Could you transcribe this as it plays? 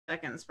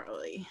seconds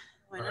probably.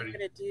 What I'm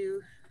gonna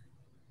do.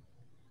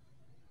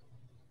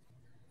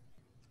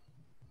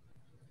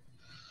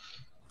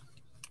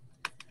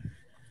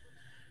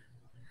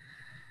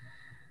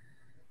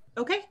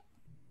 Okay.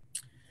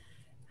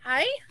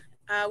 Hi,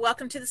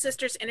 welcome to the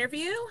Sisters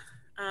interview.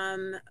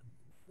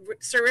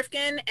 Sir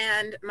Rifkin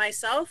and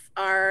myself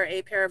are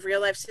a pair of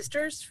real life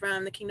sisters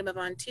from the Kingdom of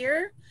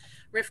Antir.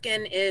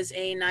 Rifkin is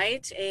a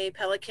knight, a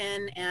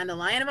pelican, and a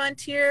lion of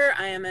Antir.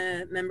 I am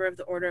a member of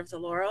the Order of the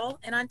Laurel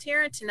in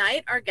Antir. And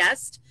tonight our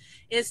guest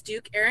is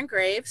Duke Aaron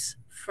Graves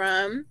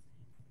from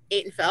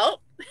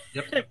Atenveldt,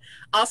 Yep.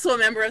 also a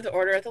member of the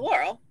Order of the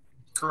Laurel.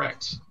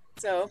 Correct.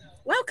 So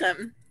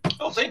welcome.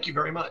 Oh, thank you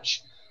very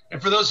much.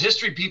 And for those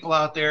history people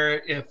out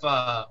there, if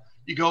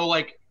you go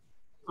like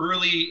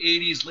early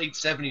 80s, late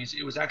 70s,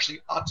 it was actually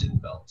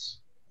Atenveldt.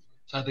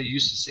 That's how they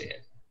used to say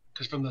it.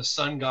 Because from the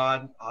sun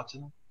god,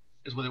 Aten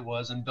is what it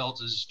was, and Welt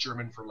is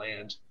German for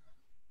land.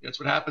 That's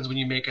what happens when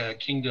you make a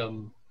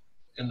kingdom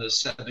in the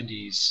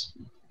 70s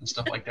and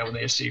stuff like that when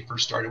the SA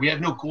first started. We had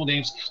no cool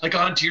names. Like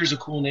Antir's a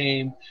cool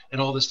name and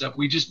all this stuff.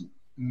 We just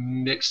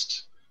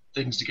mixed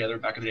things together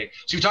back in the day.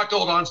 So you talk to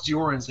old Aunts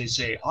Diorans, they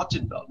say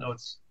Atenveldt. No,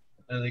 it's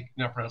they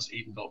now pronounce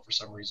Atenveldt for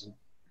some reason.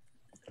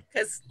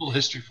 Because a little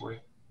history for you.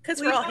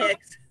 Because we're all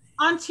Hicks.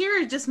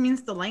 Antir just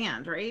means the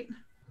land, right?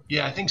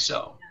 Yeah, I think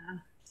so. Yeah.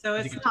 So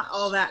it's not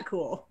all that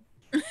cool.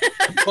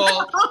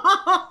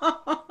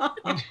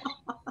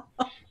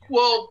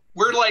 Well,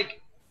 we're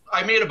like,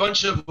 I made a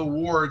bunch of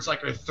awards,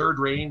 like our third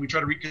rating. We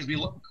try to read because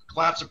we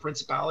collapsed a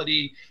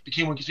principality,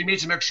 because we made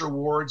some extra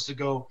awards to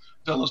go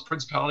fill those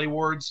principality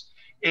awards.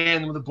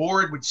 And the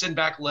board would send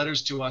back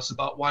letters to us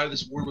about why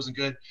this award wasn't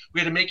good.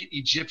 We had to make it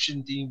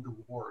Egyptian themed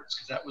awards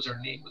because that was our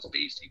name, was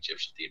based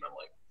Egyptian theme. I'm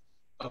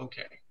like,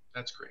 okay,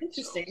 that's great.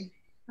 Interesting. So,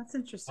 that's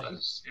interesting.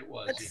 It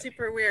was. That's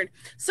super weird.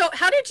 So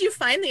how did you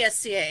find the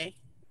SCA?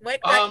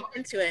 What got you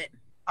into it?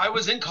 I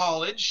was in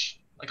college,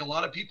 like a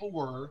lot of people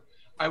were.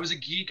 I was a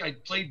geek. I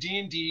played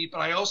D&D, but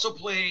I also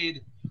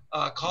played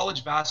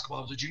college basketball.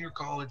 I was a junior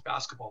college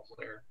basketball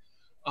player.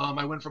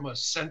 I went from a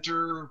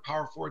center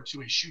power forward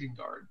to a shooting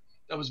guard.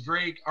 That was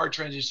very hard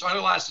transition. So I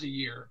lasted a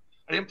year.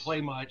 I didn't play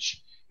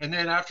much. And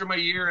then after my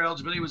year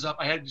eligibility was up,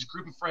 I had this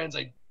group of friends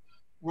I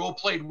role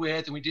played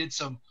with, and we did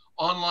some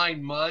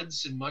online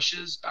muds and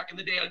mushes back in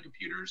the day on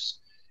computers.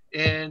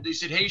 And they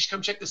said, hey, you should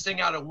come check this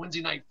thing out on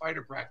Wednesday night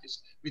fighter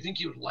practice. We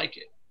think you would like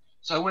it.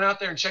 So I went out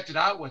there and checked it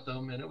out with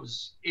them. And it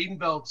was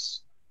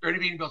Atenveldt's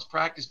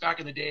practice back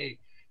in the day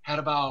had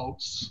about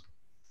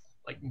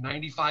like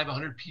 95,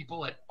 100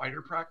 people at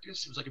fighter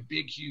practice. It was like a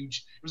big,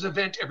 huge, it was an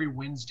event every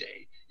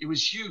Wednesday. It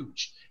was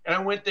huge. And I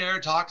went there,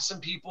 talked to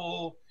some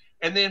people.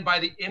 And then by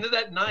the end of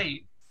that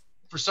night,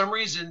 for some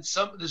reason,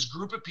 this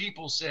group of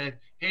people said,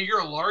 hey,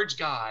 you're a large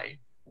guy.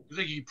 You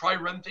think you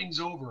probably run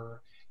things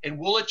over, and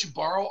we'll let you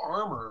borrow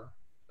armor.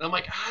 And I'm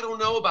like, I don't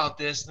know about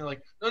this. And they're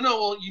like, no,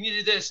 well, you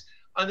needed this.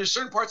 And there's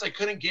certain parts I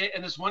couldn't get.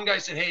 And this one guy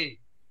said, hey,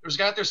 there's a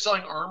guy out there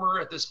selling armor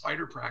at this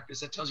fighter practice.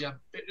 That tells you how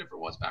different it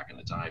was back in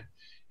the time.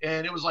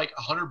 And it was like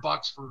 $100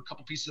 for a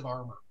couple pieces of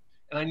armor.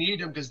 And I needed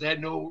them because they had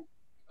no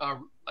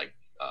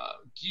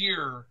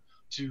gear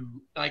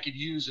I could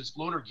use as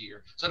loaner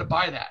gear. So I had to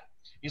buy that.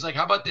 He's like,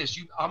 how about this?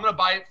 I'm going to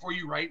buy it for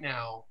you right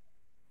now.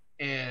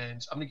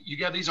 And you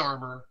get these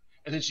armor.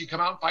 And then you come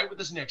out and fight with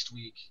us next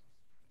week.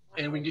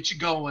 And we can get you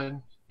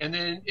going. And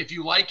then if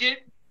you like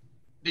it,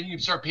 then you can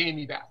start paying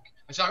me back.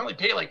 I said, I only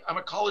pay I'm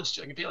a college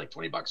student. I can pay like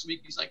 $20 a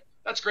week. He's like,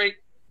 that's great.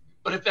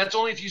 But that's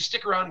only if you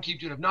stick around and keep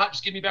doing it. If not,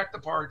 just give me back the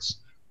parts.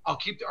 I'll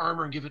keep the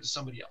armor and give it to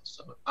somebody else.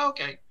 So I'm like,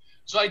 okay.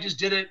 So I just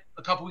did it.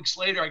 A couple weeks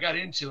later, I got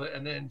into it.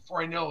 And then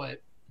before I know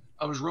it,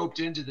 I was roped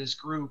into this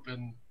group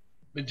and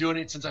been doing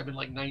it since I've been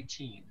like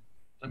 19.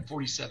 I'm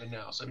 47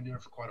 now, so I've been doing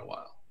it for quite a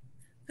while.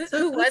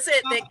 Who was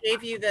it that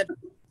gave you the,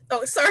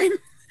 oh, sorry.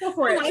 Who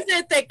was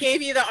it that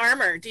gave you the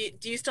armor? Do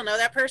you still know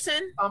that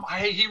person?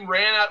 He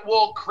ran out,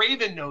 well,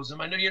 Craven knows him.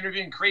 I know you're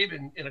interviewing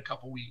Craven in a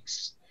couple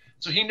weeks.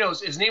 So he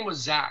knows, his name was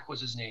Zach was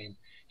his name.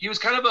 He was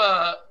kind of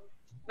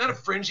not a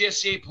fringe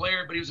SCA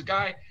player, but he was a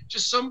guy,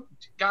 just some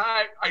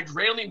guy I'd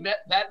randomly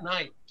met that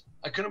night.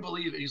 I couldn't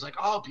believe it. He's like,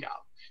 I'll help you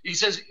out. He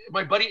says,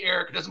 my buddy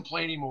Eric, who doesn't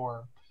play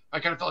anymore, I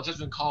kind of felt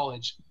in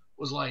college,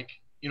 was like,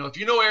 if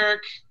you know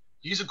Eric,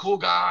 he's a cool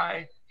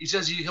guy. He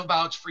says he'll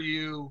vouch for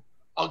you.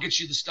 I'll get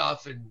you the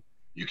stuff and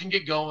you can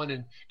get going.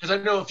 And because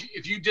I know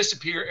if you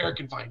disappear, Eric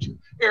can find you.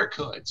 Eric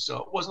could. So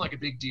it wasn't like a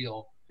big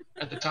deal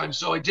at the time.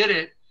 So I did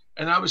it,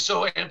 and I was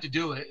so amped to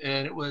do it.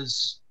 And it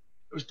was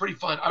pretty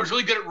fun. I was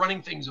really good at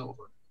running things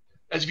over.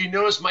 As if you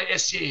notice, my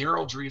SCA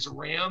heraldry is a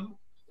ram.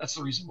 That's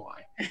the reason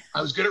why.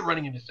 I was good at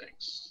running into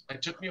things.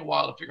 It took me a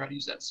while to figure out how to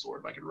use that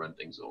sword, but I could run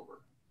things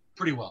over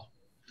pretty well.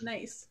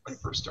 Nice. When I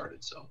first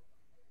started, so.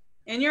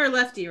 And you're a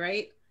lefty,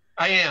 right?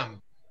 I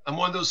am. I'm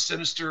one of those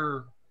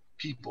sinister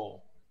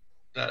people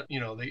that,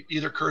 they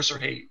either curse or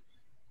hate.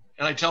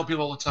 And I tell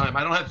people all the time,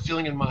 I don't have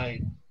feeling in my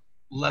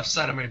left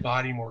side of my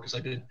body anymore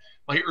because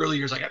my early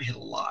years, I got hit a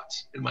lot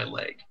in my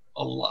leg,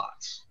 a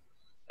lot.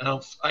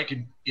 And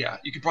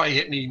you could probably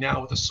hit me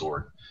now with a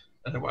sword,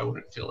 and I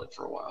wouldn't feel it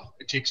for a while.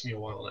 It takes me a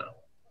while now.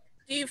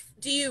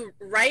 Do you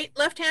write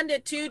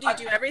left-handed too? Do you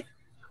do everything?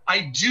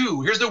 I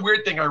do. Here's the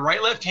weird thing. I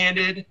write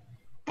left-handed,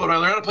 but when I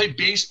learned how to play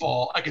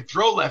baseball, I could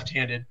throw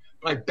left-handed,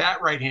 but I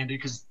bat right-handed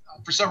because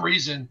for some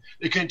reason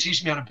they couldn't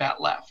teach me how to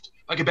bat left.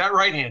 I could bat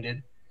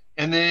right-handed.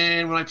 And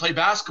then when I play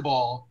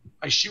basketball,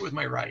 I shoot with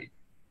my right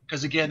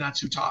because, again, that's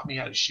who taught me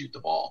how to shoot the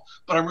ball.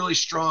 But I'm really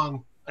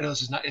strong. I know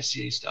this is not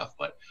SCA stuff,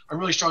 but I'm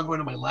really strong going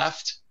to my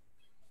left.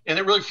 And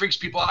it really freaks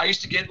people out. I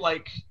used to get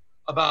like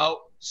about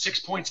 6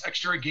 points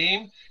extra a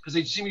game because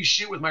they'd see me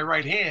shoot with my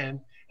right hand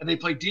and they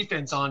play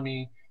defense on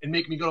me and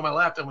make me go to my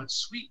left. I went,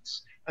 sweet.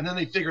 And then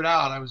they figured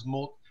out I was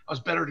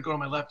better to go to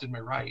my left than my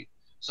right.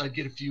 So I'd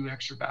get a few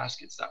extra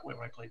baskets that way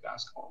when I played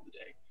basketball in the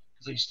day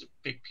because I used to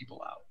fake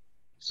people out.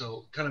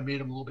 So kind of made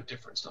them a little bit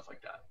different, stuff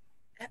like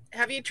that.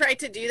 Have you tried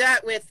to do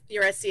that with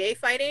your SCA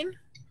fighting?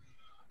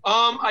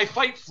 I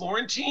fight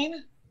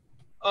Florentine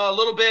a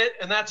little bit,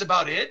 and that's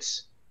about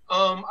it.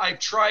 I've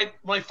tried,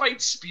 when I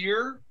fight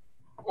spear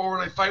or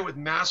when I fight with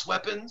mass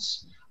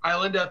weapons,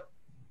 I'll end up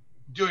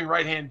doing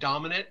right-hand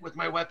dominant with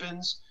my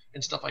weapons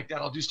and stuff like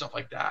that. I'll do stuff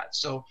like that.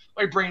 So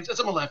my brain's, as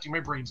I'm a lefty,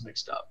 my brain's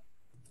mixed up.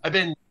 I've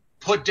been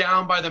put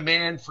down by the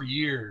man for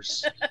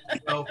years.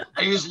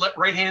 I use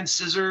right-hand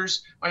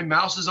scissors. My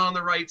mouse is on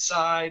the right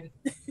side,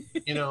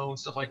 and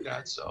stuff like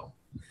that. So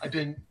I've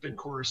been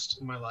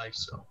coerced in my life.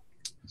 So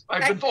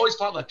I've always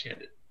fought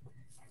left-handed.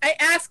 I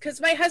ask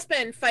because my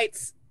husband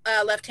fights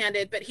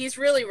left-handed, but he's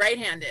really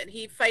right-handed.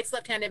 He fights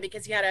left-handed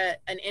because he had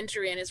an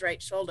injury in his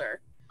right shoulder.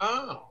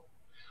 Oh,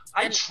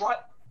 I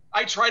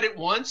tried it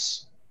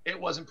once. It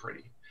wasn't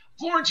pretty.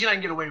 Florentine, I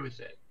can get away with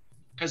it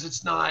because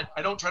it's not.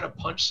 I don't try to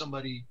punch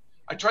somebody.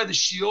 I tried the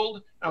shield,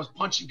 and I was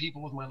punching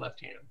people with my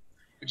left hand.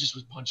 I just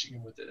was punching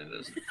them with it, and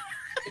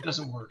it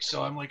doesn't work.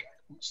 So I'm like,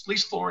 at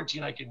least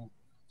Florentine, I can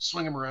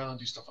swing him around and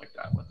do stuff like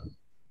that with him.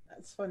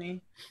 That's funny.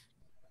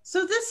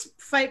 So this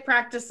fight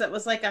practice that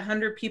was like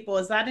 100 people,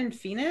 is that in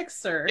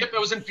Phoenix or? Yep, it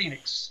was in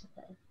Phoenix.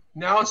 Okay.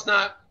 Now it's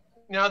not.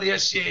 Now the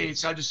SCA,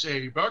 it's hard to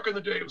say. Back in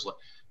the day, it was like,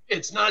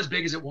 it's not as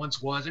big as it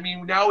once was. I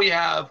mean, now we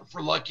have, if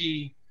we're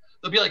lucky,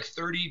 there'll be like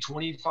 30,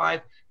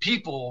 25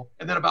 people,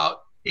 and then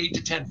about 8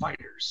 to 10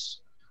 fighters.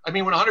 I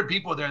mean, when 100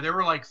 people were there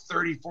were like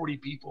 30, 40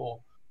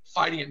 people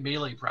fighting at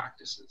melee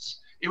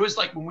practices. It was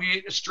like when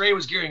Stray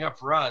was gearing up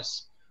for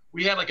us,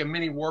 we had like a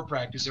mini war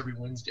practice every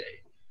Wednesday.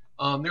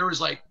 There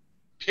was like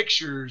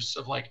pictures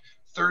of like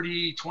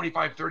 30,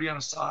 25, 30 on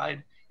a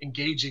side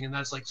engaging. And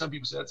that's like, some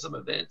people said some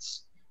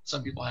events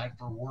some people had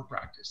for war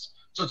practice.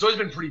 So it's always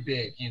been pretty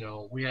big.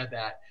 We had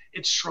that.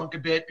 It's shrunk a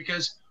bit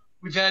because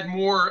we've had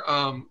more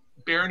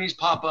baronies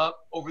pop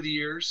up over the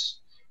years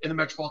in the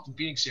metropolitan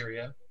Phoenix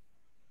area.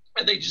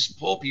 And they just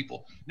pull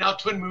people. Now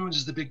Twin Moons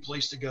is the big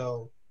place to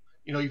go.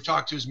 You've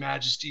talked to His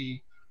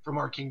Majesty from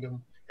our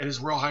kingdom and His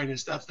Royal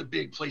Highness. That's the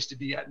big place to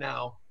be at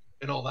now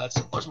and all that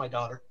stuff. There's my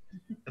daughter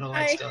and all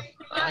that stuff.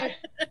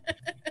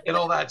 And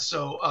all that.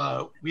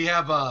 So we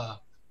have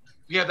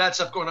that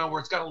stuff going on where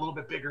it's got a little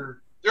bit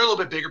bigger. They're a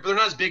little bit bigger, but they're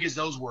not as big as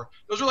those were.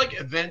 Those were like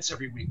events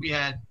every week.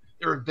 There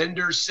were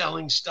vendors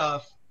selling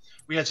stuff.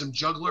 We had some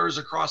jugglers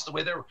across the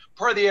way. They were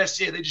part of the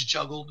SCA. They just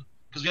juggled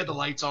because we had the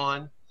lights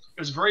on. It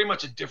was very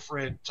much a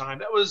different time.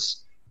 That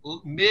was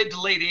mid to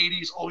late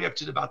 80s, all the way up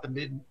to about the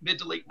mid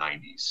to late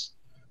 90s.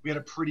 We had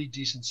a pretty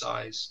decent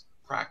size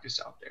practice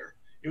out there.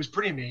 It was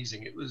pretty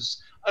amazing. It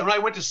was when I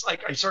went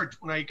to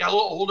when I got a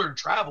little older and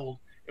traveled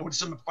and went to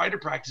some fighter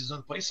practices in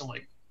other places. I'm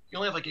like, you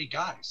only have like 8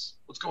 guys.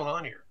 What's going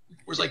on here?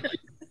 Where's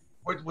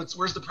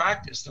where's the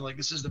practice? They're like,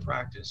 this is the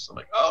practice. I'm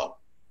like, oh,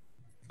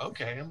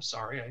 okay. I'm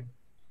sorry.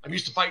 I'm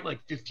used to fighting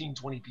like 15,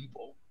 20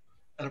 people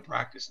at a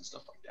practice and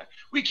stuff like that.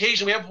 We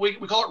occasionally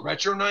we call it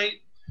retro night.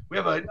 We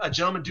have a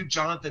gentleman, Duke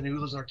Jonathan, who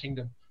lives in our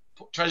kingdom,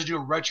 tries to do a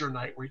retro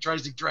night where he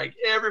tries to drag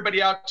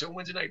everybody out to a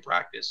Wednesday night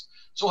practice.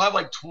 So we'll have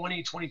like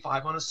 20,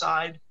 25 on a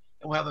side,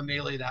 and we'll have a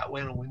melee that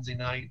way on a Wednesday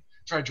night,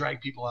 try to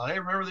drag people out. Hey,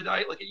 remember the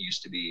night like it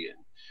used to be? And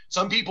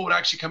some people would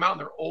actually come out in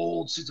their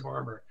old suits of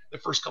armor the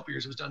first couple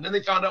years it was done. Then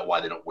they found out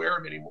why they don't wear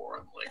them anymore.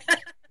 I'm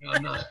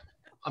like,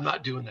 I'm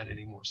not doing that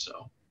anymore.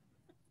 So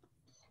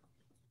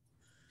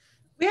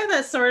we have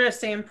that sort of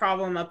same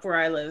problem up where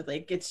I live.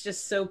 Like, it's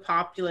just so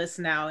populous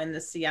now in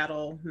the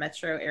Seattle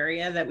metro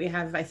area that we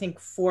have, I think,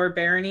 4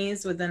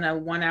 baronies within a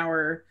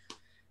 1-hour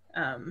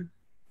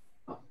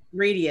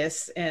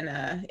radius. And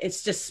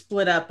it's just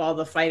split up all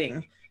the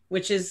fighting,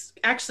 which is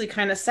actually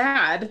kind of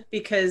sad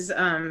because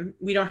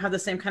we don't have the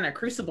same kind of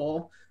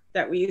crucible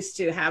that we used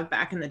to have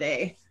back in the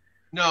day.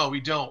 No,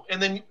 we don't.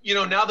 And then,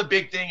 now the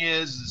big thing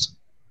is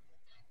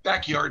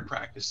backyard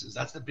practices.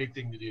 That's the big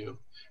thing to do.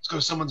 Let's go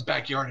to someone's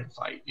backyard and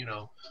fight.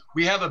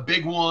 We have a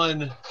big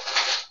one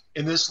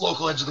in this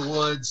local edge of the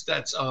woods.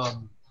 That's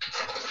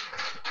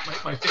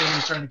my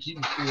family's trying to keep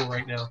me cool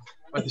right now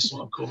by the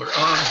swamp cooler.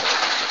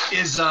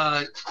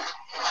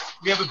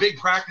 We have a big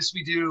practice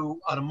we do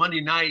on a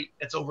Monday night.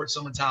 That's over at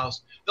someone's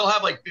house. They'll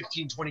have like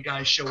 15, 20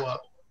 guys show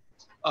up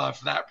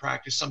for that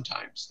practice.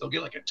 Sometimes they'll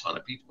get like a ton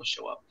of people to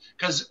show up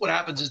because what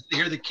happens is they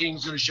hear the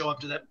king's going to show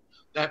up to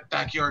that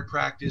backyard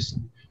practice,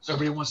 and so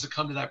everybody wants to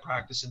come to that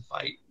practice and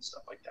fight and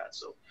stuff like that.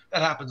 So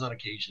that happens on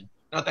occasion.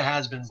 Not the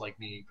has-beens like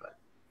me, but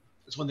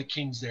it's when the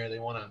king's there, they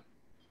want to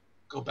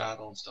go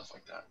battle and stuff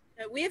like that.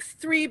 We have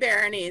 3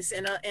 baronies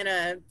in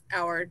a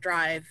hour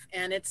drive,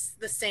 and it's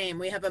the same.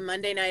 We have a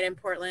Monday night in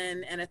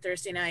Portland and a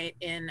Thursday night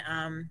in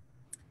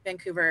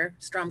Vancouver,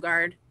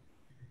 Stromgard,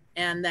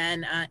 and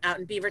then out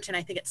in Beaverton,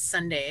 I think it's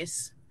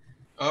Sundays.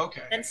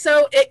 Okay. And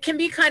so it can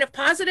be kind of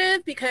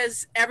positive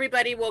because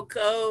everybody will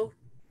go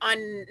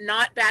on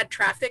not bad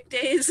traffic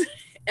days.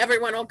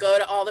 Everyone will go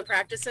to all the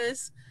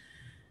practices.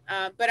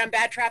 But on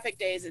bad traffic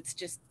days,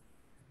 it's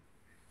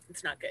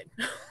not good.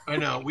 I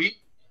know. You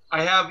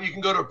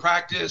can go to a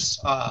practice.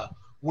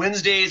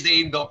 Wednesdays, the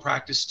Atenveldt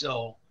practice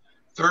still.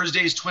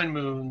 Thursdays, Twin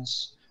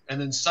Moons. And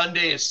then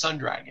Sunday is Sun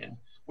Dragon,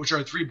 which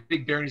are 3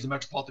 big baronies in the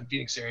metropolitan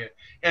Phoenix area.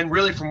 And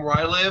really from where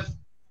I live,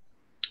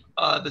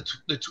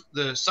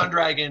 the Sun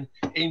Dragon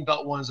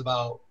Atenveldt one is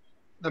about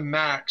the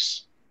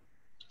max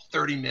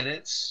 30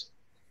 minutes.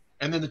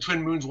 And then the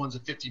Twin Moons one's a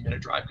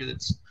 50-minute drive because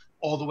it's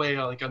all the way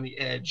like on the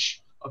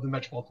edge of the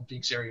metropolitan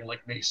Phoenix area,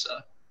 like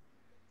Mesa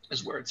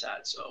is where it's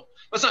at. So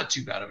that's not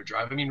too bad of a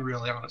drive. I mean,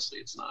 really, honestly,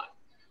 it's not.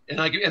 And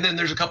then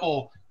there's a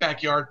couple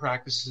backyard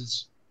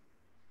practices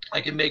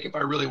I can make if I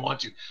really want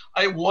to.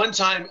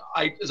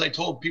 As I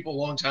told people a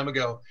long time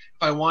ago,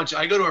 if I want to,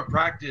 I go to a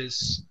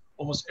practice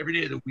almost every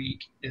day of the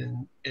week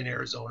in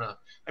Arizona.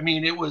 I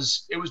mean, it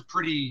was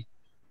pretty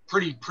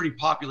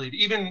populated.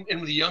 Even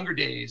in the younger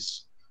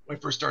days when I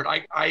first started,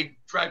 I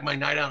dragged my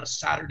night on a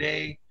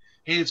Saturday.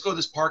 Hey, let's go to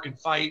this park and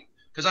fight.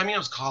 Because I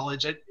was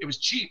college. It was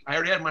cheap. I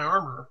already had my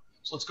armor,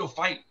 so let's go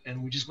fight.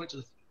 And we just went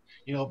to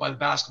by the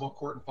basketball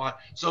court and fought.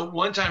 So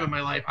one time in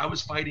my life, I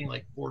was fighting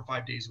like 4 or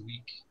 5 days a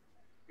week.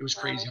 It was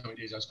crazy how many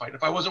days I was fighting.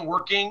 If I wasn't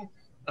working,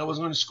 I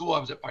wasn't going to school, I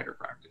was at fighter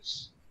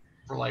practice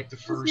for like the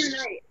first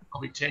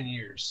probably 10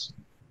 years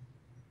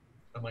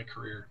of my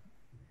career.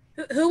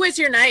 Who was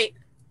your knight?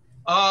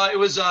 It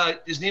was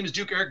his name is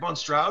Duke Eric von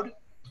Stroud.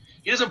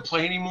 He doesn't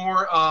play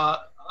anymore. I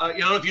don't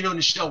know if you know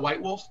Nichelle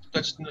Whitewolf.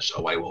 That's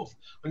Nichelle Whitewolf.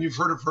 When you've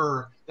heard of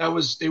her,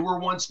 they were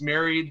once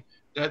married.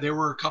 They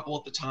were a couple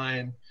at the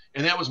time,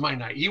 and that was my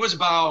knight. He was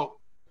about,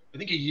 I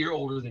think, a year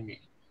older than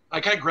me.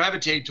 I kind of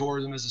gravitated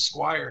toward him as a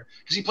squire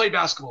because he played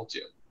basketball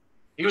too.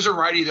 He was a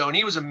righty though, and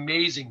he was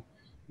amazing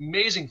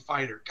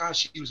fighter.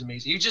 Gosh, he was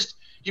amazing.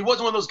 He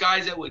wasn't one of those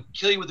guys that would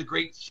kill you with the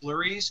great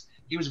flurries.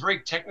 He was a very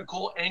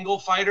technical angle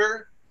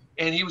fighter,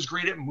 and he was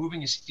great at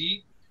moving his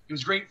feet. He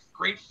was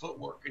great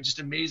footwork and just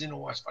amazing to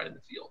watch fight in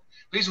the field.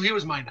 But he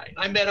was my knight.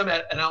 I met him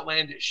at an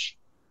Outlandish,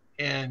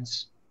 and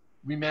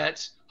we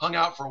met, hung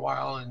out for a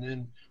while, and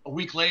then a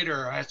week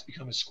later, I had to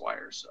become a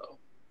squire. So,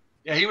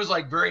 yeah, he was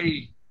like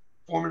very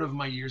formative of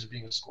my years of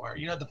being a squire.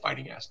 You know, the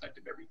fighting aspect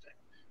of everything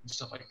and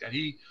stuff like that.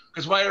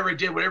 Because whatever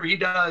he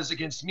does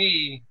against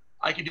me,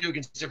 I can do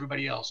against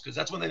everybody else. Because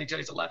that's one thing they tell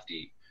you as a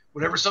lefty.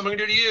 Whatever someone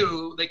can do to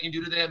you, they can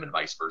do to them, and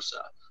vice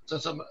versa.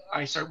 So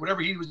I started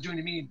whatever he was doing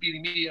to me and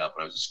beating me up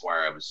when I was a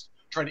squire, I was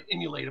trying to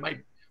emulate him.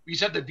 We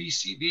used to have the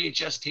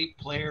VHS tape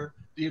player,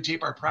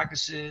 videotape our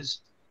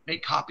practices,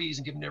 make copies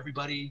and give them to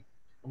everybody,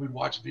 and we'd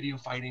watch video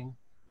fighting.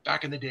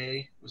 Back in the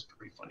day, it was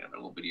pretty funny. I had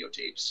little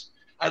videotapes.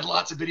 I had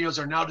lots of videos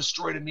that are now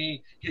destroyed of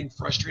me getting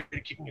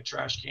frustrated, kicking a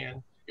trash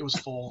can. It was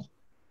full,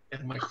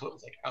 and my foot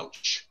was like,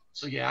 ouch.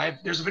 So yeah,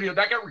 there's a video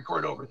that got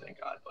recorded over, thank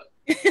God.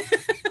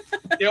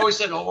 But they always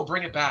said, "Oh, we'll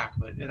bring it back,"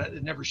 but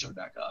it never showed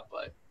back up.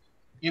 But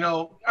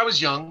I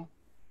was young.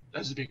 That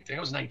was the big thing.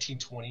 I was 19,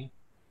 20,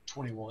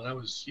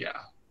 21.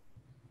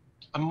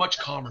 I'm much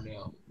calmer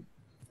now.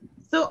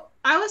 So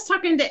I was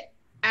talking to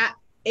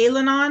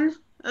Alanon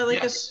a few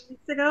weeks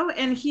ago,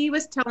 and he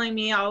was telling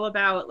me all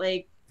about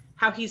like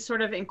how he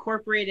sort of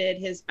incorporated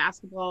his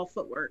basketball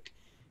footwork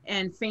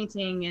and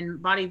feinting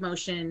and body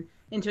motion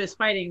into his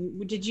fighting.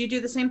 Did you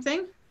do the same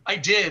thing? I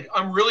did.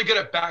 I'm really good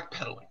at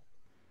backpedaling.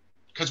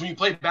 Because when you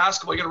play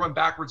basketball, you got to run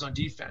backwards on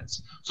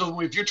defense. So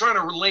if you're trying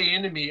to lay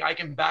into me, I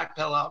can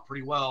backpedal out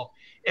pretty well.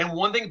 And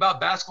one thing about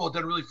basketball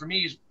done really for me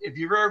is if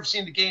you've ever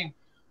seen the game,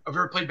 I've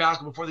ever played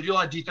basketball before, they do a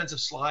lot of defensive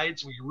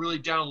slides where you're really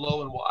down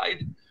low and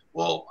wide.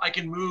 Well, I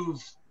can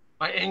move.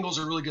 My angles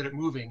are really good at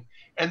moving.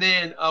 And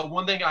then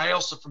one thing I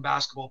also, from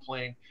basketball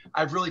playing,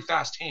 I have really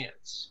fast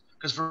hands.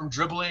 Because from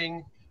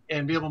dribbling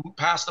and be able to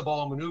pass the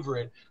ball and maneuver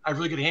it, I have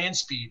really good hand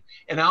speed.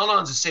 And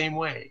Al-Anon's the same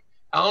way.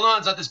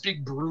 Al-Anon's not this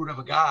big brute of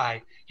a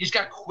guy. He's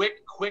got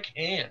quick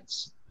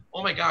hands.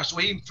 Oh my gosh, the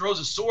way he throws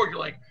a sword, you're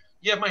like,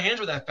 yeah, if my hands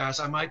were that fast,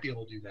 I might be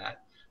able to do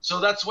that. So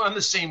that's why I'm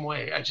the same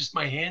way.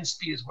 My hand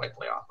speed is what I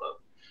play off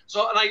of.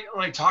 So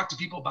when I talk to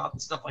people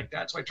about stuff like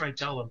that, so I try to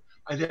tell them,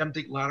 I then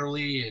think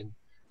laterally and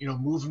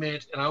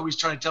movement, and I always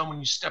try to tell them when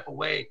you step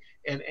away,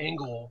 and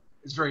angle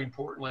is very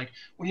important. Like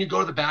when you go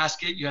to the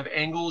basket, you have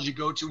angles you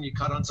go to when you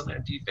cut on something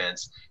on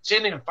defense.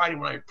 Same thing in fighting.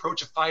 When I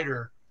approach a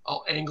fighter,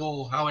 I'll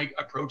angle how I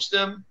approach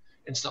them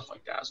and stuff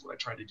like that is what I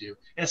try to do.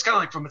 And it's kind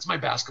of like it's my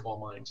basketball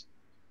mind,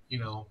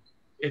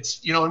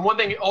 It's and one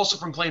thing also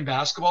from playing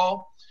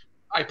basketball,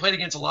 I played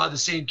against a lot of the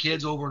same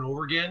kids over and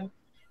over again,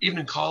 even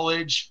in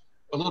college.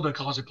 A little bit of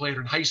college I played, or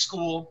in high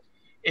school,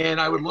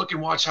 and I would look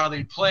and watch how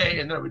they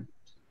play, and then I would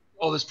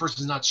oh, this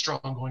person's not strong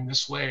going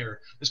this way,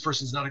 or this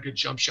person's not a good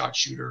jump shot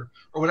shooter,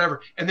 or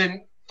whatever. And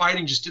then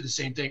fighting just did the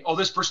same thing. Oh,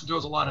 this person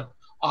throws a lot of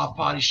off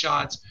body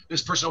shots.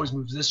 This person always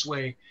moves this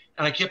way.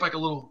 And I kept like a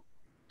little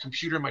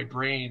computer in my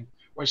brain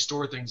where I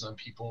store things on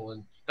people.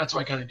 And that's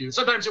what I kind of do.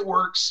 Sometimes it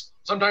works.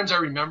 Sometimes I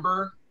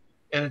remember,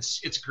 and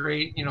it's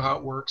great, you know, how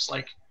it works.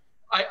 Like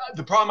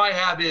the problem I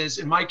have is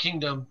in my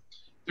kingdom,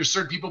 there's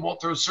certain people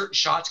won't throw certain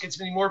shots against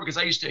me anymore because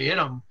I used to hit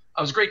them.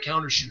 I was a great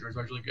counter shooter.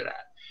 I was really good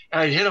at.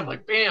 And I'd hit them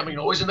like, bam, you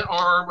know, always in the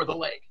arm or the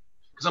leg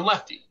because I'm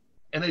lefty.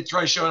 And they'd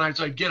try to show, and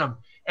I'd get them.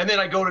 And then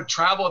I go to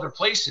travel other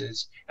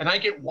places, and I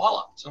get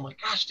walloped. So I'm like,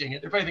 gosh, dang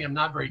it. They're probably think I'm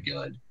not very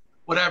good,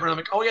 whatever. And I'm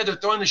like, oh, yeah, they're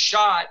throwing the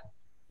shot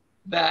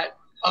that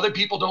other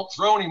people don't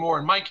throw anymore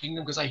in my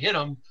kingdom because I hit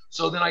them.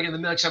 So then the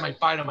next time I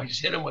fight them, I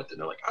just hit them with it. And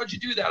they're like, how'd you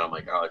do that? I'm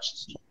like, oh, it's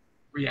just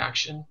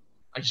reaction.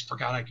 I just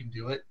forgot I can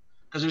do it.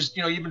 Because there's,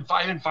 you know, you've been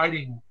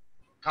fighting,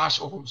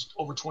 gosh,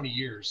 over 20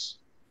 years.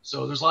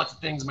 So there's lots of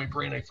things in my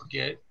brain I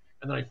forget.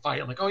 And then I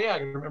fight. I'm like, oh, yeah, I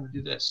can remember to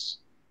do this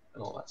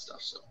and all that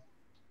stuff. So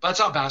that's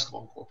how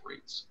basketball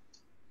incorporates.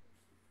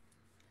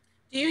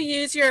 Do you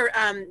use your,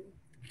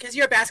 because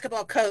you're a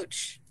basketball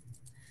coach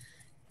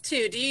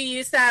too, do you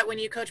use that when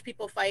you coach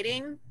people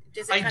fighting?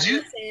 Is it kind of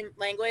the same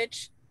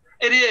language?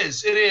 It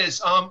is. And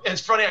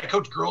it's funny, I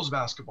coach girls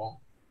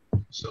basketball.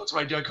 So that's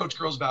what I do. I coach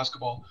girls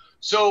basketball.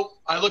 So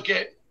I look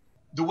at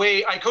the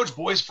way I coach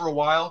boys for a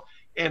while.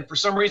 And for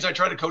some reason, I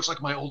try to coach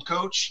like my old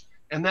coach.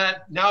 And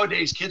that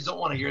nowadays, kids don't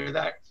want to hear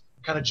that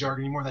kind of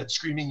jargon anymore, that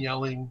screaming,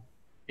 yelling.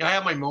 Yeah, I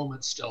have my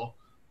moments still.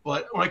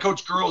 But when I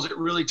coach girls, it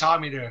really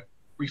taught me to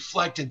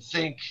reflect and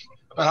think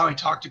about how I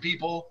talk to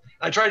people.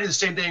 And I try to do the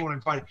same thing when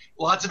I'm fighting.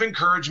 Lots of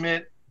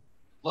encouragement,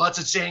 lots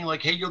of saying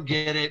like, hey, you'll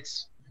get it.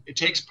 It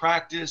takes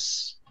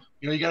practice.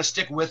 You know, you got to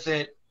stick with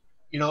it.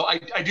 You know,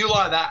 I do a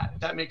lot of that,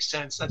 if that makes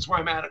sense. That's where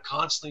I'm at it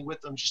constantly with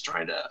them, just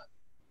trying to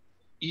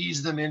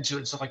ease them into it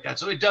and stuff like that.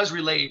 So it does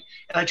relate.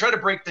 And I try to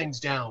break things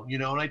down, you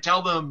know, and I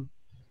tell them,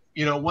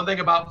 you know, one thing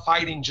about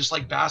fighting, just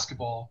like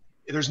basketball,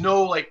 there's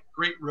no like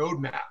great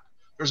roadmap.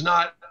 There's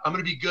not, I'm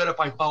going to be good if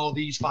I follow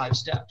these 5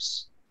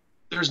 steps.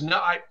 There's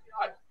no,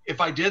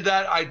 if I did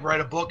that, I'd write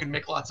a book and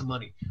make lots of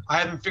money. I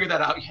haven't figured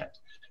that out yet,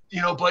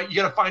 you know, but you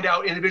got to find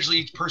out individually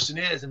each person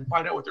is and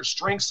find out what their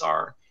strengths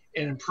are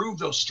and improve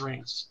those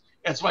strengths.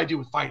 That's what I do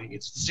with fighting.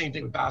 It's the same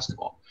thing with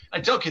basketball. I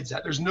tell kids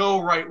that there's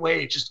no right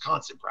way. It's just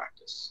constant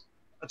practice.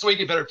 That's the way you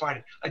get better at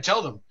fighting. I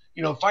tell them,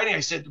 you know, fighting, I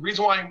said, the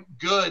reason why I'm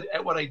good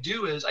at what I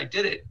do is I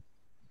did it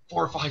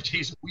 4 or 5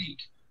 days a week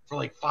for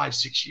like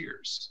 5-6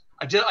 years.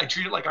 I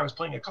treated it like I was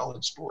playing a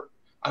college sport.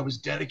 I was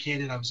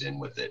dedicated. I was in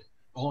with it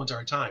the whole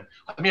entire time.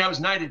 I mean, I was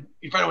knighted.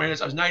 If I don't know what it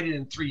is, I was knighted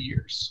in 3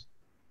 years.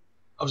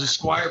 I was a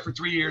squire for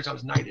 3 years. I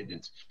was knighted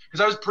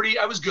because I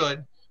was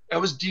good. I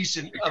was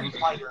decent of a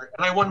fighter.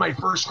 And I won my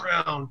first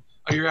crown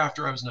a year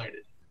after I was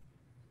knighted.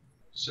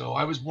 So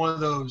I was one of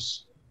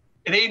those.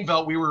 In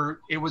Atenveldt,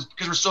 it was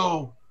because we're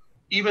so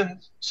even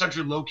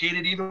centrally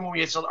located, even when we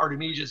had still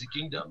Artemisia as a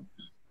kingdom,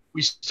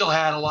 we still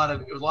had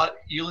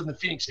you live in the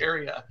Phoenix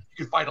area,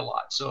 you could fight a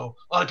lot. So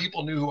a lot of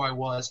people knew who I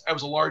was. I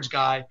was a large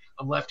guy.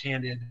 I'm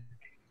left-handed.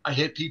 I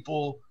hit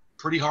people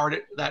pretty hard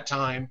at that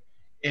time.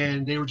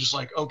 And they were just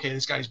like, okay,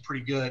 this guy's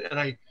pretty good. And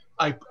I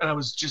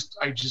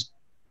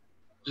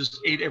just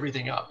ate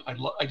everything up.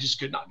 I just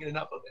could not get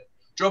enough of it.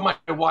 Drove my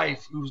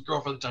wife, who was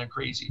girlfriend at the time,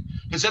 crazy.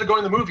 Instead of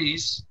going to the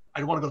movies,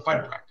 I'd want to go to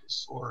fighter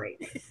practice or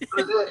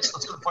let's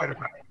go to fighter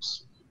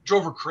practice.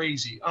 Drove her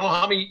crazy. I don't know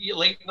how many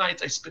late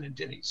nights I spent in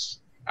Denny's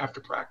after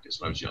practice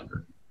when I was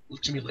younger.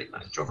 To me, late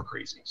nights. Drove her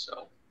crazy.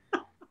 So,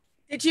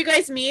 did you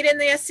guys meet in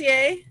the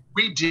SCA?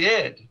 We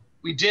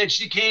did.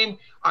 She came.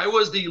 I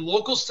was the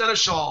local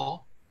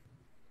seneschal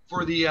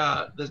for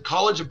the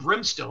College of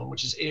Brimstone,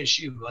 which is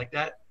ASU, like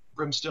that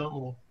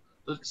Brimstone,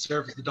 little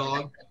Seraph the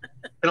dog,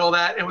 and all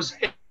that.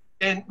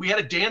 And we had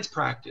a dance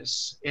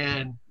practice,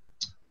 and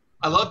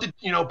I loved it.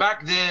 You know,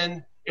 back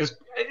then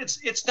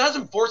it's not as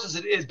enforced as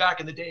it is back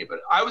in the day. But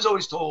I was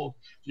always told,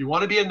 if you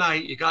want to be a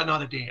knight, you got to know how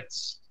to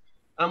dance.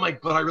 And I'm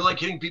like, but I really like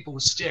hitting people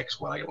with sticks.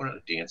 What I want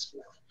to dance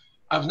for?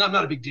 I'm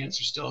not a big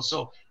dancer still.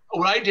 So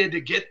what I did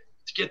to get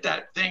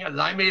that thing,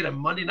 I made a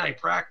Monday night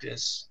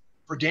practice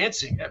for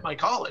dancing at my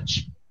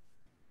college.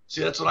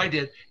 See, that's what I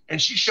did.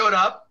 And she showed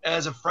up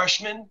as a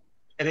freshman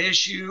at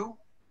ASU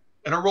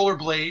in her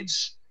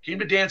rollerblades, came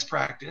to dance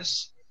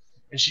practice,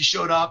 and she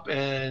showed up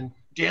and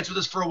danced with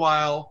us for a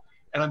while.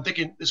 And I'm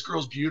thinking, this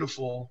girl's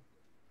beautiful.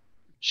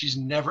 She's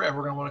never,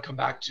 ever going to want to come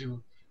back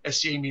to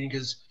SCA meeting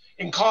because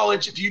in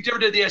college, if you ever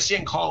did the SCA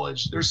in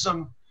college,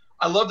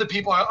 I love the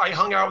people. I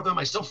hung out with them.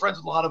 I'm still friends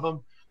with a lot of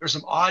them. There's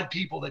some odd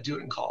people that do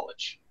it in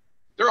college.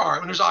 There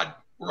are. I mean,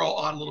 we're all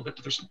odd a little bit,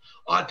 but there's some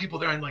odd people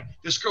there. I'm like,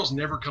 this girl's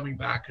never coming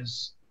back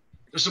because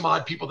there's some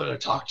odd people that I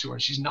talked to her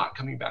and she's not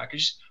coming back.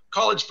 She's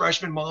college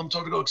freshman. Mom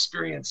told her to go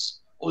experience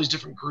all these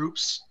different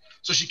groups.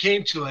 So she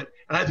came to it,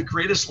 and I had the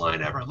greatest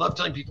line ever. I love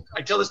telling people.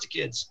 I tell this to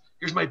kids.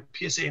 Here's my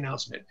PSA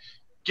announcement.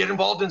 Get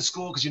involved in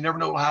school because you never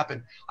know what will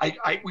happen.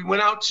 We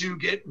went out to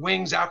get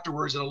wings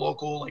afterwards at a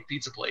local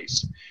pizza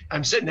place.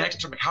 I'm sitting next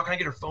to her. I'm like, how can I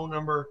get her phone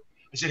number?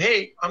 I said,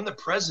 hey, I'm the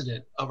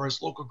president of our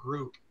local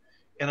group,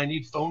 and I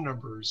need phone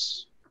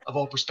numbers of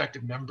all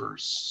prospective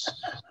members.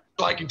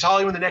 So I can tell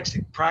you when the next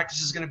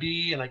practice is going to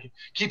be, and I can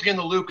keep you in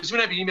the loop, because we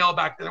didn't have email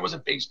back then. There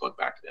wasn't Facebook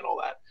back then, all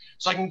that.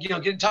 So I can,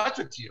 get in touch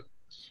with you.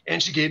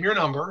 And she gave me her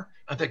number.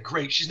 I thought,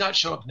 great, she's not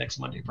showing up next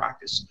Monday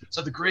practice.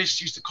 So the greatest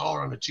used to call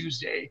her on a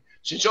Tuesday.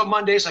 She didn't show up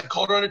Monday, so I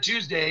called her on a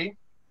Tuesday.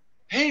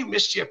 Hey,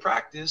 missed you at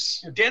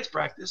practice, dance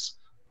practice.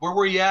 Where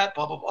were you at?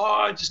 Blah, blah,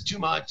 blah. Oh, just too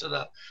much.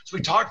 So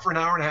we talked for an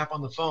hour and a half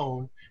on the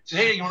phone. I said,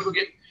 hey, you want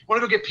to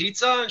go get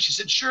pizza? And she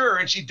said, sure.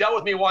 And she dealt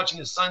with me watching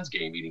the Suns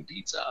game, eating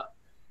pizza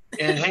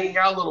and hanging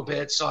out a little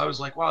bit. So I was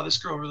like, wow, this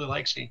girl really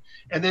likes me.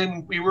 And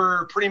then we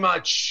were pretty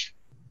much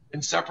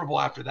inseparable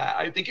after that.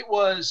 I think it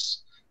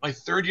was my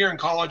third year in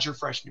college or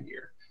freshman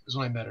year is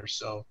when I met her.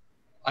 So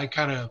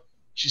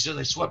she said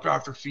I swept her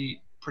off her feet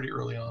pretty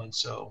early on.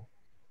 So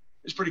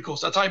it's pretty cool.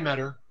 So that's how I met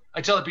her. I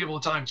tell people all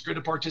the time, it's good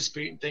to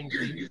participate in things.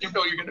 You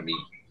know you're going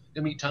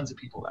to meet tons of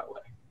people that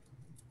way.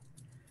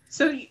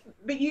 So,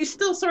 but you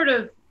still sort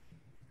of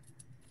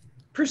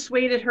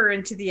persuaded her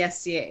into the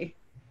SCA.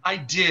 I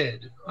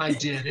did.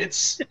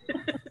 It's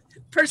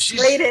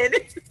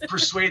persuaded.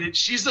 Persuaded.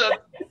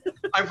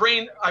 I've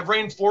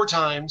reigned 4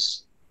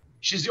 times.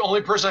 She's the only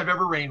person I've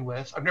ever reigned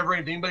with. I've never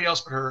reigned with anybody else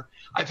but her.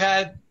 I've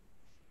had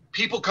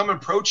people come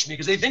approach me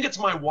because they think it's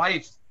my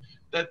wife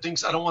that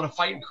thinks I don't want to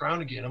fight in Crown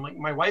again. I'm like,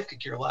 my wife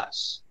could care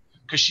less,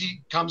 because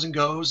she comes and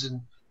goes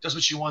and does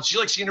what she wants. She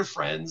likes seeing her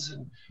friends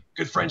and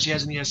good friends she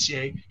has in the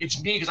SCA.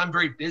 It's me, because I'm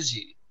very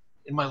busy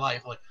in my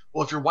life. Like,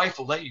 well, if your wife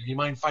will let you, do you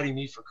mind fighting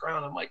me for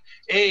Crown? I'm like,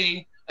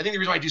 I think the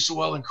reason why I do so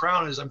well in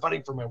Crown is I'm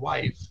fighting for my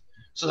wife.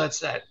 So that's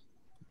that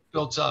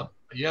built up,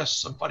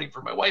 yes, I'm fighting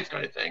for my wife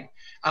kind of thing.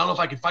 I don't know if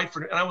I could fight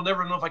for, and I will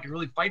never know if I could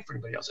really fight for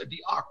anybody else. It'd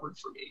be awkward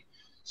for me.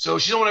 So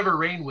she's the one I've ever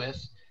reigned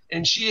with.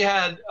 And she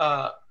had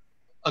a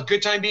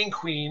good time being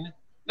queen.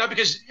 Not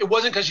because it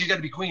wasn't because she's got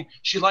to be queen.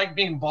 She liked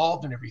being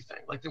involved in everything,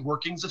 like the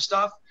workings of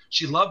stuff.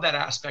 She loved that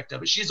aspect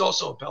of it. She's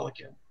also a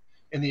Pelican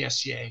in the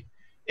SCA.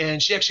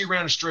 And she actually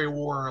ran a stray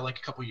war like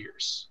a couple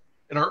years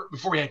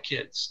before we had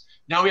kids.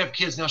 Now we have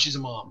kids. Now she's a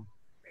mom.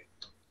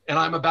 And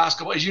I'm a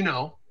basketball, as you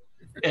know,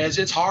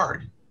 it's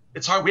hard.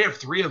 It's hard. We have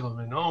 3 of them.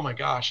 And oh my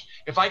gosh,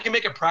 if I can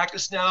make a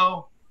practice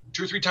now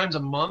 2 or 3 times a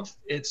month,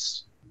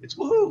 it's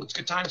woohoo. It's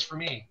good times for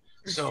me.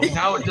 So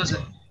now it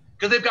doesn't,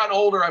 because they've gotten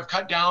older. I've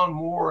cut down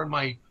more on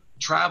my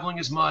traveling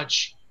as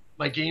much,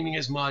 my gaming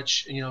as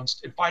much, and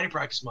fighting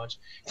practice much.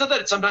 It's not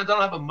that sometimes I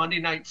don't have a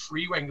Monday night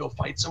free where I can go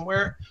fight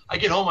somewhere. I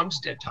get home, I'm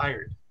just dead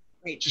tired.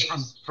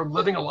 Just from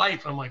living a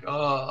life. I'm like,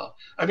 I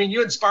mean,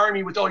 you inspire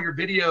me with all your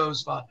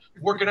videos about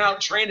working out,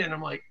 training.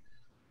 I'm like,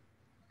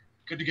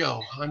 good to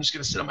go. I'm just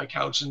going to sit on my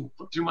couch and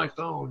flip through my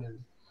phone. And,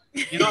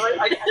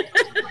 I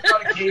work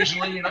out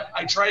occasionally, and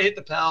I try to hit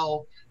the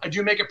Pell. I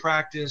do make a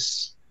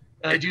practice,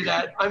 and I do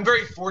that. I'm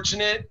very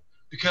fortunate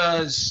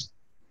because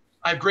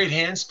I have great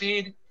hand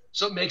speed,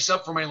 so it makes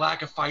up for my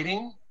lack of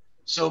fighting.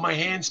 So my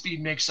hand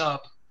speed makes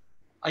up.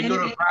 I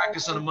go to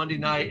practice on a Monday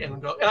night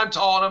and I'm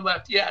tall and I'm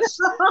left. Yes.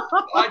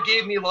 God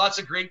gave me lots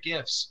of great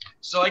gifts.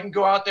 So I can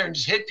go out there and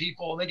just hit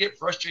people and they get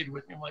frustrated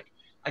with me. I'm like,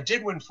 I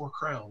did win 4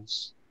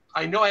 crowns.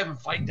 I know I haven't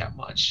fight that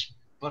much,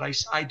 but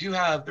I do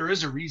have, there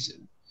is a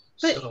reason.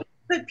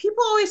 But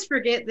people always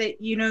forget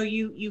that,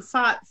 you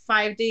fought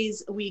 5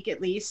 days a week at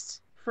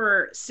least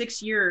for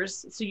 6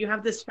 years. So you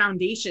have this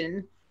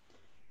foundation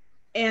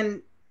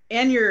and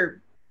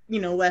you're,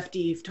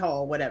 lefty,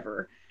 tall,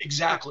 whatever.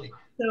 Exactly.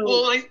 So,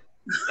 well,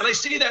 and I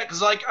say that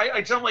because,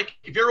 I tell them,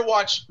 if you ever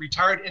watch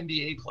retired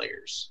NBA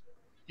players,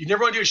 you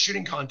never want to do a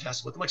shooting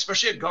contest with them,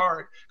 especially at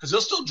guard, because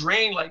they'll still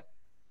drain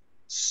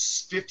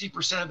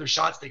 50% of their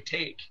shots they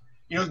take.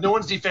 No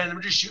one's defending them;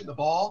 they're just shooting the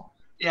ball.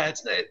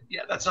 That's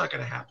not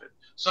going to happen.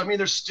 So I mean,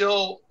 they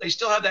still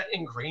have that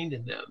ingrained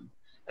in them,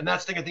 and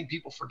that's the thing I think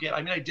people forget.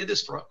 I mean, I did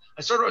this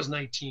I started when I was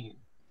 19,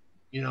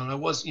 and I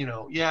was,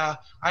 I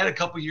had a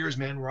couple years,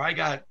 man, where I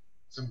got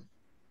some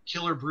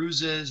killer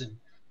bruises and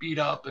beat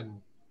up and.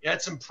 Had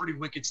some pretty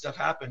wicked stuff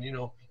happen,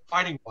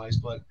 fighting wise,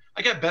 but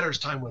I got better as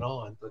time went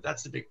on. But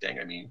that's the big thing.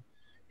 I mean,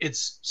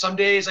 it's some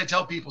days I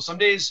tell people, some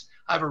days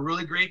I have a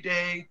really great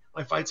day.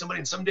 I fight somebody,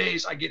 and some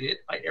days I get hit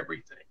by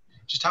everything.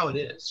 Just how it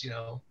is,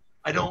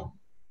 I don't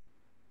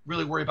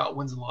really worry about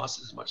wins and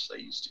losses as much as I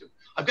used to.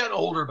 I've gotten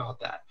older about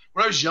that.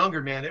 When I was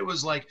younger, man, it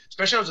was like,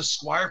 especially when I was a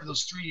squire for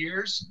those 3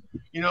 years,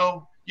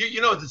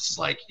 this is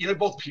like,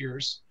 both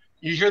peers.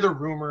 You hear the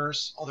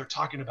rumors, they're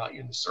talking about you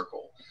in the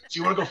circle. So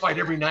you want to go fight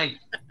every night.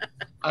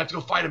 I have to go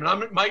fight him.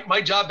 And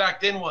my job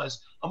back then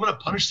was, I'm going to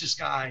punish this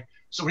guy.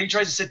 So when he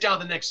tries to sit down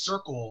in the next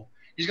circle,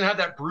 he's going to have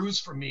that bruise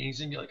from me. He's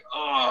going to be like,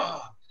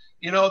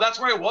 that's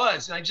where I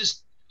was. And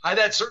I had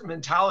that certain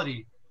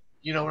mentality,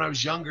 when I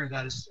was younger.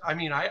 That is, I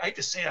hate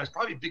to say it, I was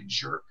probably a big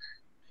jerk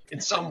in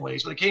some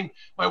ways.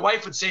 My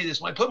wife would say this,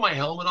 when I put my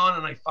helmet on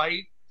and I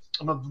fight,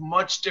 I'm a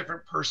much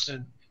different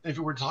person than if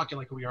we were talking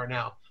like we are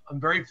now. I'm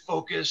very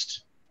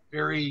focused,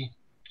 very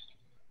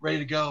ready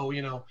to go.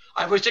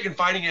 I've always taken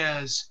fighting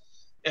as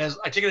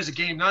I take it as a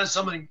game, not as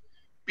somebody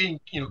being,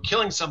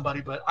 killing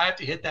somebody, but I have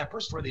to hit that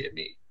person before they hit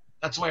me.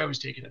 That's why I always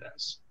taken it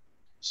as.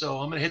 So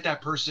I'm going to hit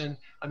that person,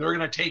 and they're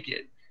going to take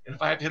it. And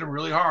if I have to hit them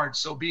really hard,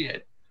 so be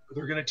it. But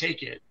they're going to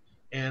take it,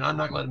 and I'm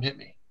not going to let them hit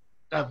me.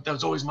 That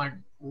was always my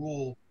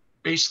rule,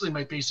 basically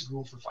my basic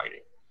rule for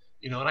fighting.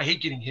 You know, and I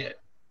hate getting hit.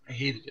 I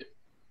hated it.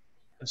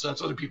 And so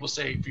that's what other people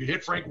say. If you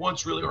hit Frank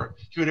once really hard,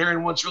 if you hit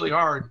Aaron once really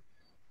hard,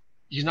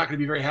 he's not going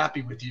to be very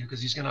happy with you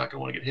because he's not going to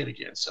want to get hit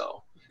again.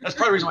 So that's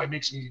probably the reason why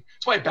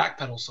that's why I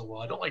backpedal so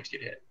well. I don't like to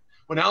get hit.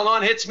 When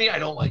Alon hits me, I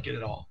don't like it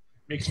at all.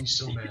 It makes me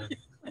so mad.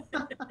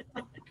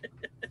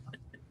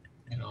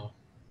 You know.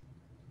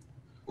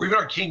 Or even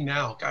our king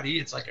now. God, he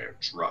hits like a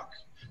truck.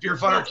 If you ever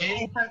fought our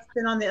king. I've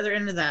been on the other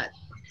end of that.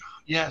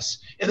 Yes.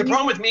 And the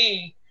problem with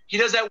me, he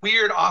does that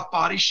weird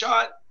off-body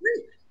shot.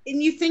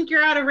 And you think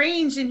you're out of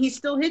range, and he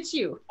still hits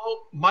you.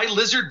 Oh, my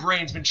lizard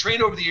brain's been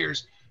trained over the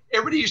years.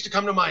 Everybody used to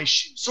come to my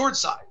sword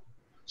side.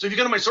 So if you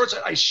come to my sword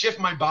side, I shift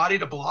my body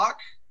to block.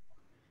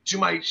 To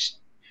my,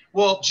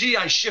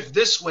 I shift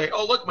this way.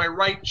 Oh, look, my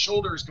right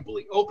shoulder is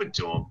completely open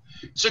to him.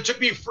 So it took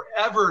me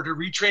forever to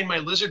retrain my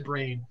lizard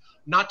brain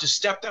not to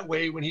step that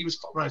way when I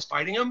was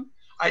fighting him.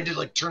 I had to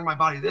like turn my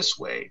body this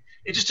way.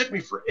 It just took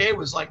me it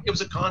was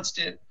a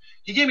constant.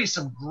 He gave me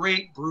some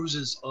great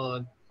bruises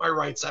on my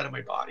right side of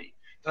my body.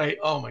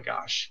 Oh my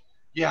gosh.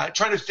 Yeah,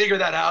 trying to figure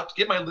that out, to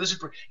get my lizard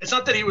brain. It's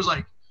not that he was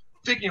like,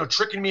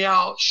 tricking me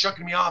out,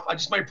 shucking me off.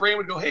 My brain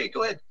would go, hey,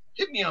 go ahead,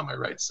 hit me on my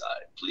right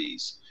side,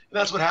 please. And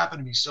that's what happened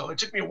to me. So it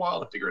took me a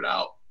while to figure it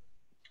out.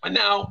 And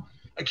now,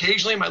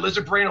 occasionally, my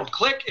lizard brain will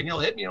click and he'll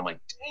hit me. And I'm like,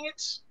 dang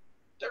it,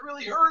 that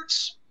really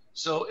hurts.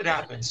 So it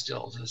happens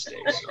still to this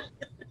day.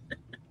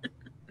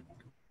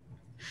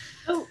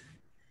 So,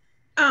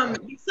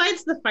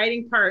 besides the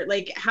fighting part,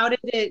 like, how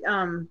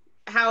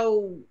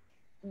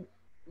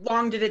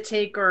long did it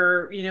take,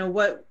 or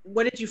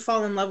what did you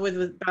fall in love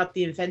with about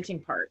the inventing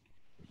part?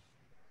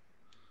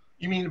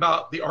 You mean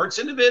about the arts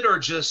end of it, or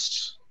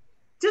just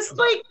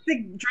like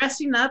the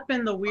dressing up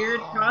and the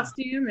weird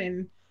costume,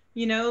 and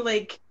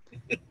like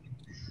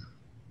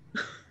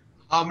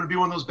I'm gonna be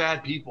one of those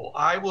bad people.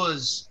 I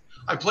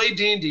played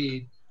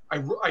D&D. I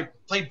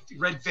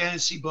read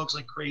fantasy books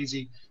like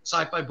crazy,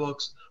 sci-fi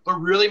books, but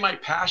really my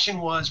passion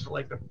was for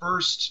like the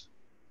first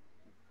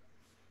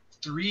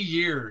 3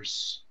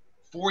 years,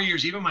 4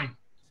 years, even my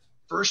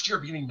first year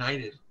of getting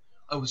knighted,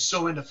 I was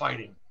so into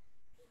fighting.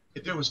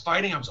 If there was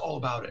fighting, I was all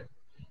about it.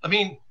 I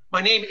mean,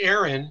 my name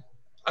Aaron,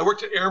 I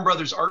worked at Aaron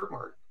Brothers Art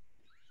Mart.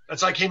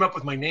 That's how I came up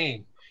with my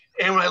name.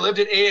 And when I lived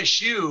at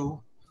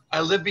ASU, I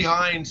lived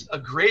behind a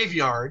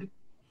graveyard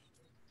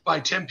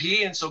by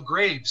Tempe, and so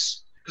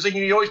graves. Because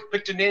you always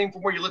picked a name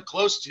from where you live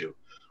close to.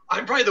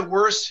 I'm probably the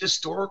worst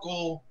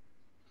historical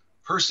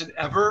person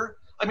ever.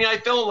 I mean, I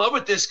fell in love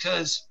with this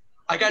because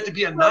I got to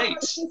be a knight.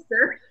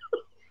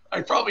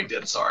 I probably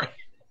did, sorry.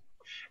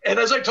 And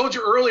as I told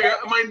you earlier,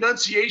 my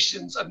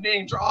enunciations of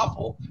names are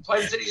awful. So I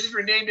didn't say either of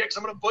your name yet because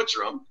I'm going to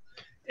butcher them.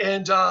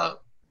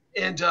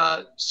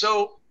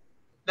 So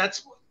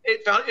that's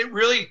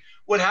it.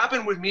 What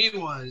happened with me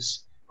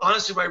was,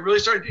 honestly, when I really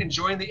started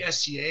enjoying the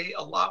SCA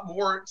a lot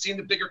more, seeing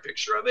the bigger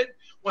picture of it,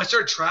 when I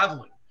started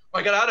traveling,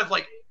 when I got out of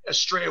like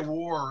Australia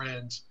War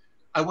and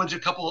I went to a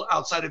couple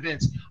outside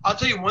events. I'll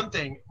tell you one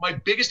thing, my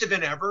biggest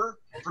event ever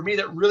for me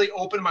that really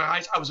opened my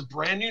eyes, I was a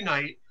brand new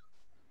knight.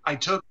 I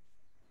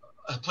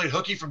played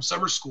hooky from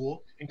summer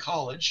school in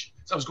college.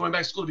 So I was going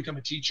back to school to become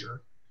a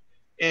teacher.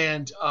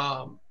 And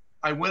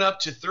I went up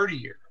to 30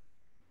 year,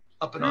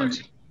 up and on.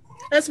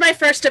 That's my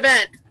first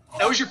event.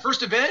 That was your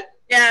first event?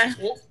 Yeah.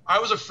 Well, I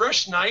was a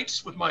fresh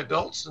knight with my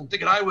belts and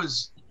thinking I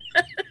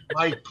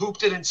poop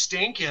didn't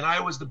stink and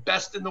I was the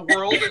best in the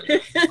world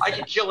and I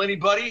could kill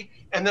anybody.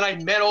 And then I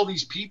met all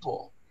these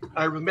people.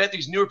 I met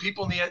these newer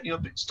people I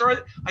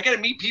got to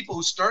meet people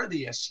who started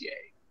the SCA.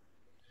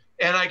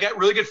 And I got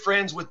really good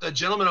friends with a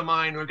gentleman of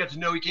mine who I got to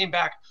know. He came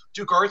back,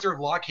 Duke Arthur of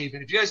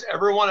Lockhaven. If you guys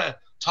ever want to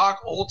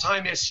talk old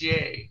time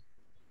SCA,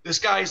 this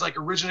guy is like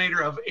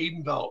originator of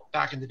Atenveldt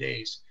back in the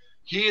days.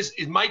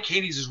 Mike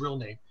Katie's his real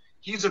name.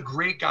 He's a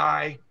great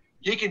guy.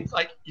 He can,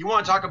 he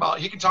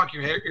can talk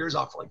your ears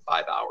off for like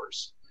 5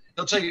 hours.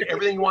 He'll tell you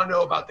everything you want to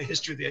know about the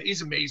history of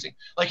he's amazing.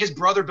 Like his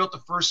brother built the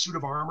first suit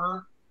of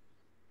armor,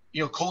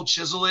 cold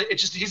chisel it.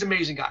 He's an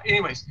amazing guy.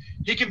 Anyways,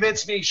 he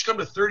convinced me he should come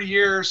to 30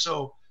 years.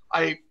 So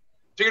I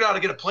figured out how to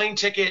get a plane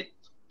ticket,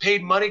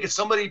 paid money because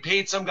somebody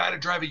paid some guy to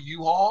drive a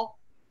U-Haul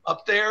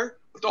up there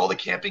with all the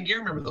camping gear.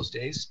 Remember those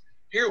days?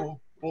 Here, we'll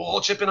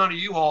all chip in on a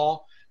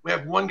U-Haul. We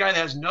have one guy that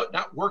has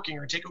not working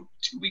or take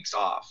 2 weeks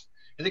off,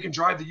 and they can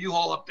drive the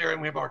U-Haul up there,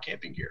 and we have our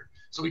camping gear.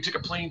 So we took a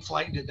plane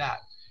flight and did that.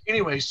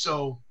 Anyway,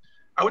 so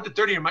I went to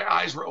 30 and my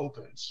eyes were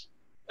open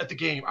at the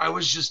game. I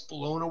was just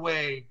blown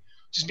away,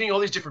 just meeting all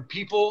these different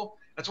people.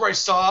 That's where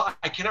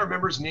I cannot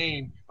remember his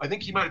name. I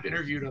think he might have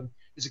interviewed him.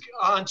 He's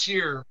on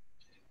tier.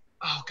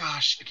 Oh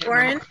gosh, I can't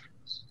remember.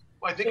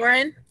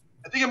 Thorin?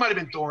 I think it might have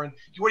been Thorin.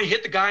 When he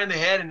hit the guy in the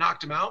head and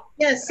knocked him out.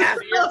 Yes, yeah,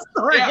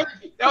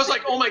 that was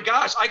like, oh my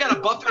gosh, I got a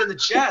buffet in the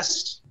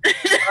chest.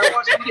 I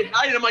watched him get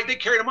knighted. I'm like, they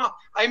carried him off.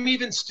 I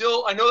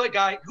know that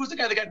guy. Who's the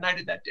guy that got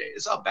knighted that day?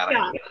 It's how bad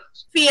I am.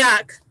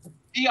 Fiak.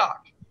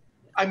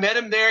 I met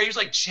him there. He was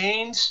like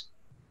chained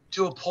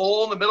to a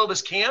pole in the middle of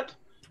his camp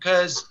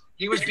because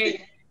he was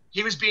being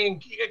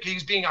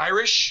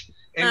Irish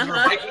and he was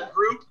a Viking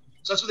group.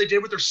 So that's what they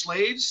did with their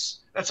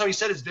slaves. That's how he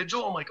said his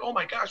vigil. I'm like, oh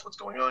my gosh, what's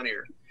going on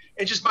here?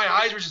 And just my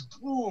eyes were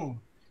just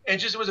boom. And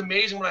just it was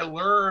amazing when I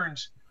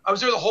learned. I was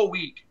there the whole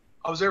week.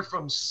 I was there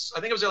from, I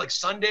think I was there like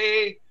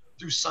Sunday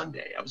through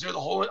Sunday. I was there the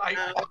whole,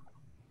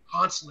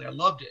 constantly. I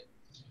loved it.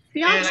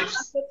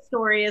 Fiona's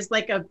story is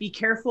like a be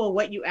careful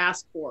what you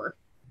ask for.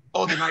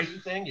 Oh, the knighting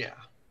thing? Yeah.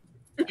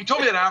 He told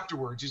me that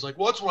afterwards. He's like,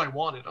 well, that's what I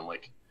wanted. I'm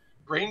like,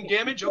 brain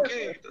damage?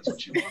 Okay, if that's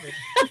what you wanted.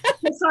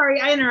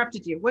 Sorry, I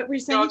interrupted you. What were you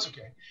saying? No, it's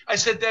okay. I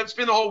said that's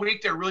been the whole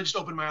week there. Really just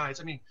opened my eyes.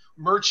 I mean,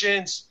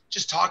 merchants,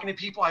 just talking to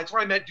people. That's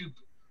where I met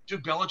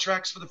Duke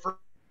Bellatrix for the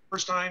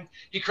first time.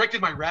 He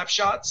corrected my rap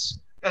shots.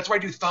 That's why I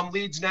do thumb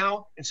leads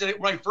now. Instead,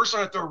 when I first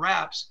started to throw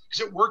raps,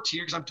 because it worked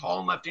here because I'm tall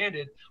and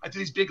left-handed, I threw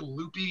these big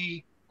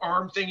loopy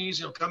arm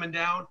thingies, coming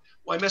down.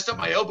 Well, I messed up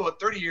my elbow at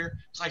 30 year,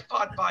 so I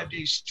fought 5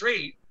 days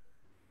straight,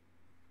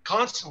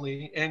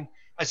 constantly. And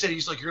I said,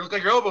 he's like, you look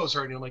like your elbow's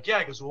hurting. I'm like, yeah.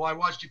 He goes, well, I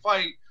watched you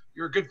fight.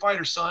 You're a good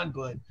fighter, son,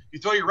 but you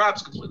throw your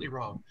raps completely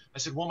wrong. I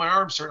said, well, my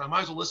arm's hurt. I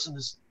might as well listen to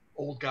this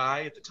old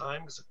guy at the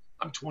time because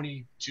I'm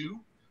 22.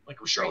 Like,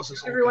 well, Charlotte's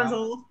this old Everyone's guy.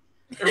 old.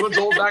 Everyone's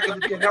old back in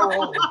the day. Now we're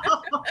old.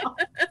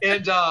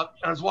 And I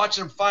was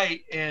watching him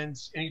fight, and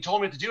he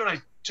told me what to do, and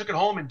I took it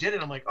home and did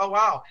it. I'm like, oh,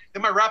 wow.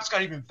 Then my raps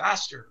got even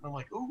faster. And I'm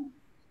like, ooh,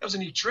 that was a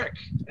neat trick.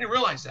 I didn't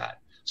realize that.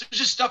 So it's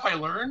just stuff I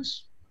learned.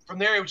 From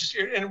there, it was just,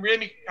 and it made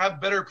me have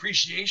better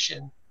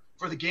appreciation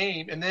for the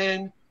game. And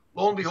then,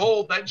 lo and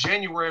behold, that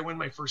January, I win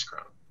my first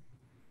crown.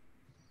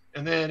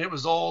 And then it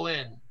was all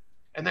in.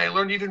 And then I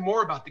learned even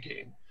more about the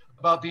game,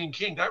 about being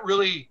king. That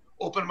really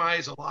opened my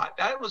eyes a lot.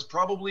 That was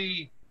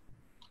probably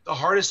the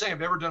hardest thing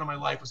I've ever done in my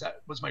life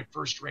was my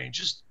first reign.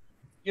 Just,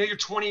 you're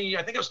 20,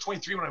 I think I was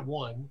 23 when I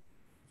won.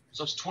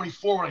 So I was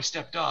 24 when I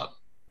stepped up.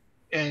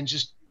 And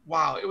just,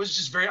 wow, it was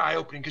just very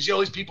eye-opening because all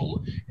these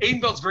people,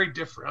 Atenveldt's very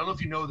different. I don't know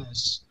if you know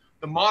this.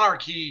 The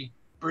monarchy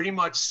pretty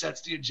much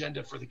sets the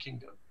agenda for the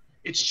kingdom.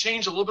 It's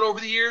changed a little bit over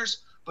the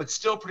years, but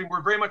still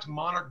we're very much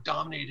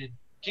monarch-dominated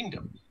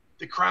kingdom.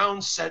 The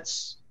crown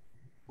sets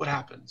what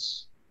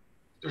happens.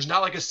 There's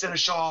not like a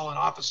seneschal and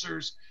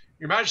officers.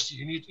 Your Majesty,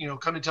 you need,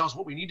 come and tell us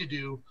what we need to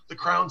do. The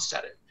crown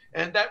set it.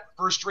 And that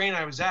first reign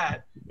I was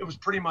at, it was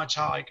pretty much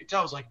how I could tell.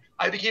 It was like,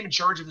 I became in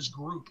charge of this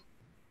group.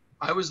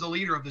 I was the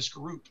leader of this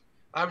group.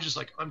 I was just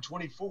like, I'm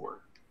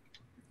 24.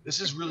 This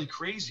is really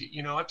crazy.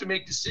 I have to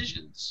make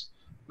decisions,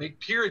 make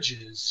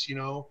peerages,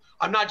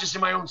 I'm not just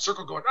in my own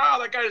circle going,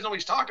 that guy doesn't know what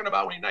he's talking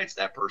about when he knights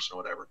that person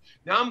or whatever.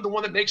 Now I'm the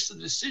one that makes the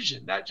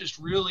decision. That just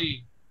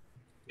really,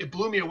 it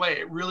blew me away.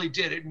 It really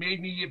did. It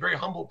made me a very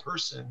humble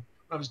person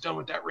when I was done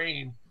with that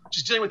reign,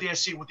 just dealing with the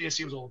SC and what the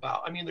SC was all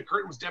about. I mean, the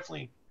curtain was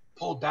definitely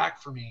pulled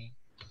back for me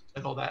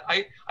and all that.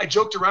 I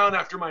joked around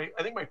after I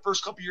think my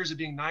first couple years of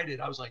being knighted,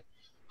 I was like,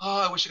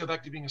 I wish I got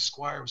back to being a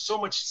squire. It was so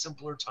much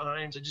simpler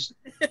times. I just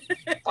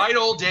fight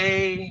all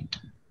day,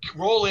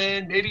 roll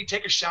in, maybe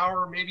take a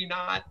shower, maybe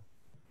not,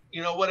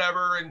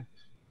 whatever, and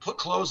put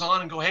clothes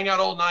on and go hang out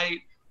all night.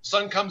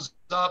 Sun comes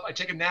up, I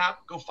take a nap,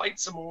 go fight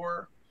some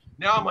more.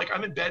 Now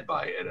I'm in bed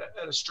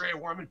at a stray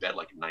where I'm in bed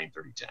like at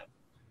 9:30, 10.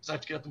 So I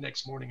have to get up the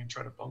next morning and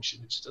try to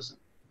function. It just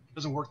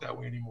doesn't work that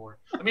way anymore.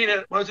 I mean,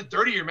 when I was at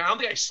 30 year, man, I don't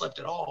think I slept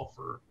at all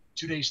for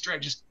 2 days straight. I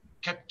just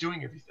kept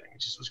doing everything. It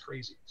just was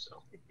crazy.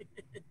 So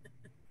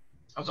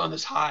I was on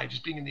this high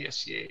just being in the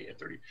SCA at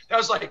 30. That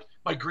was like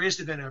my greatest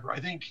event ever. I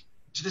think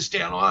to this day,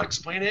 I don't know how to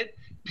explain it.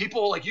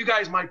 People like you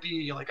guys might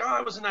be like,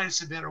 I was a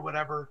nice event or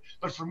whatever.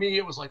 But for me,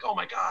 it was like, oh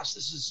my gosh,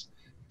 this is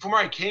from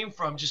where I came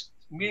from, just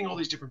meeting all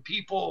these different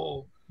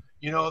people.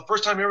 The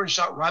first time everyone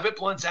shot rabbit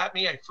blunts at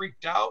me, I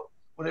freaked out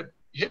when it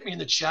hit me in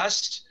the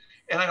chest.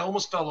 And I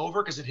almost fell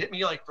over because it hit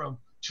me like from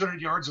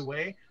 200 yards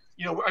away.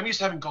 I'm used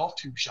to having golf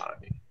tubes shot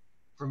at me.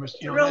 From a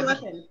real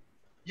weapon.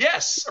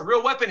 Yes, a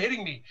real weapon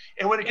hitting me.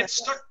 And when it gets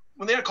stuck,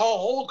 when they had to call a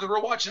hold because we're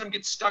watching them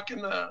get stuck in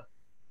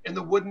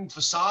the wooden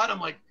facade, I'm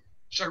like,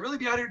 should I really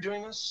be out here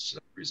doing this?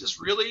 Is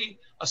this really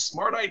a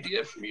smart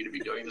idea for me to be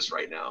doing this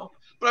right now?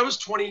 But I was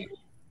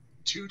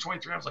 22,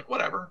 23. I was like,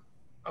 whatever.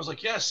 I was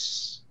like,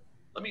 yes,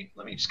 let me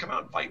just come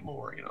out and fight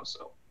more,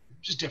 so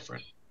just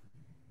different.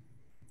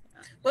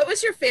 What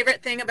was your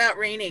favorite thing about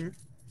reigning?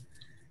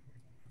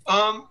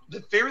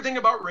 The favorite thing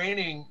about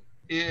reigning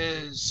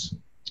is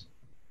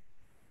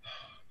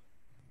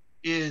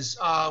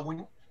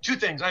when two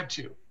things. I have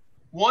two.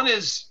 One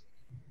is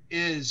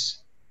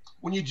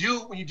when you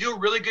do a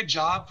really good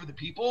job for the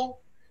people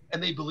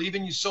and they believe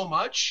in you so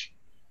much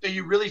that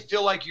you really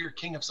feel like you're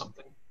king of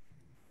something.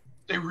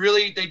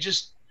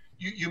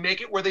 You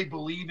make it where they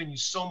believe in you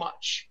so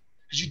much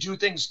because you do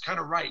things kind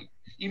of right.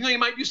 Even though you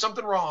might do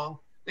something wrong,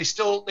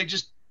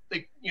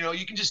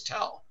 you can just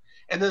tell.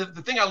 And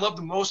the thing I love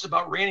the most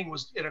about reigning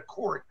was at a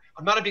court.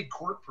 I'm not a big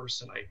court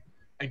person.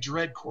 I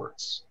dread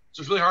courts.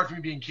 So it's really hard for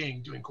me being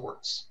king doing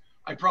courts.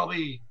 I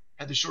probably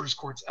had the shortest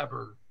courts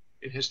ever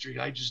in history.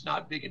 I just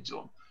not big into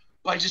them.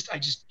 But I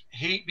just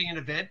hate being an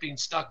event, being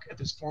stuck at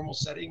this formal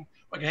setting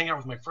where I can hang out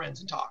with my friends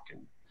and talk.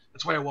 And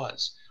that's why I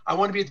was. I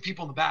want to be at the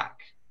people in the back.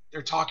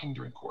 they're talking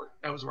during court.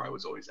 That was where I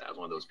was always at. I was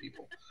one of those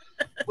people.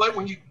 But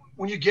when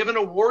you give an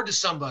award to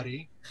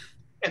somebody,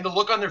 and the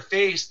look on their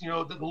face,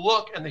 the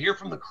look, and they hear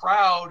from the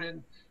crowd,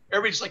 and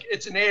everybody's like,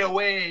 it's an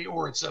AOA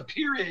or it's a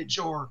peerage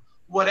or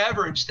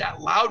whatever, and just that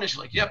loudness,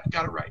 you're like, yep,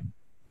 got it right.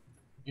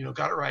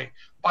 Got it right.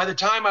 By the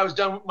time I was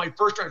done with my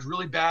first try, I was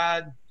really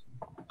bad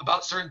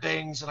about certain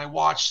things, and I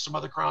watched some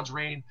other crowns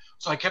reign.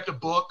 So I kept a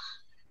book,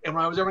 and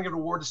when I was ever going to give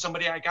an award to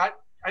somebody, I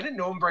didn't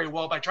know them very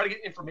well, but I tried to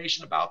get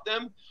information about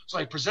them. So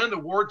I presented the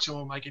award to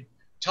them. I could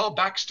tell a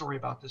backstory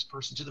about this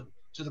person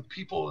to the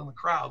people in the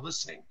crowd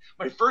listening.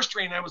 My first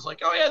training, I was like,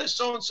 oh yeah, this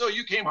so-and-so,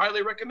 you came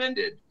highly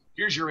recommended.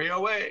 Here's your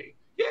AOA.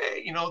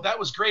 Yay, that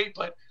was great.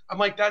 But I'm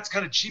like, that's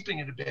kind of cheapening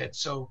it a bit.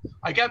 So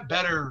I got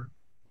better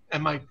at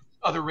my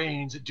other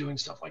reigns at doing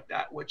stuff like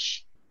that,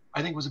 which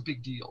I think was a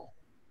big deal.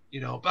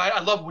 But I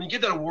love when you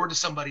give that award to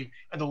somebody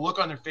and the look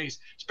on their face,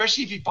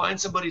 especially if you find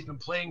somebody who's been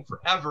playing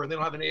forever and they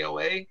don't have an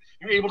AOA,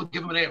 you're able to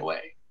give them an AOA.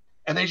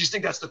 And they just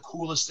think that's the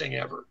coolest thing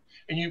ever.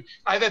 And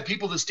I've had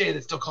people this day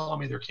that still call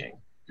me their king.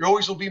 You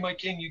always will be my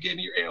king. You gave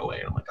me your AOA.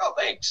 And I'm like, oh,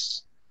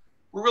 thanks.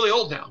 We're really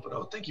old now,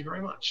 but thank you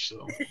very much.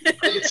 So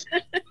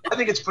I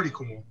think it's pretty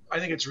cool. I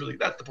think it's really,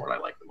 that's the part I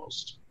like the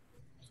most.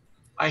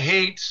 I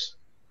hate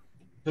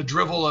the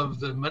drivel of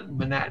the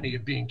monotony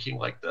of being king,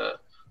 like the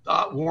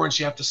warrants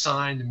you have to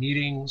sign, the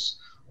meetings.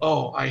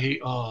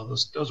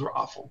 Those were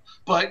awful.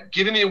 But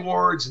giving the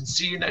awards and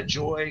seeing that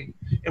joy,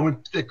 and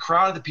when the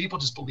crowd of the people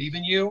just believe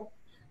in you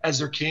as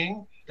their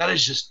king, that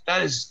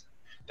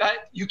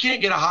you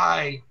can't get a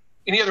high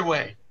any other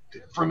way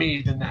for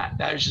me than that.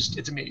 That is just,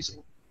 it's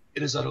amazing.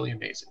 It is utterly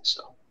amazing.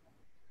 So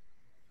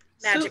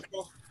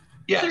magical.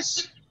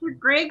 Yes. So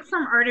Greg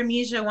from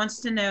Artemisia wants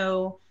to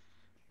know,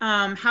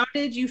 how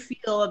did you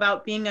feel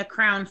about being a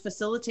crown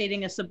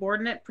facilitating a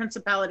subordinate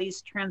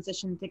principality's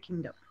transition to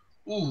kingdom?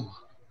 Ooh,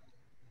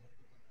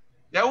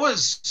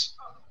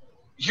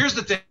 here's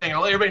the thing.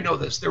 I'll let everybody know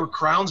this. There were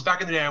crowns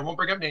back in the day. I won't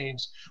bring up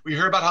names. We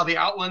hear about how the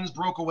Outlands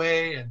broke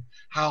away and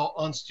how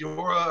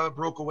Unstiora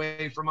broke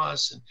away from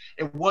us. And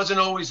it wasn't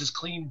always this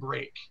clean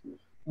break.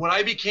 When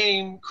I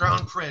became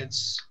crown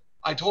prince,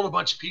 I told a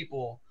bunch of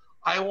people,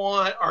 I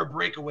want our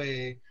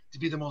breakaway to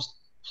be the most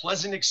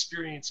pleasant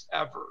experience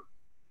ever.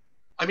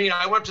 I mean,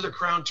 I went to the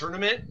crown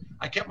tournament.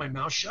 I kept my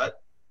mouth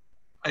shut.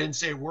 I didn't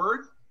say a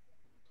word.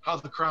 How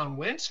the crown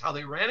went, how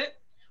they ran it.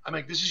 I'm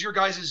like, this is your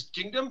guys'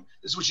 kingdom.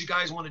 This is what you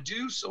guys want to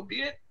do. So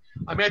be it.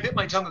 I mean, I bit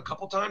my tongue a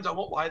couple times. I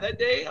won't lie that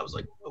day. I was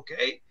like,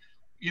 okay.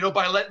 But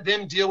I let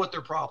them deal with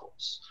their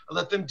problems. I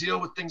let them deal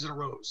with things that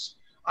arose.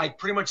 I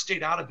pretty much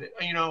stayed out of it.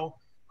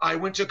 I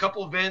went to a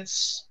couple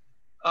events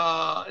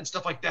and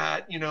stuff like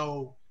that.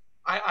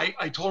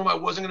 I told them I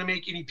wasn't going to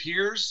make any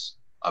peers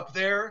up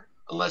there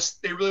unless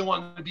they really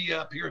wanted to be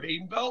a peer of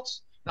Atenveldt,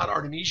 not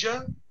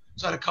Artemisia.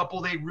 So I had a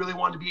couple, they really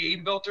wanted to be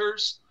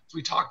Atenveldters. So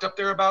we talked up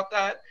there about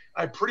that.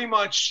 I pretty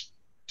much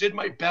did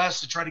my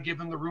best to try to give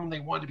them the room they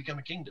wanted to become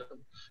a kingdom.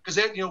 Because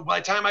by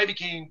the time I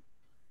became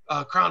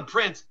crown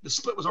prince, the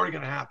split was already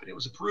going to happen. It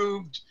was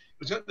approved.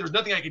 There was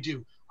nothing I could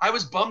do. I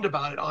was bummed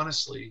about it,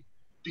 honestly,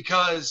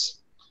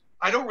 because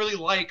I don't really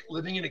like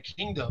living in a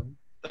kingdom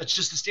that's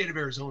just the state of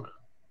Arizona.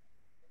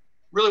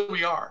 Really,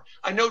 we are.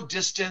 I know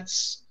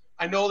distance.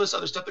 I know all this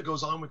other stuff that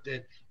goes on with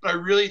it. But I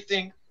really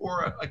think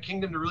for a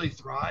kingdom to really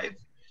thrive,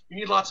 you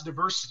need lots of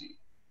diversity.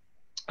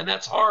 And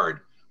that's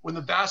hard when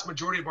the vast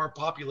majority of our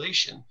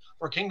population,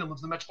 our kingdom,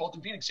 lives in the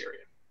metropolitan Phoenix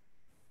area.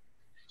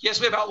 Yes,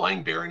 we have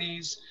outlying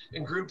baronies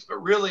and groups, but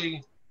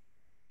really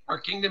our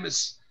kingdom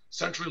is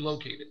centrally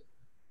located.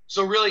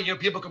 So really,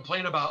 people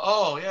complain about,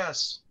 oh,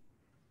 yes,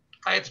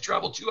 I have to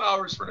travel 2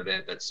 hours for an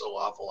event. That's so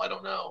awful. I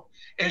don't know.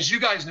 And as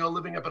you guys know,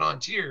 living up in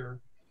Ontario,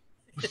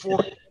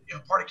 before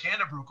part of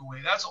Canada broke away,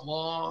 that's a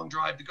long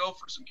drive to go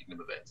for some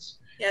kingdom events.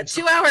 Yeah, and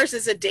 2 hours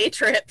is a day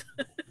trip.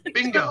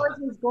 Bingo. 2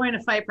 hours is going to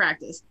fight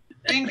practice.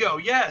 Bingo.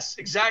 Yes,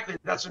 exactly.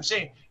 That's what I'm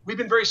saying. We've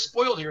been very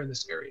spoiled here in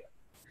this area.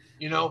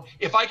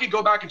 If I could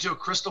go back into a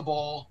crystal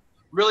ball,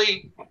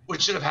 really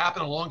what should have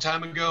happened a long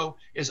time ago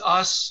is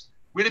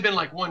we'd have been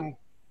like one,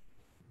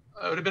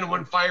 it would have been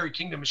one fiery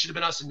kingdom. It should have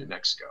been us in New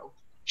Mexico.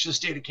 Should have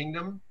stayed a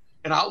kingdom,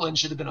 and Outland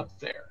should have been up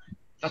there.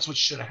 That's what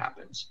should have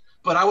happened.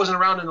 But I wasn't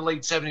around in the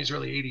late 70s,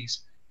 early 80s.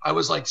 I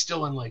was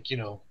still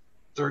in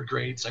third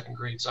grade, second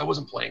grade. So I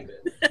wasn't playing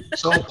then.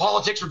 So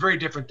politics were very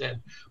different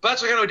then. But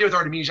that's what I did with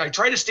Artemisia. I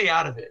tried to stay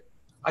out of it.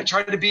 I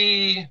tried to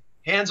be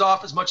hands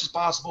off as much as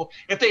possible.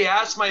 If they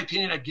asked my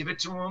opinion, I'd give it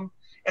to them.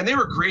 And they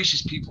were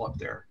gracious people up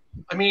there.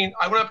 I mean,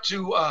 I went up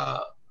to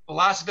the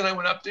last event I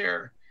went up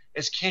there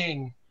as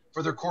king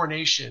for their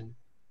coronation.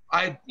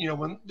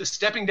 When the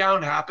stepping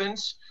down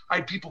happens, I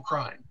had people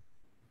crying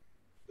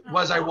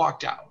as I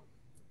walked out.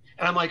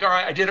 And I'm like, all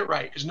right, I did it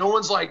right. Because no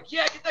one's like,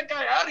 yeah, get that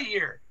guy out of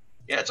here.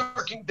 Yeah, it's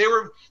our king. There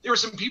were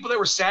some people that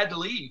were sad to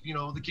leave,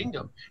 the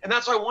kingdom. And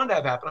that's what I wanted to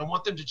have happen. I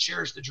want them to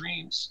cherish the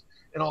dreams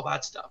and all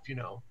that stuff, And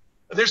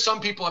there's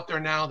some people up there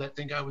now that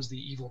think I was the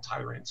evil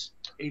tyrant.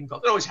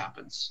 Atenveldt. It always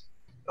happens.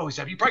 Always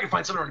have. You probably can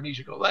find someone in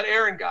Artemisia go, that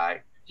Aaron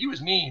guy, he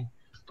was mean.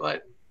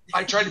 But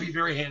I tried to be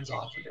very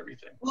hands-off with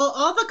everything. Well,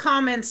 all the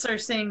comments are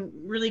saying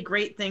really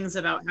great things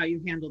about how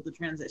you handled the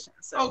transition.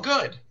 So. Oh,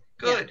 good.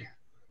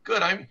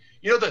 I'm,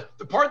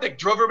 the part that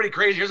drove everybody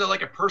crazy, here's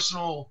like a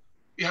personal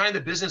behind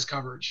the business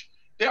coverage.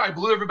 There, I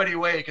blew everybody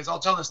away because I'll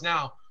tell this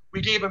now.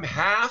 We gave them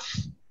half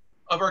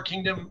of our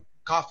kingdom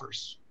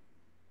coffers.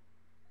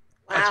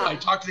 Wow. That's why I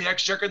talked to the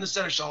exchequer and the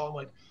seneschal. I'm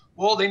like,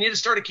 well, they need to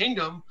start a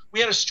kingdom. We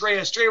had Astrea.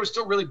 Astrea was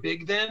still really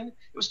big then.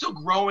 It was still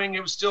growing.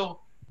 It was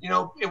still,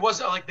 it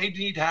wasn't like they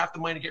need half the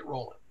money to get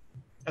rolling.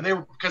 And they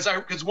were,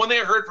 because one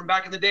thing I heard from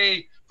back in the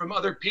day from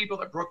other people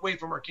that broke away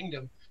from our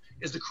kingdom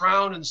is the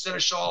crown and the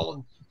seneschal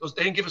and those,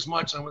 they didn't give us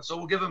much. And I went, so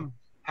we'll give them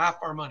half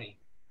our money.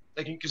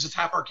 They can, because it's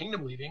half our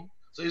kingdom leaving.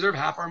 So they deserve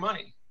half our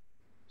money.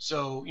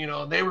 So,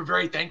 they were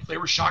very thankful. They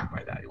were shocked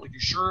by that. Like, you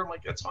sure? I'm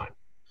like, that's fine.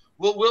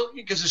 We'll,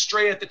 because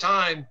Astrea at the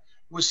time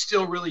was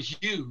still really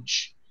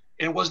huge.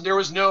 And it wasn't, there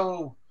was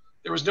no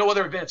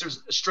other events.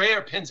 There's Astrea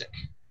or Pinzik.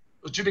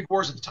 Those two big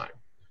wars at the time.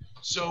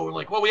 So we're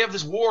like, well, we have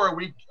this war.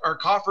 Our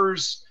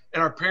coffers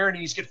and our prayer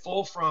needs get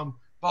full from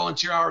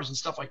volunteer hours and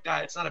stuff like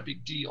that. It's not a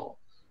big deal.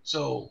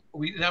 So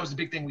that was the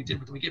big thing we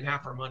did. We gave them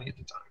half our money at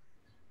the time.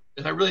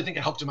 And I really think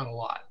it helped them out a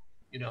lot.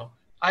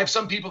 I have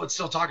some people that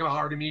still talk about how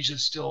Artemisia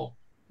is still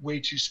way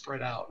too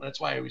spread out. And that's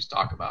why I always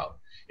talk about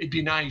it'd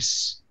be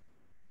nice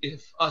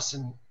if us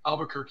and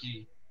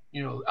Albuquerque,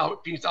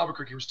 Phoenix,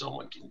 Albuquerque were still in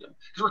one kingdom.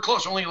 Because we're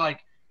close, only like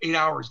 8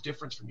 hours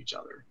difference from each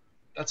other.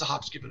 That's a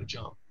hop, skip, and a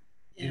jump.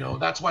 Yeah.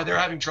 That's why they're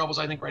having troubles,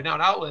 I think, right now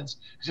in Outlands,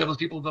 because you have those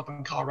people who live up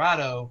in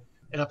Colorado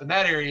and up in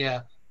that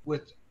area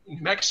with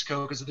New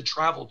Mexico because of the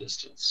travel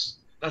distance.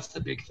 That's the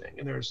big thing.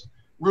 And there's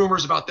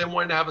rumors about them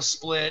wanting to have a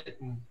split.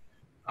 And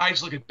I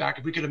just look at back,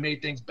 if we could have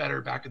made things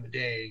better back in the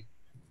day,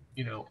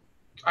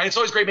 it's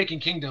always great making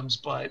kingdoms,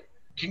 but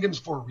kingdoms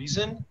for a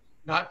reason,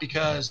 not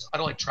because I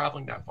don't like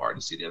traveling that far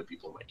to see the other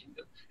people in my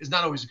kingdom, is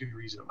not always a good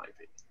reason in my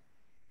opinion.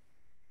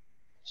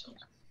 So.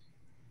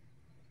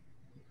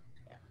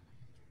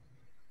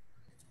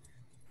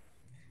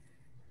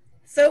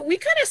 So we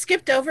kind of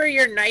skipped over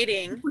your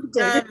knighting.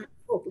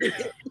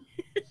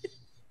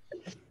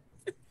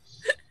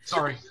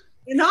 Sorry.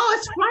 No,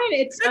 it's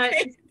fine.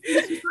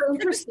 It's super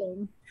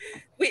interesting.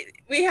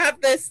 We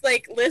have this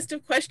list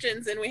of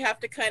questions, and we have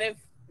to kind of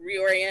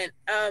reorient.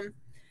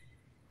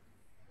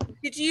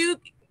 Did you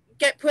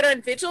get put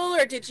on vigil,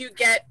 or did you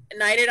get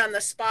knighted on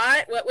the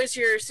spot? What was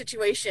your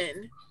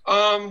situation?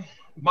 I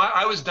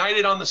was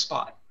knighted on the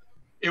spot.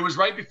 It was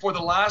right before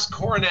the last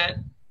coronet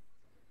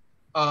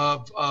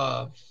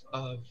for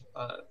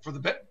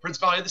the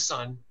Principality of the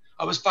Sun.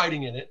 I was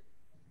fighting in it,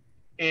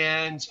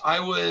 and I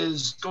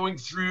was going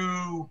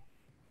through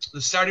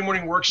the Saturday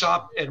morning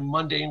workshop at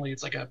Mundanely.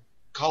 It's like a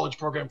college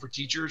program for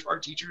teachers,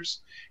 art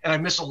teachers, and I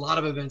missed a lot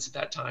of events at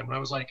that time when I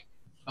was like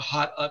a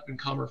hot up and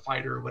comer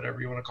fighter or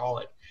whatever you want to call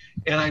it.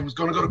 And I was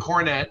going to go to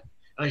Coronet,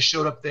 and I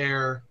showed up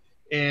there,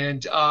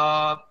 and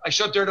I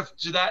showed up there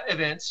to that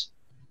event,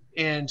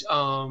 and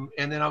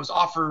then I was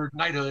offered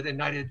knighthood and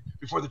knighted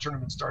before the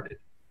tournament started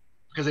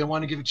because they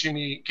wanted to give it to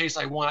me in case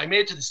I won. I made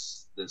it to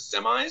the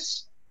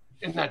semis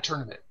in that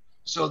tournament,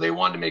 so they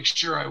wanted to make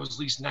sure I was at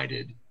least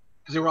knighted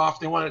because they were off.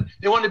 They wanted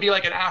to be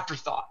like an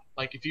afterthought.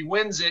 Like if he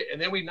wins it and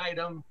then we knight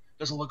him,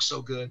 doesn't look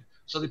so good.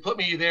 So they put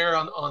me there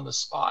on the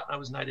spot, and I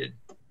was knighted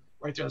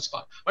right there on the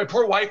spot. My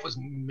poor wife was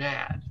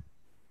mad.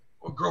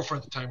 Well,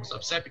 girlfriend at the time was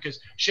upset because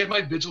she had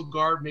my vigil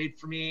garb made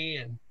for me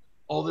and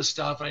all this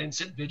stuff. I didn't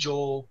sit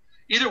vigil.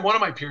 Either one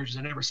of my peerages,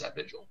 I never sat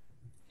vigil.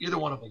 Either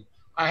one of them.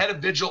 I had a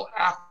vigil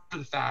after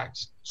the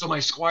fact, so my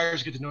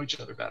squires get to know each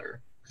other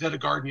better. Because they had to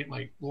guard me at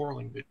my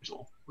laurelling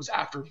vigil. It was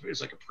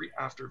like a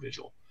pre-after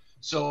vigil.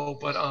 So,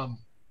 but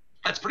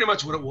that's pretty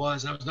much what it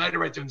was. And I was knighted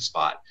right there in the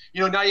spot.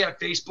 Now you have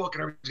Facebook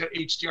and everybody's got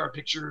HDR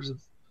pictures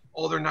of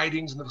all their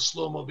knightings and the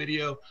slow-mo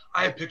video.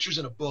 I have pictures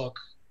in a book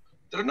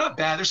that are not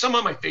bad. There's some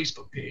on my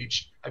Facebook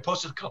page. I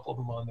posted a couple of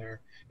them on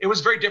there. It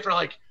was very different.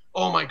 Like,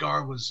 oh, my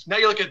garb was, now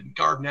you look at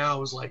garb now, it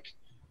was like,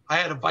 I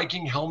had a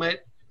Viking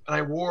helmet and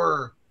I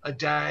wore a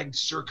dagged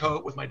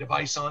surcoat with my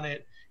device on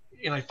it.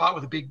 And I fought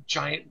with a big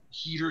giant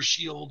heater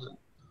shield and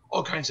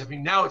all kinds of,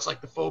 now it's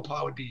like the faux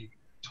pas would be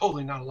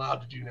totally not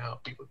allowed to do now.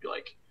 People would be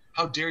like,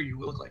 how dare you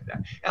look like that?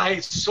 And I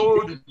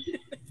sewed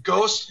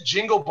ghost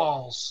jingle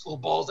balls, little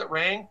balls that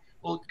rang.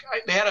 Well,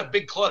 they had a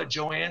big cloud of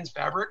Joann's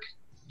fabric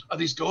of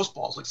these ghost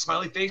balls, like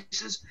smiley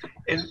faces.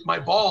 And my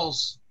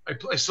balls,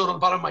 I sewed on the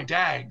bottom of my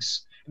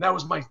dags. And that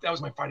was my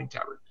fighting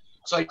tabard.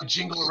 So I could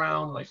jingle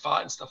around and I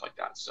fought and stuff like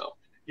that. So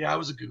yeah, I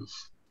was a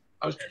goof.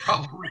 I was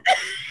probably.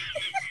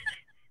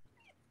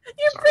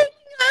 You're breaking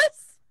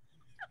us.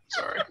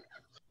 Sorry.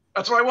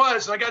 That's what I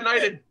was. And I got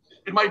knighted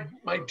in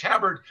my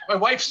tabard. My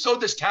wife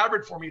sewed this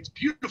tabard for me. It's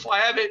beautiful.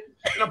 I have it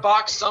in a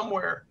box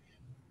somewhere.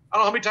 I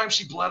don't know how many times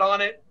she bled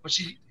on it, but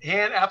she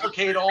hand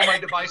appliqued all my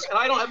device. And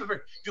I don't have a very,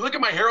 if you look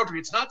at my heraldry,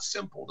 it's not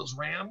simple, those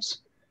rams.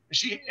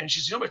 And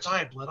she's, how much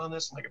time I bled on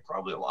this? I'm like,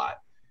 probably a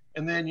lot.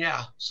 And then,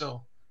 yeah,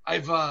 so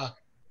I've gotten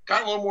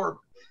a little more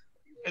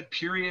at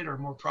period or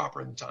more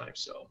proper in the time.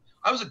 So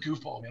I was a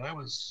goofball, man. I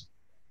was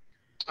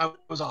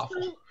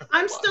awful.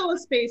 I'm still a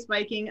space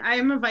Viking. I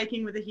am a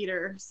Viking with a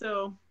heater.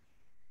 So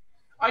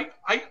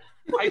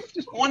I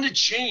wanted to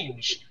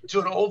change to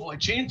an oval. I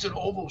changed to an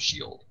oval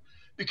shield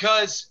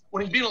because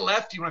when being a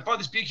lefty, when I fought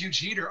this big, huge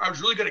heater, I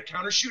was really good at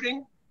counter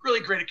shooting,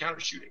 really great at counter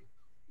shooting.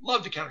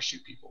 Love to counter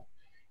shoot people.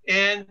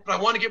 But I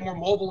wanted to get more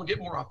mobile and get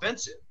more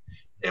offensive.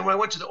 And when I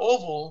went to the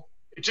oval,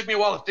 it took me a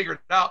while to figure it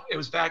out. It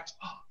was back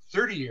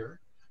third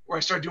year where I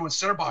started doing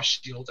center boss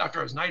shields after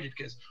I was knighted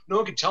because no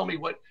one could tell me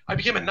I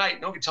became a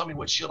knight. No one could tell me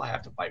what shield I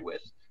have to fight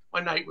with. My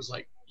knight was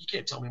like, you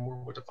can't tell me more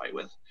what to fight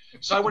with.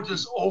 So I went to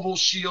this oval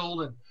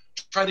shield and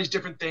tried these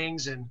different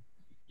things. And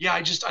yeah,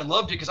 I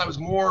loved it because I was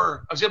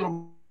able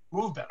to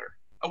move better.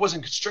 I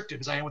wasn't constricted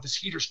as I am with this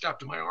heater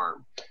strapped to my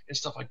arm and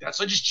stuff like that.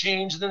 So I just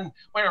changed, and then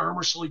my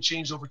armor slowly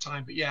changed over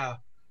time. But yeah,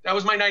 that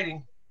was my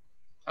knighting.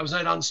 I was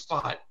knighted on the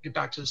spot. Get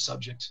back to the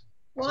subject.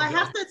 Well, I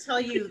have to tell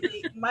you,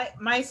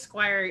 my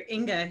squire,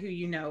 Inga, who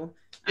you know,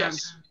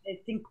 yes. I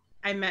think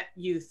I met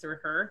you through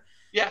her.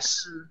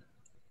 Yes.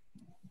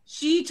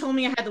 She told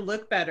me I had to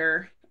look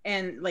better.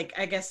 And like,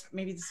 I guess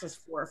maybe this was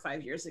 4 or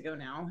 5 years ago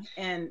now.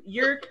 And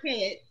your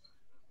kit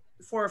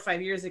 4 or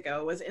 5 years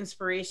ago was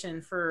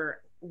inspiration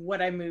for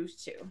what I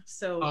moved to.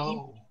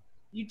 So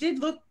you did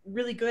look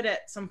really good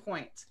at some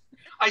point.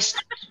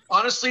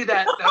 Honestly,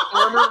 that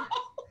armor,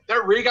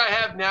 that rig I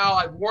have now,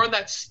 I've worn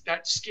that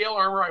scale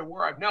armor I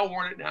wore. I've now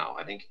worn it now,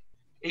 I think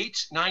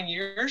 8-9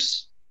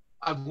 years.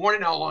 I've worn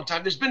it now a long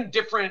time. There's been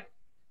different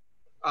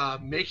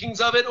makings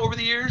of it over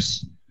the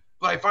years,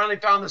 but I finally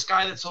found this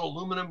guy that sold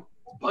aluminum.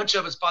 A bunch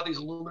of us bought these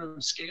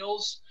aluminum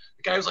scales.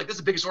 The guy was like, this is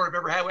the biggest order I've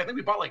ever had. I think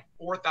we bought like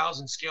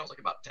 4,000 scales, like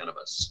about 10 of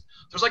us.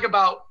 There's like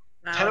about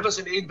 10 of us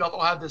in Atenveldt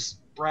all have this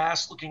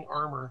brass looking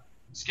armor,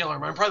 scale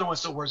armor. I'm probably the one that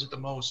still wears it the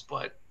most,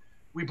 but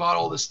we bought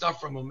all this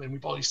stuff from them and we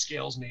bought these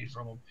scales made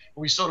from them.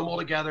 And we sewed them all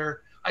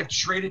together. I've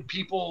traded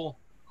people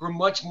who are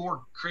much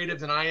more creative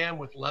than I am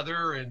with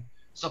leather and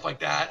stuff like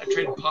that. I've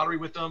traded pottery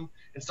with them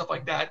and stuff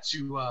like that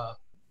to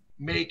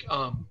make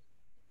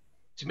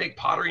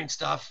pottery and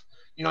stuff.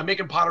 You know, I'm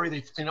making pottery,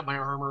 they clean up my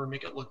armor and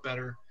make it look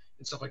better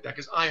and stuff like that.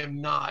 Because I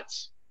am not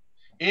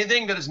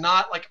anything that is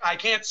not like, I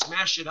can't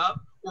smash it up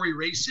or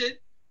erase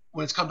it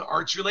when it's come to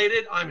arts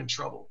related. I'm in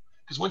trouble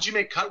because once you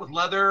make cut with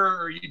leather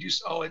or you do,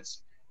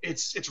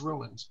 it's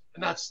ruined.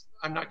 And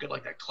I'm not good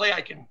like that. Clay,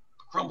 I can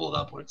crumble it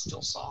up when it's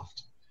still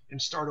soft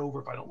and start over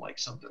if I don't like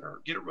something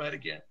or get it red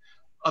again.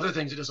 Other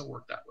things, it doesn't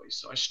work that way.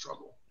 So I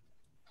struggle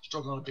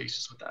on a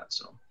basis with that.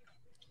 So,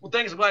 well,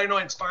 thanks. I'm glad I know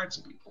I inspired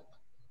some people.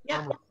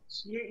 Yeah.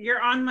 You're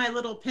on my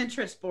little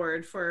Pinterest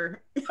board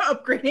for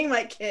upgrading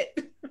my kit.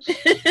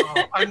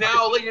 I'm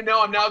now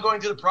going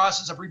through the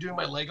process of redoing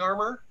my leg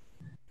armor.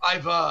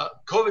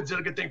 COVID did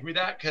a good thing for me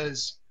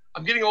because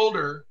I'm getting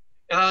older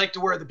and I like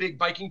to wear the big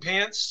biking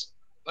pants.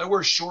 I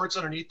wear shorts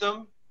underneath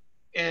them.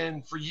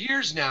 And for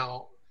years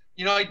now,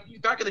 you know,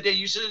 back in the day,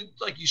 you used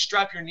to you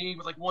strap your knee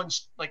with like one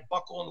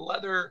buckle and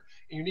leather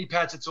and your knee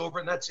pads, it's over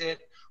and that's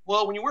it.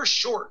 Well, when you wear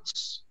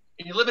shorts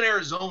and you live in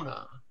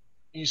Arizona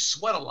and you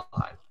sweat a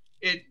lot,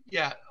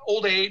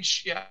 old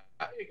age,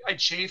 I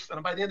chafe.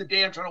 And by the end of the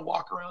day, I'm trying to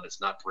walk around. It's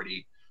not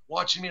pretty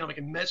watching me. And I'm like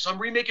a mess. So I'm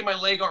remaking my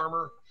leg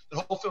armor. The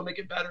hopefully will make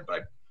it better.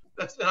 But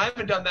I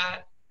haven't done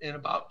that in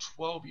about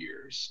 12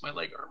 years, my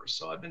leg armor.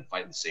 So I've been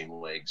fighting the same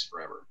legs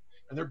forever.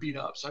 And they're beat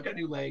up. So I've got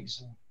new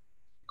legs and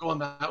going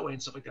that way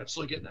and stuff like that.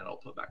 Slowly getting that all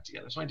put back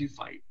together. So I do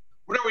fight.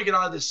 Whenever we get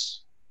out of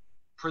this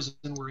prison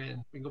we're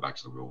in, we can go back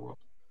to the real world.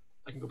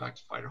 I can go back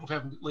to fight. I hope I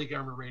have leg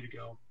armor ready to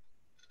go.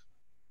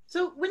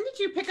 So when did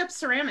you pick up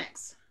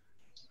ceramics?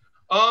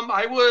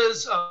 I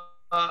was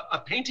a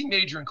painting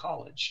major in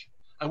college.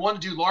 I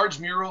wanted to do large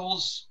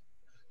murals.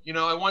 You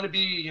know, I wanted to be,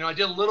 you know, I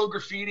did a little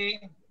graffiti.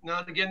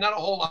 Not a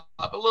whole lot,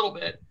 but a little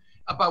bit.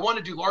 But I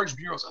wanted to do large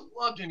murals. I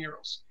loved doing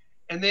murals.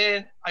 And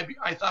then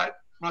I thought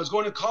when I was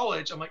going to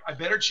college, I'm like, I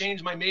better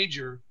change my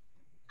major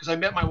because I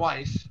met my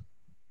wife.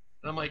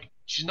 And I'm like,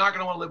 she's not going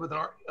to want to live with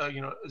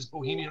this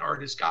bohemian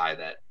artist guy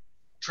that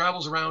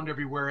travels around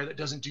everywhere that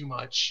doesn't do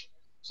much.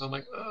 So I'm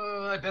like,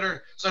 I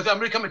better. So I thought I'm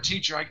going to become a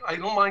teacher. I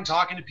don't mind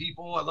talking to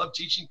people. I love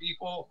teaching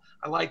people.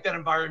 I like that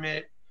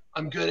environment.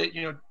 I'm good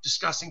at,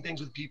 discussing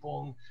things with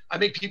people. And I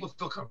make people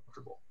feel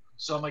comfortable.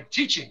 So I'm like,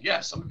 teaching.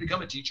 Yes, I'm going to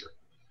become a teacher.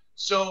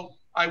 So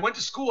I went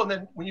to school. And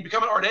then when you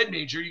become an art ed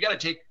major, I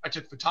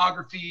took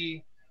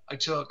photography. I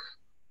took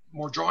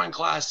more drawing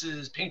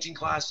classes, painting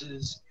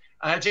classes.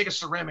 I had to take a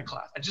ceramic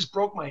class. I just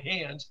broke my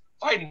hand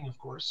fighting, of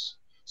course.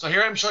 So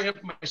here I'm showing up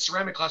in my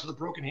ceramic class with a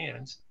broken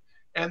hand.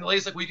 And the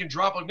lady's like, well, you can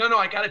drop. I'm like, no,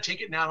 I got to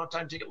take it now. I don't have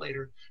time to take it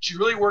later. She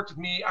really worked with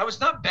me. I was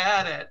not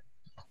bad at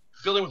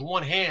filling with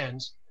one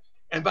hand,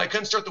 but I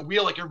couldn't start the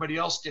wheel like everybody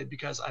else did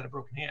because I had a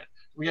broken hand.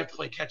 We have to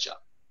play catch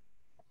up.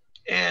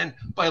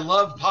 But I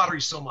loved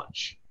pottery so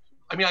much.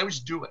 I mean, I would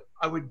just do it.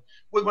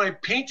 When I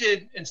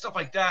painted and stuff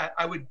like that,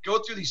 I would go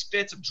through these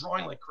fits of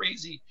drawing like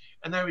crazy,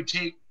 and then I would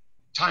take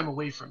time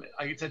away from it.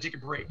 I'd take a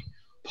break.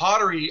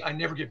 Pottery, I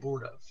never get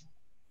bored of.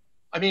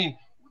 I mean,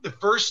 the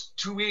first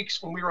 2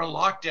 weeks when we were on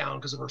lockdown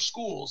because of our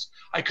schools,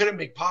 I couldn't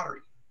make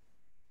pottery.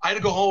 I had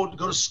to go home,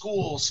 go to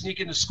school, sneak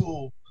into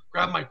school,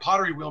 grab my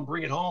pottery wheel and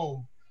bring it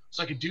home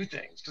so I could do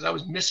things because I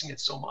was missing it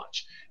so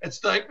much.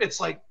 It's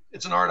like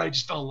it's an art I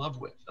just fell in love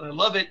with. And I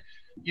love it,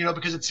 you know,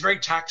 because it's very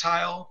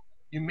tactile.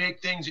 You make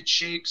things, it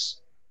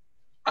shapes.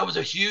 I was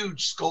a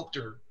huge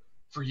sculptor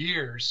for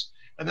years.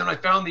 And then I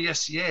found the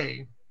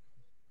SCA.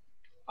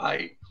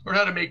 I learned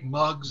how to make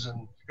mugs,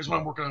 and here's what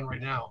I'm working on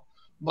right now.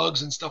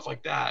 Mugs and stuff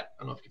like that. I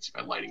don't know if you can see,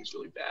 my lighting's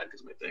really bad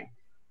because of my thing.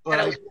 But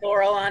Got a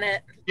floral on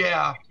it.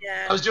 Yeah.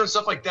 I was doing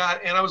stuff like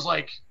that, and I was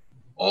like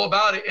all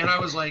about it. And I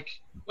was like,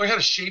 learn how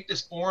to shape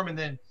this form, and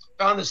then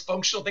found this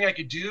functional thing I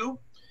could do.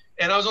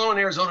 And I was only in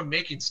Arizona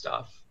making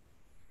stuff.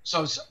 So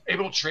I was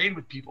able to trade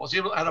with people.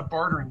 I had a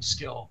bartering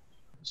skill.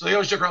 So they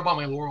always joke around about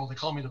my laurel. They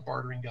call me the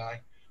bartering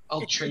guy.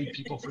 I'll trade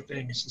people for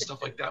things and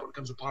stuff like that when it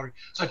comes to pottery.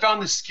 So I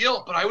found this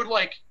skill, but I would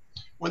like,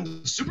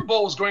 when the Super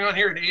Bowl was going on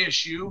here at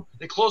ASU,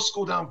 they closed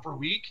school down for a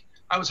week.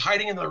 I was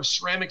hiding in the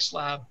ceramics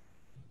lab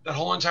that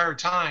whole entire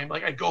time.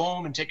 Like, I'd go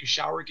home and take a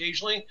shower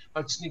occasionally.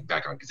 I'd sneak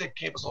back on because that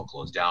campus all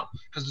closed down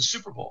because of the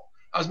Super Bowl.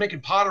 I was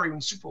making pottery when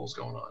the Super Bowl was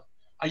going on.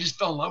 I just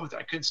fell in love with it.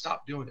 I couldn't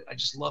stop doing it. I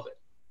just love it.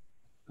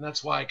 And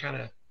that's why I've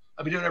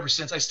been doing it ever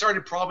since. I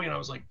started probably when I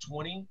was like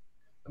 20.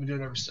 I've been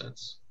doing it ever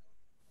since.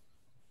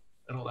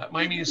 And all that.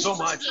 Mine means so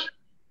much.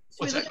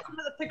 What's that? Some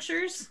of the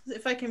pictures,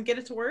 if I can get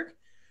it to work.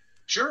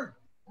 Sure.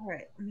 All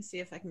right. Let me see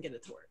if I can get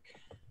it to work.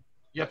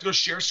 You have to go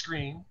share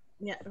screen.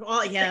 Yeah.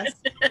 Well, yes.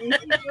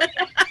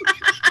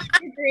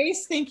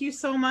 Grace, thank you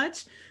so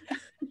much.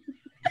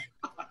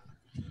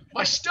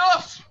 My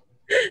stuff.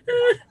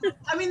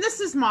 I mean, this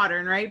is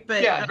modern, right?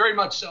 But yeah, very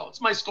much so. It's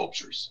my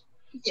sculptures.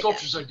 Yeah.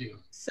 Sculptures I do.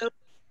 So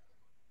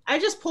I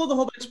just pulled a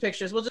whole bunch of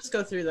pictures. We'll just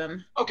go through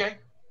them. Okay.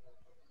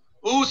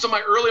 Ooh, some of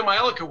my early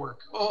Myelica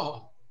work.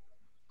 Oh,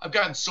 I've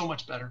gotten so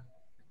much better.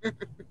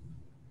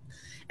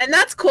 And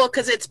that's cool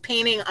because it's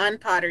painting on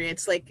pottery.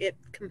 It's like it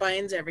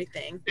combines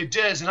everything. It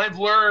does. And I've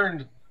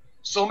learned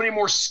so many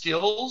more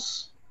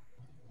skills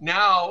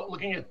now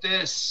looking at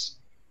this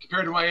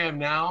compared to who I am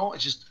now.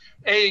 It's just,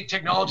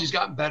 technology's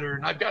gotten better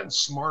and I've gotten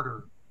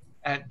smarter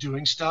at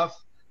doing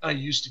stuff than I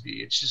used to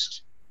be. It's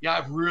just, yeah,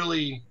 I've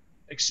really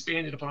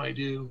expanded upon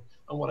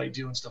what I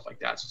do and stuff like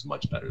that. So it's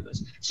much better than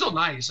this. It's still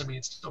nice. I mean,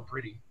 it's still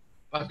pretty,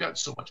 but I've gotten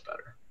so much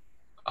better.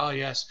 Oh,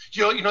 yes.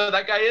 You know who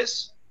that guy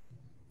is?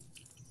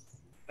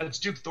 That's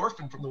Duke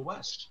Thorfinn from the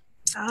West.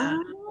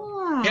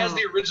 Oh. He has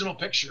the original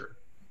picture.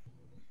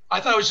 I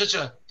thought it was such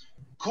a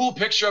cool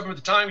picture of him at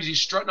the time because he's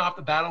strutting off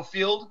the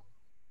battlefield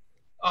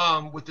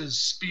with his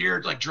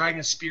spear, like dragging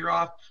his spear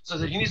off. So I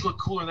said, he needs to look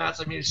cooler than that.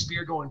 So I made a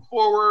spear going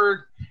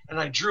forward, and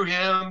I drew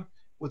him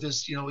with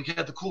his, he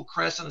had the cool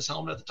crest on his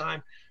helmet at the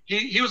time.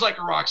 He was like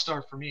a rock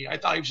star for me. I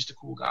thought he was just a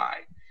cool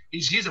guy.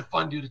 He's a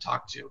fun dude to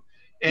talk to.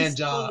 And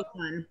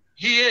fun.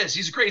 He is.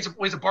 He's great.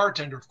 He's a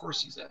bartender. Of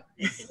course he's a.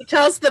 He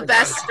tells the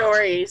best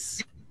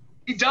stories.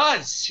 He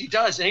does.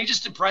 And he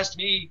just impressed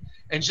me.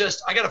 And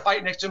I got a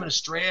fight next to him in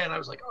Estrella, and I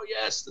was like, oh,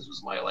 yes, this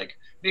was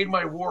made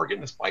my war,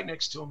 getting this fight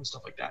next to him and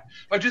stuff like that.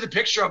 But I do the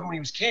picture of him when he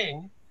was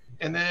king,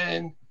 and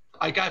then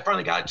I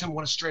finally got it to him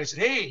one Estrella. I said,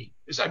 hey,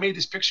 I made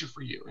this picture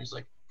for you. And he's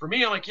like, for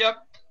me? I'm like, yep.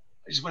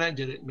 I just went ahead and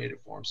did it and made it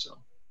for him. So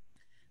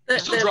I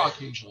still draw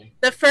occasionally.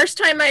 The first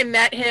time I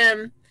met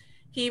him,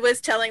 he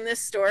was telling this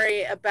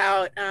story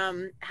about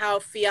how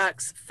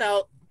Fioc's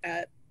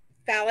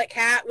phallic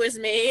hat was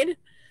made.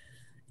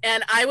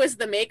 And I was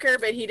the maker,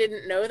 but he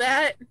didn't know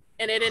that.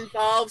 And it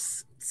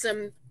involves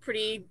some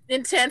pretty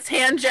intense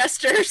hand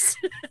gestures.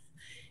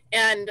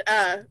 And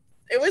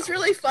it was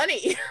really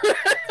funny.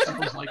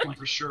 Sounds like him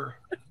for sure.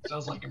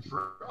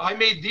 I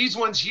made these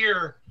ones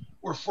here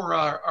were for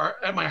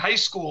at my high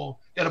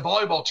school. They had a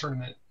volleyball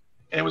tournament.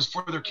 And it was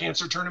for their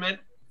cancer tournament.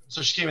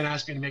 So she came and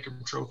asked me to make them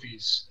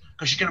trophies.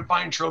 Because she couldn't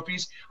find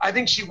trophies. I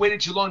think she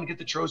waited too long to get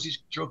the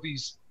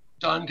trophies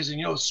done.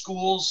 Because,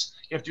 schools,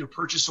 you have to do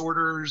purchase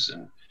orders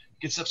and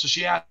get stuff. So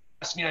she asked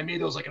me. I made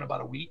those in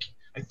about a week.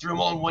 I threw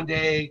them all in one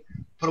day,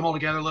 put them all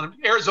together.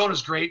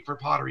 Arizona's great for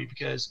pottery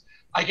because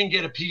I can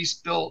get a piece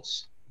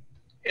built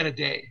in a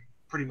day,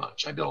 pretty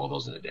much. I built all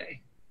those in a day.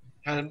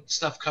 Had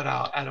stuff cut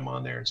out, add them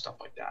on there and stuff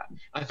like that.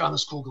 I found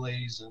this cool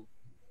glaze and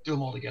threw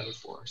them all together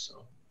for her.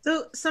 So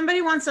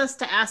somebody wants us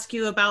to ask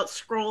you about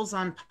scrolls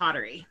on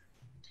pottery.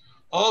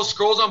 Oh,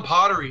 scrolls on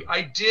pottery.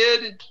 I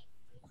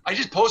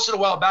just posted a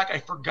while back. I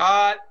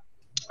forgot.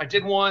 I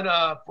did one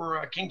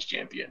for a King's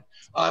Champion.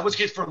 It was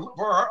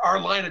for our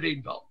line at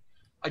Atenveldt.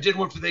 I did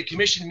one they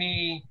commissioned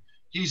me.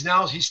 He's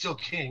still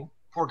king.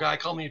 Poor guy,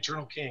 call me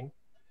Eternal King.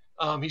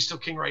 He's still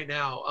king right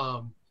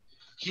now.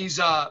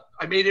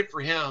 I made it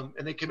for him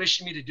and they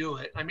commissioned me to do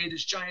it. I made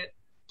this giant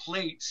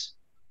plate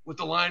with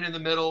the line in the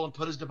middle and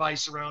put his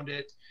device around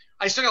it.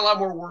 I still got a lot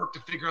more work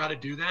to figure out how to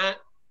do that.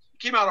 It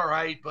came out all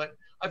right, but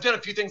I've done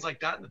a few things like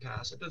that in the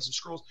past. I've done some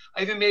scrolls.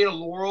 I even made a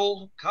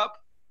laurel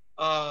cup.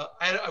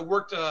 I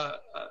worked a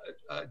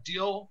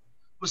deal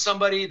with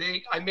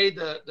somebody. I made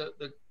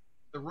the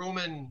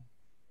Roman.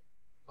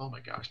 Oh my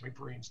gosh, my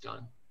brain's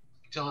done.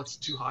 Tell it's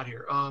too hot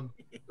here.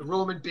 The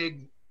Roman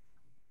big,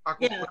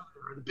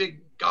 the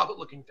big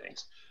goblet-looking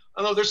things.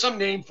 I know there's some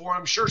name for it.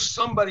 I'm sure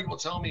somebody will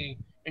tell me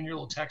in your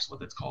little text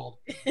what it's called.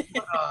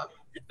 But,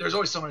 there's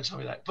always someone to tell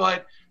me that.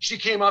 But she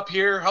came up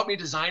here, helped me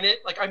design it.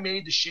 I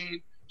made the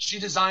shape, She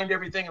designed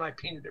everything and I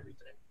painted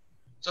everything.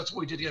 So that's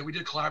what we did together. We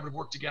did collaborative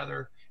work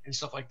together and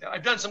stuff like that.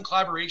 I've done some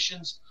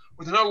collaborations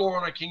with another lore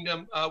in our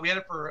kingdom. We had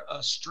it for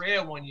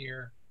Straya one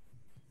year.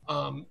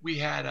 We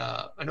had,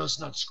 I know it's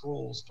not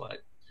scrolls, but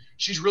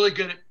she's really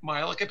good at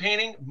myelica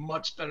painting,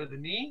 much better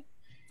than me.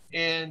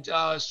 And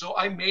so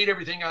I made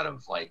everything out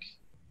of like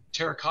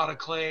terracotta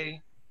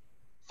clay,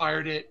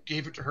 fired it,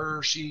 gave it to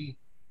her. She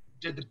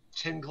did the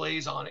tin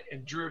glaze on it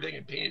and drew everything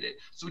and painted it.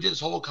 So we did this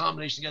whole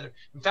combination together.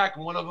 In fact,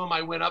 one of them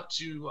I went up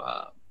to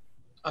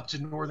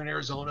northern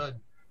Arizona and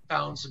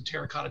found some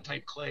terracotta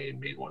type clay and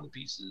made one of the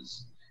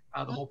pieces,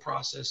 the whole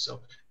process. So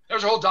there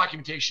was a whole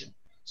documentation.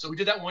 So we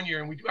did that one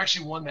year, and we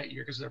actually won that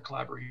year because of their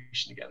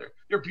collaboration together.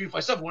 They're beautiful. I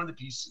still have one of the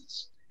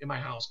pieces in my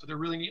house, but they're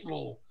really neat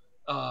little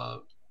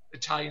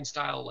Italian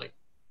style like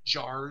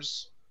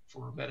jars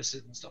for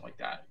medicine and stuff like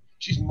that.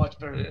 She's much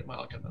better at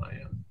myelica than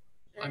I am.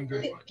 I'm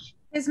very much.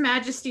 His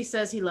Majesty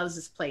says he loves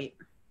his plate.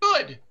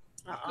 Good.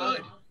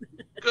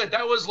 Good.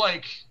 That was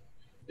like,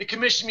 they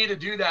commissioned me to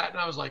do that, and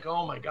I was like,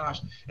 oh my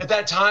gosh. At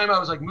that time, I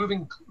was like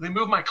they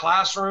moved my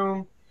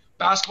classroom.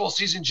 Basketball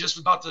season just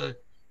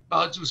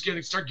was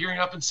getting start gearing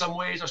up in some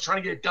ways. I was trying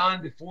to get it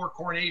done before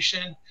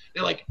coronation.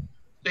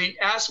 They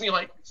asked me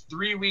like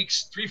 4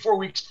 weeks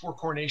before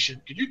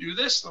coronation, could you do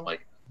this? And I'm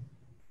like,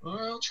 well,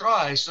 I'll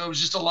try. So it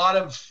was just a lot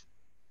of,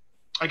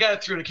 I got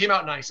it through and it came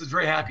out nice. I was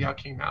very happy how it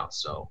came out.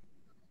 So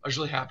I was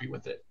really happy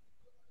with it.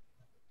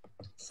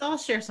 So I'll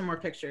share some more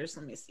pictures.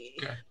 Let me see.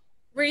 Okay.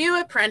 Were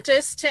you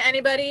apprenticed to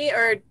anybody,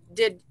 or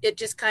did it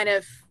just kind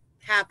of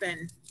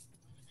happen?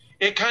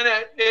 It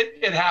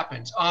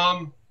happened.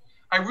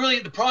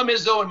 The problem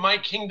is though, in my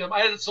kingdom,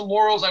 I had some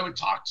laurels I would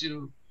talk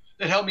to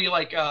that helped me.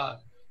 Like,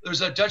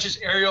 there's a Duchess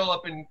Ariel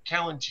up in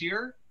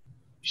Callantyre.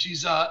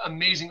 She's an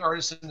amazing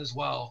artisan as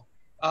well.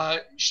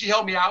 She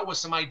helped me out with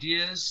some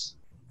ideas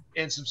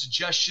and some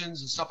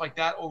suggestions and stuff like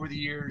that over the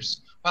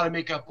years, how to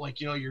make up like,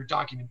 your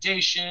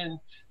documentation,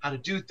 how to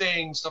do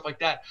things, stuff like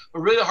that. But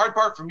really the hard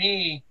part for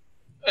me,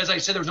 as I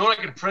said, there was no one I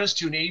could apprentice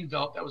to in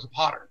Atenveldt that was a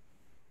potter.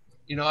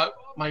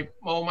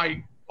 All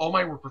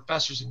my were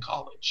professors in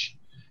college.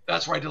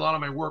 That's where I did a lot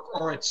of my work,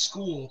 or at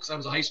school, because I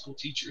was a high school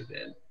teacher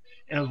then,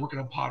 and I was working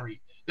on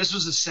pottery. This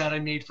was a set I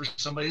made for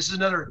somebody. This is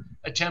another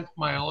attempt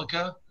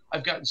myelica.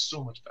 I've gotten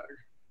so much better.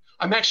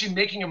 I'm actually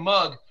making a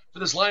mug for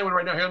this lion one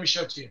right now. Here, let me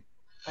show it to you.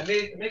 I'm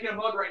making a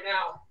mug right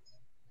now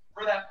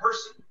for that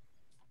person.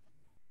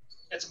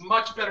 It's a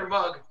much better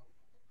mug.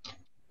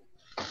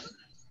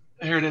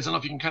 Here it is. I don't know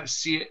if you can kind of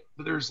see it,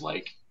 but there's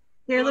like.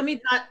 Here, let me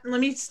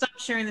stop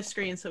sharing the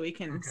screen so we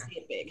can see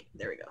it big.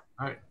 There we go.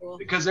 All right. Cool.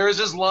 Because there's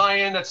this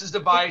lion. That's his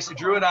device. I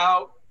drew it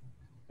out.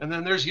 And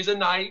then he's a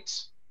knight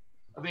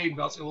of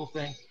Atenveldt, a little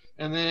thing.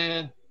 And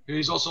then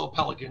he's also a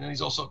pelican, and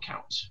he's also a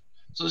count.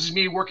 So this is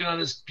me working on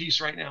this piece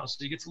right now.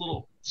 So he gets a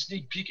little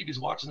sneak peek if he's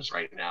watching this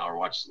right now or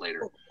watches it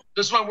later.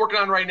 This is what I'm working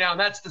on right now. And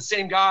that's the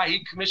same guy.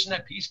 He commissioned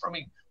that piece from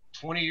me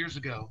 20 years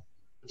ago.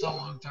 That's how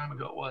long time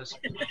ago it was.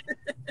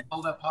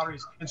 All that pottery.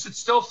 And it's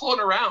still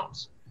floating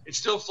around. It's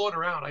still floating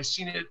around. I've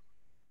seen it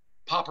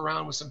pop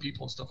around with some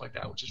people and stuff like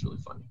that, which is really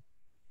funny.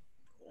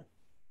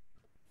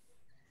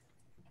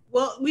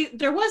 Well,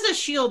 there was a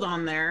shield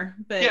on there,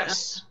 but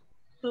yes,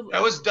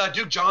 that was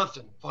Duke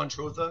Jonathan von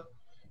Trotha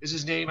is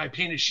his name. I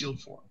painted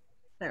shield for him.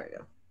 There we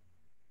go.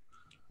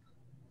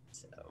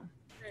 So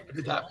I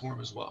did that for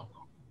him as well.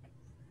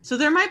 So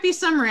there might be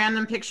some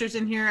random pictures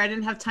in here. I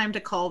didn't have time to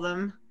call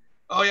them.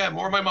 Oh yeah,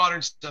 more of my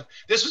modern stuff.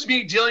 This was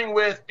me dealing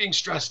with being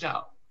stressed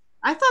out.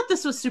 I thought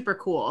this was super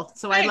cool,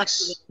 so I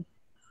left it.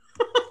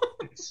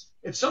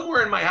 It's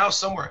somewhere in my house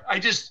somewhere. I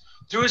just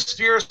threw a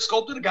sphere,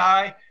 sculpted a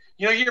guy.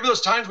 You ever those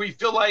times where you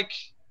feel like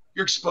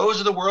you're exposed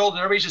to the world and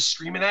everybody's just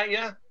screaming at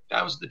you?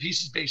 That was the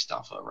piece is based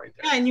off of right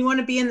there. Yeah, and you want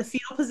to be in the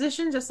fetal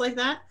position just like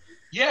that?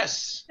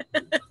 Yes,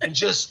 and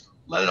just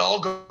let it all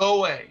go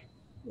away.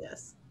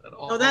 Yes.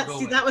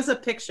 That was a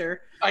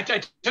picture. I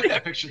took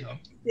that picture though.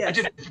 Yes. I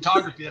did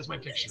photography. That's my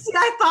picture. See,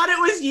 I thought it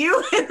was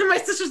you, and then my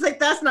sister's like,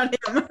 "That's not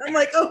him." I'm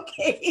like,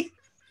 "Okay."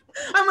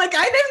 I'm like,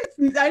 I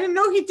didn't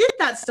know he did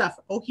that stuff.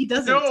 Oh, he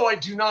doesn't. No, I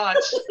do not.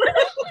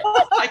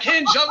 I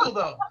can juggle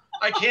though.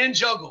 I can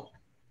juggle.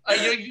 Do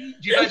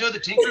you guys know who the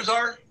Tinkers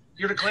are?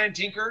 You're the clan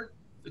Tinker,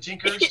 the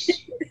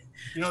Tinkers.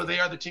 They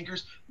are the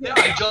Tinkers. Yeah,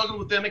 I juggled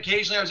with them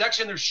occasionally. I was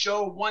actually in their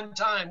show one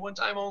time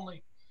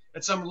only,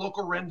 at some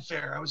local Ren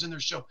fair. I was in their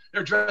show.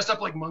 They're dressed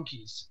up like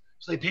monkeys.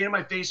 So they painted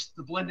my face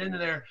to blend into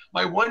there.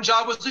 My one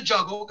job was to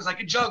juggle because I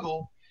could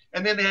juggle.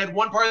 And then they had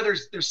one part of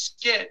their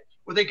skit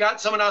where they got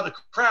someone out of the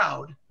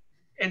crowd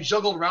and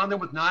juggled around them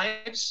with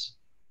knives.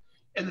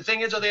 And the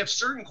thing is, they have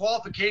certain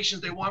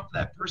qualifications they want for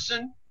that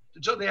person.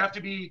 They have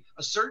to be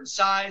a certain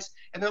size.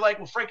 And they're like,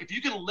 well, Frank, if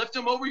you can lift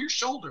them over your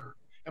shoulder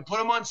and put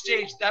them on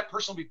stage, that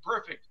person will be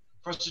perfect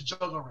for us to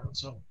juggle around.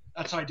 So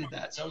that's how I did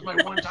that. So that was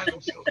my one time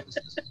show.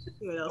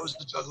 I was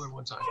the juggler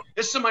one time.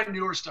 This is some of my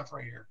newer stuff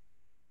right here.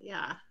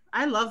 Yeah,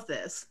 I love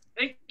this.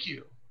 Thank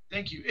you.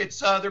 It's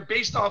they're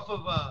based off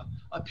of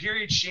a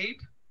period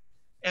shape.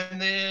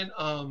 And then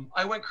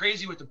I went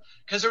crazy with them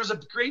because there was a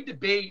great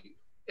debate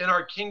in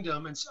our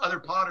kingdom and other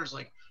potters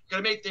like,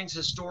 gotta make things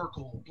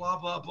historical, blah,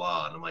 blah,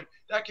 blah. And I'm like,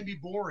 that can be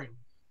boring.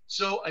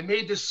 So I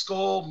made this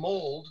skull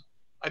mold.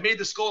 I made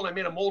the skull and I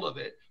made a mold of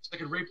it so I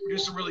could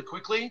reproduce them really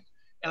quickly.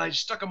 And I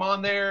just stuck them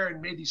on there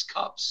and made these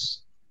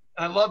cups.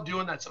 And I love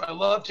doing that stuff. I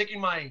love taking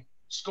my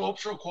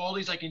sculptural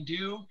qualities I can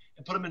do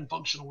and put them in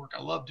functional work.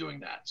 I love doing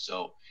that.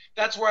 So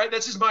that's where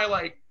this is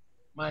my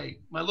my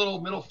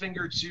little middle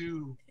finger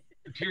to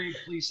the period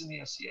police and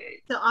the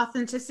SCA. The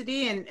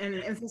authenticity and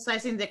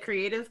emphasizing the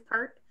creative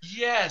part.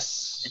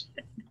 Yes.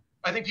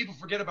 I think people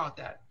forget about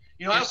that.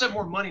 You know, I also have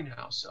more money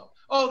now. So,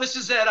 this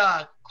is at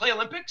Clay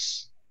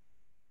Olympics.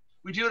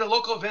 We do it at a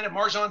local event at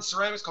Marjan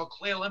Ceramics called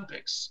Clay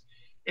Olympics.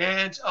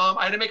 And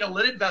I had to make a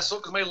lidded vessel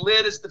because my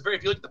lid is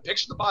if you look at the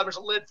picture at the bottom, there's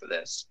a lid for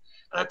this.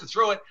 I have to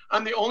throw it.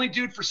 I'm the only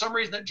dude for some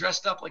reason that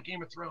dressed up like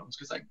Game of Thrones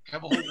because I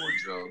have a whole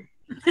wardrobe.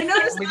 I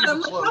noticed that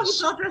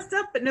he's all dressed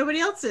up, but nobody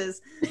else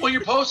is. Well,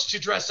 you're supposed to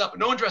dress up.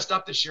 No one dressed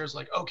up this year. It's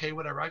like, okay,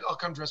 whatever. I'll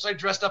come dressed. So I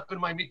dressed up in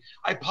my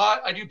I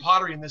do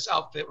pottery in this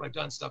outfit when I've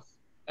done stuff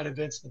at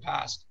events in the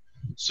past.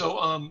 So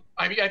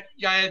I think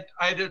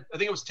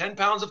it was 10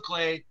 pounds of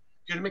clay.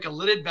 You're gonna make a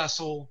lidded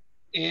vessel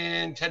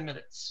in 10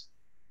 minutes.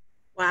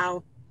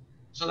 Wow.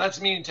 So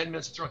that's me in 10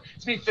 minutes of throwing.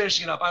 It's me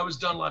finishing it up. I was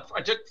done left.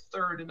 I took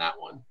third in that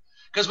one.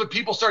 Because what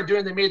people started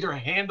doing, they made their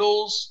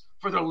handles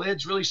for their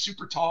lids really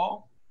super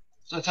tall.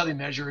 So that's how they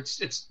measure.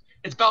 It's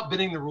about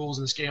bending the rules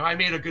in this game. I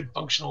made a good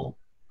functional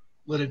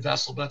lidded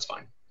vessel, but that's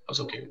fine. I was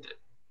okay with it.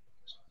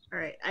 All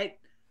right.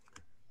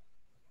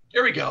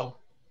 Here we go.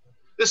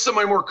 This is some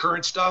of my more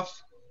current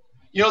stuff.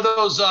 You know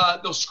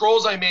those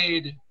scrolls I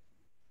made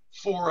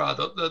for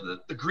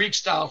the Greek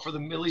style for the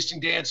Middle Eastern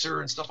dancer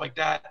and stuff like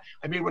that.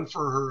 I made one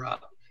for her.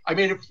 I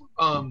made it.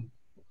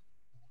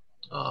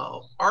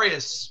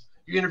 Arias.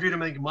 You interviewed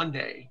him I think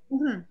Monday.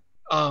 Mm-hmm.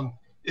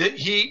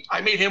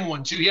 I made him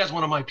one too. He has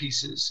one of my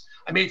pieces.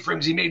 I made for him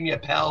because he made me a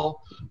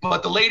Pell.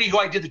 But the lady who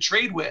I did the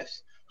trade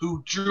with,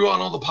 who drew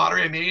on all the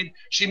pottery I made,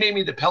 she made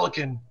me the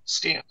pelican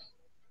stamp.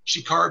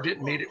 She carved it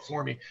and made it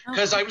for me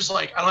because I was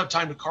like, I don't have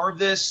time to carve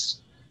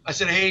this. I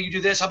said, hey, you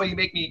do this. How about you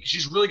make me?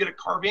 She's really good at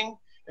carving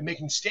and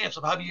making stamps.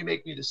 So how do you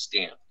make me the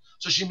stamp?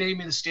 So she made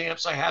me the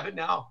stamps. I have it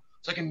now,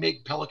 so I can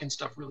make pelican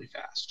stuff really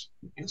fast.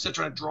 Instead of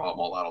trying to draw them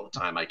all out all the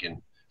time, I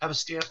can have a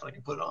stamp and I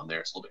can put it on there.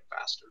 It's a little bit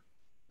faster.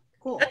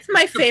 Cool. That's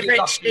my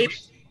favorite shape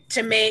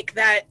to make,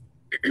 that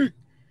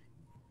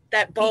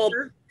bulb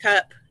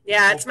cup.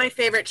 Yeah, it's my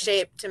favorite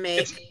shape to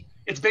make.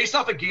 It's based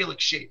off a Gaelic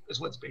shape is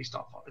what it's based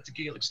off of. It's a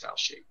Gaelic style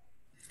shape.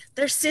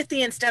 There's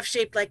Scythian stuff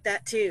shaped like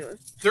that too.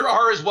 There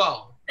are as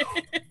well.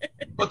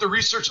 But the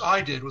research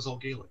I did was all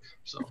Gaelic.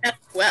 So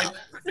well.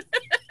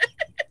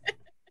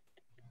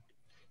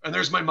 And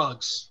there's my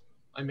mugs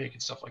I make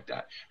and stuff like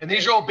that. And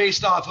these are all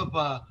based off of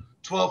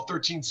 12th,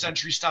 13th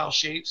century style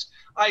shapes.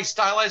 I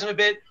stylize them a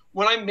bit.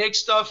 When I make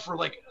stuff for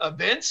like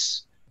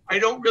events, I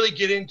don't really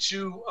get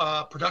into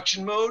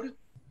production mode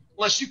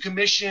unless you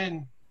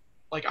commission,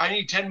 like I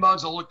need 10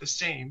 mugs, they'll look the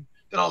same.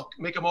 Then I'll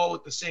make them all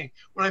look the same.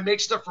 When I make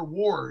stuff for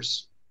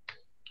wars,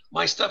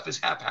 my stuff is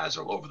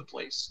haphazard all over the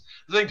place.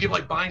 I think people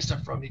like buying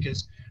stuff from me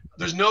because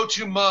there's no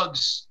two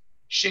mugs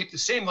shaped the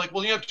same. Like,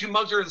 well, you have two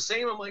mugs that are the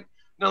same. I'm like,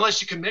 no,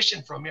 unless you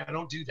commission from me, I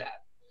don't do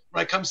that.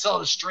 When I come sell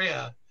at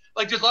Estrella,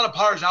 like there's a lot of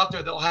potters out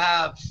there that'll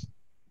have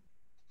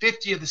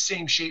 50 of the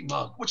same shape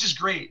mug, which is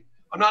great.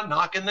 I'm not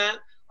knocking that.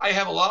 I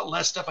have a lot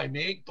less stuff I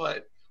make,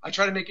 but I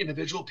try to make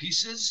individual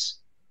pieces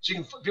so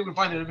people can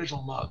find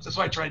individual mugs. That's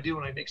what I try to do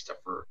when I make stuff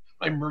for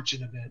my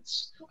merchant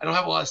events. I don't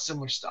have a lot of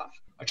similar stuff.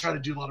 I try to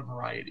do a lot of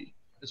variety.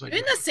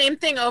 Doing the same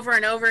thing over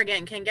and over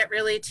again can get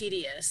really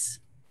tedious.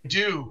 I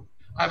do.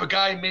 I have a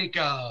guy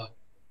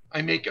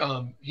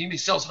he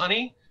sells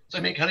honey, so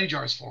I make honey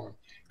jars for him.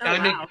 And I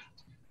make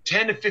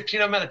 10 to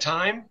 15 of them at a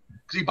time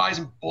because he buys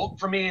in bulk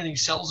from me and he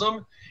sells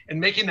them. And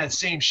making that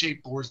same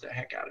shape bores the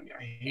heck out of me.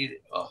 I hate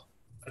it. Oh,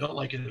 I don't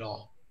like it at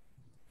all.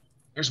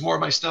 There's more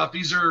of my stuff.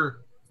 These are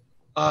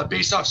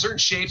based off certain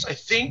shapes. I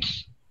think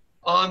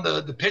on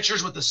the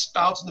pictures with the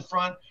spouts in the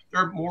front,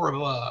 they're more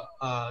of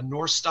a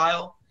Norse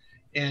style.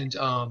 And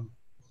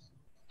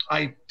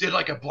I did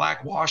like a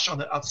black wash on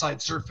the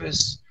outside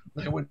surface.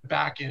 Then I went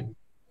back and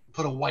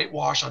put a white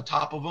wash on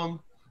top of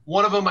them.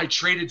 One of them I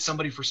traded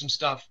somebody for some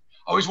stuff.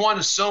 I always wanted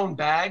a sewn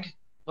bag,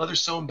 leather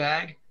sewn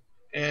bag.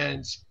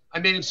 And I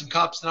made him some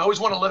cups. And I always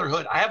want a leather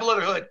hood. I have a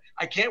leather hood.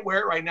 I can't wear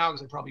it right now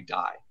because I probably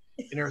die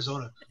in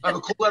Arizona. I have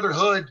a cool leather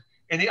hood.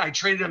 And I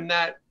traded him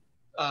that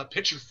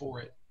picture for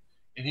it.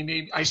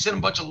 And I sent him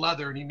a bunch of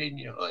leather and he made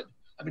me a hood.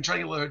 I've been trying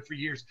to get a leather hood for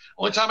years.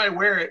 Only time I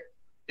wear it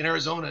in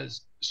Arizona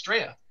is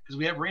Estrella because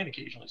we have rain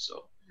occasionally,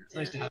 so it's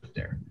nice to have it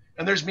there.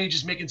 And there's me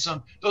just making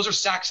those are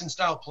Saxon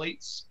style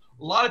plates.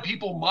 A lot of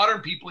people,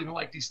 modern people, even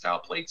like these style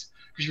plates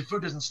because your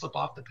food doesn't slip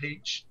off the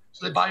page.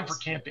 So they buy them for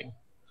camping.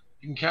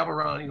 You can camp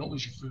around and you don't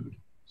lose your food.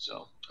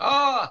 So,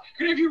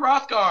 good of you,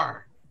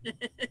 Rothgar.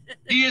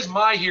 He is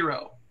my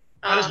hero.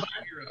 That is my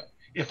hero.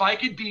 If I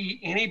could be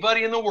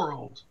anybody in the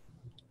world,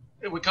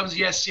 when it comes to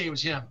the SCA, it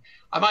was him.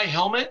 My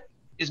helmet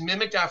is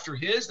mimicked after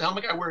his. The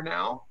helmet I wear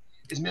now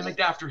is mimicked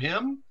after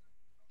him.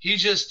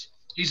 He's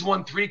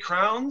won 3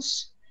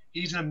 crowns.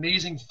 He's an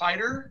amazing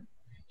fighter.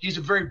 He's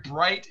a very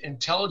bright,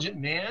 intelligent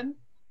man.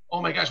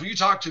 Oh my gosh, when you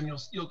talk to him,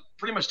 you'll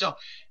pretty much tell.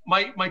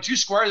 My two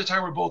squires at the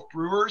time were both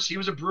brewers. He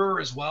was a brewer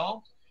as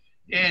well.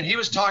 And he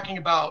was talking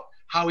about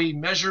how he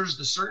measures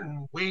the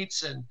certain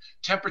weights and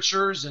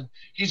temperatures. And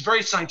he's a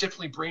very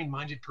scientifically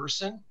brain-minded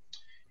person.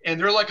 And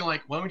they're like, why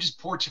don't we just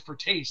pour it for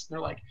taste? And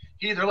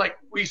they're like,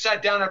 we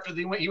sat down after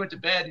he went to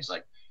bed. He's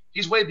like,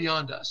 he's way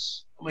beyond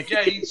us. I'm like,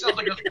 yeah, he sounds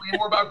like he knows way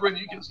more about brewing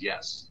than you. He goes,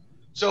 yes.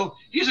 So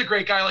he's a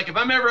great guy. Like if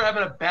I'm ever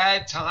having a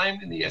bad time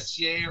in the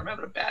SCA or I'm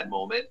having a bad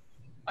moment,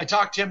 I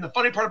talk to him. The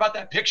funny part about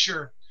that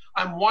picture,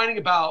 I'm whining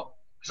about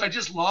because I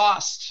just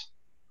lost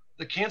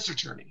the cancer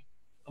journey.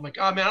 I'm like,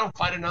 oh man, I don't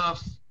fight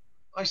enough.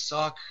 I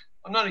suck.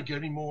 I'm not any good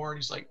anymore. And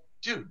he's like,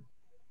 dude,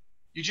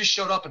 you just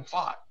showed up and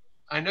fought.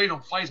 I know you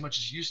don't fight as much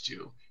as you used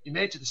to. You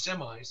made it to the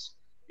semis.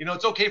 You know,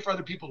 it's okay for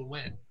other people to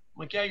win. I'm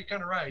like, yeah, you're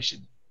kind of right. I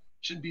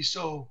shouldn't be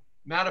so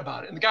mad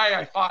about it. And the guy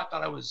I fought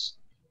thought I was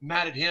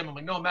mad at him. I'm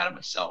like, no, I'm mad at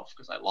myself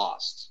because I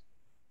lost.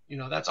 You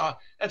know, that's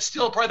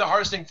still probably the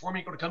hardest thing for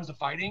me when it comes to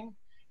fighting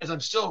is I'm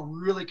still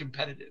really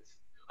competitive.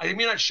 I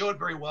may not show it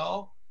very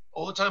well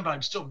all the time, but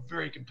I'm still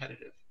very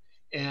competitive.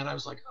 And I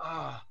was like,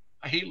 I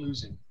hate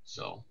losing.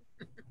 So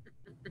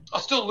I'll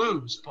still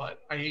lose, but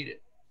I hate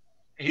it.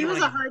 He was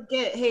a hard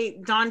get. Hey,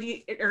 Don,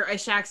 or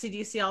Shaxi, do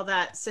you see all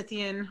that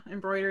Scythian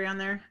embroidery on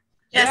there?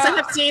 Yes, yeah. I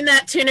have seen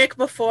that tunic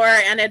before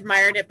and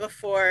admired it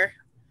before.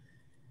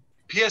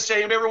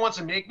 PSA, if ever wants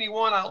to make me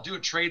one, I'll do a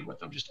trade with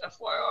them. Just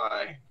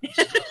FYI.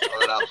 Just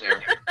throw it out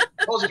there.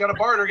 Suppose you got a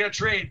barter, get a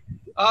trade.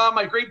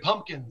 My great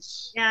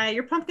pumpkins. Yeah,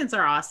 your pumpkins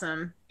are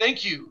awesome.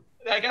 Thank you.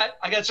 I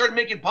got started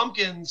making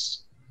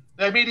pumpkins.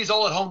 I made these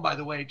all at home, by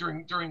the way,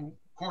 during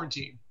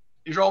quarantine.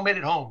 These are all made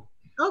at home.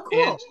 Oh,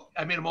 cool. And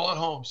I made them all at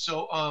home.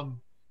 So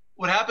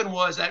what happened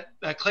was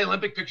that Clay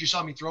Olympic picture you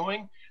saw me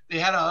throwing, they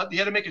had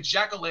to make a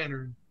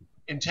jack-o'-lantern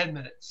in 10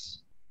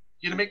 minutes.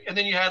 And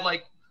then you had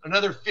like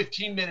another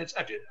 15 minutes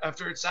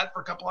after it sat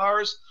for a couple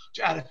hours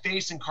to add a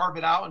face and carve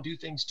it out and do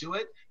things to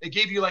it. They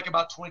gave you like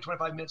about 20,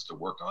 25 minutes to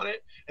work on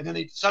it. And then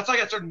so that's how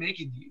I started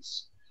making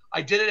these.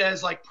 I did it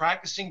as like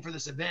practicing for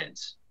this event.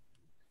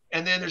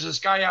 And then there's this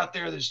guy out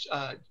there, this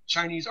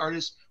Chinese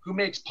artist who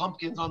makes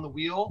pumpkins on the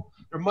wheel.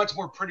 They're much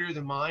more prettier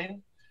than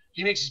mine.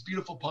 He makes these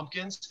beautiful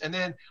pumpkins. And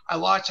then I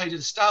watched how he did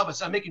the style,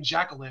 but I'm making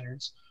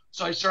jack-o'-lanterns.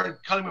 So I started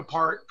cutting them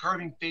apart,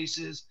 carving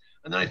faces.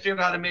 And then I figured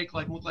out how to make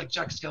look like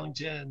Jack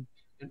Skellington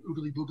and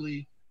Oogly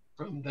Boogly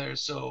from there.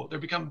 So they're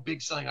becoming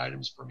big selling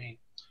items for me.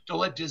 Don't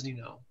let Disney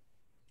know.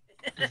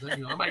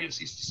 Then, I might get a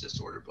cease and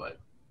desist order, but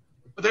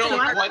they don't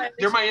look quite,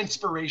 they're my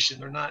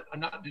inspiration. I'm not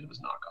doing them as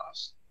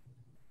knockoffs.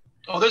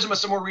 Oh, there's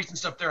some more recent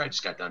stuff there I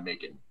just got done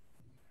making.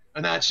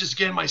 And that's just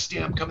getting my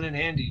stamp coming in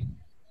handy.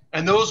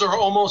 And those are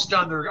almost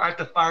done. I have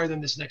to fire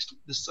them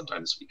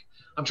sometime this week.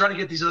 I'm trying to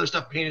get these other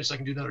stuff painted so I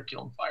can do another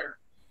kiln fire.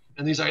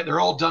 And they're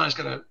all done.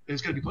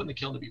 It's gonna be put in the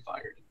kiln to be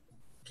fired.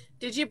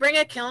 Did you bring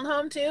a kiln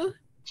home too?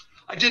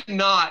 I did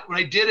not. What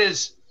I did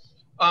is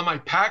I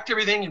packed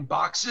everything in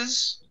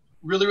boxes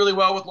really, really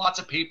well with lots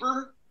of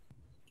paper.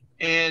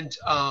 And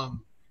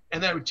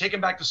then I would take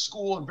them back to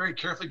school and very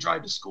carefully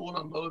drive to school and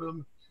unload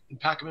them and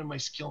pack them in my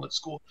kiln at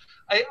school.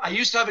 I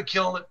used to have a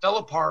kiln that fell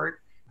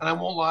apart, and I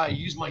won't lie, I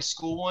used my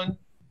school one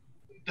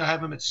to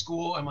have them at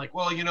school. I'm like,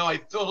 well,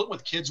 I filled it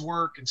with kids'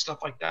 work and stuff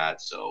like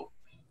that. So,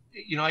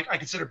 I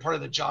consider part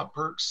of the job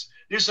perks.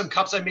 There's some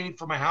cups I made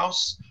for my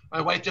house.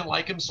 My wife didn't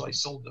like them, so I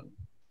sold them.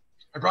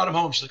 I brought them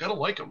home. She's like, I don't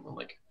like them. I'm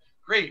like,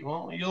 great.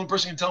 Well, you're the only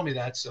person who can tell me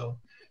that. So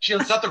she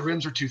thought the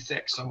rims were too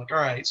thick. So I'm like, all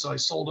right. So I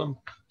sold them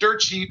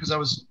dirt cheap because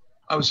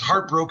I was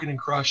heartbroken and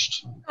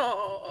crushed.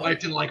 Oh. My wife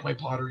didn't like my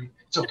pottery.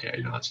 It's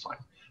okay. That's fine.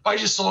 But I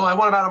just sold them. I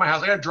want them out of my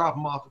house. I got to drop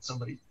them off at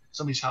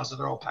somebody's house. So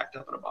they're all packed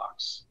up in a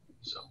box.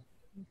 So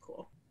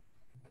cool.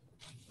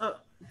 Oh,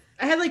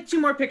 I had like 2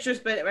 more pictures,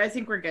 but I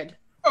think we're good.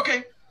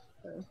 Okay.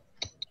 I'm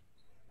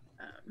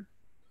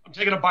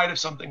taking a bite of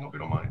something. Hope you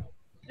don't mind.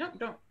 No,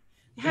 don't.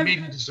 I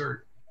made me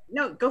dessert.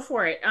 No, go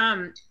for it.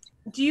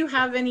 Do you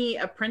have any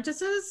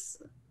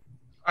apprentices?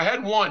 I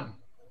had one.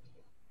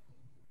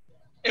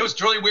 It was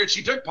really weird.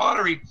 She took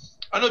pottery.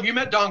 I don't know if you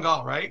met Don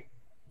Gall, right?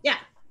 Yeah.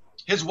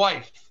 His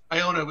wife,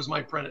 Iona, was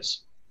my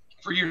apprentice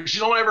for years. She's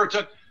the one I ever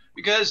took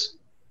because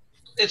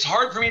it's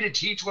hard for me to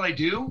teach what I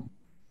do.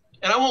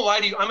 And I won't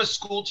lie to you, I'm a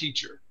school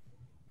teacher.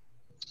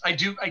 I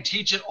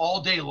teach it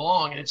all day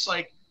long. And it's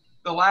like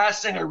the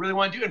last thing I really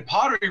want to do. And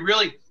pottery,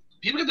 really,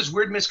 people get this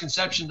weird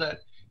misconception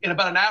that in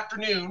about an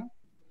afternoon,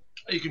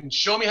 you can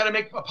show me how to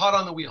make a pot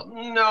on the wheel.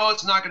 No,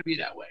 it's not going to be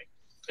that way.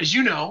 As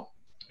you know,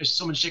 there's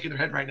someone shaking their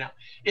head right now.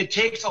 It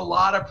takes a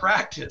lot of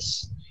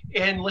practice.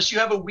 And unless you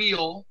have a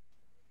wheel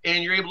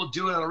and you're able to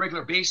do it on a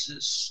regular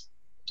basis,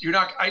 you're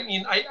not,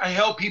 I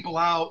help people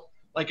out.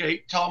 Like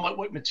I tell them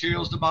what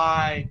materials to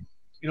buy.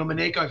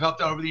 Maneko, I've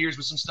helped out over the years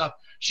with some stuff.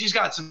 She's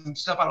got some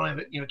stuff I don't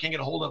have, can't get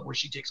a hold of where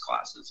she takes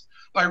classes.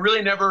 But I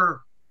really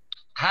never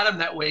had them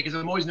that way because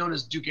I'm always known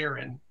as Duke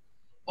Aaron.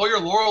 Oh, you're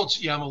Laurel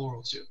too? Yeah, I'm a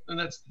Laurel too. And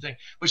that's the thing.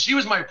 But she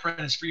was my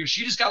apprentice for years.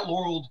 She just got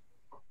Laureled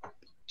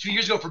 2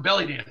 years ago for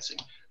belly dancing.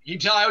 You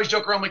can tell I always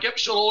joke around, like, yep,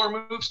 she'll all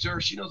her moves to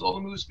her. She knows all the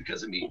moves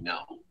because of me. No.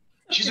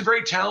 She's a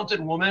very talented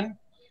woman,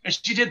 and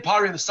she did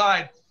pottery on the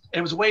side. And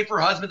it was a way for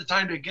her husband at the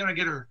time to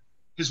get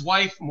his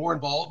wife more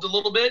involved a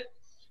little bit.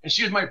 And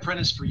she was my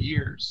apprentice for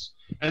years.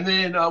 And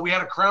then we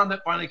had a crown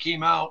that finally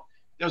came out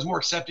that was more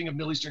accepting of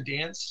Middle Eastern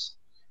dance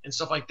and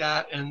stuff like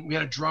that. And we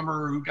had a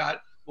drummer who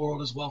got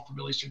laureled as well for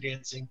Middle Eastern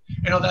dancing.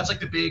 That's like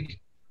the big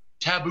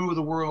taboo of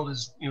the world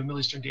is, Middle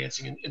Eastern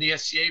dancing in the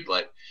SCA.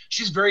 But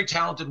she's a very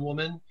talented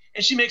woman,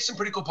 and she makes some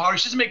pretty cool pottery.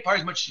 She doesn't make pottery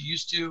as much as she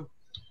used to.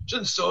 She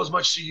doesn't sew as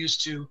much as she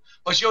used to,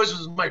 but she always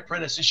was my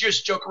apprentice. And she used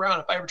to joke around,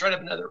 if I ever tried to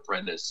have another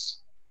apprentice,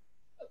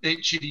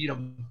 she'd eat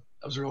them.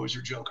 That was always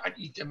her joke. I'd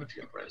eat them if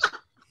you're apprentice.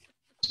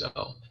 So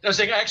I was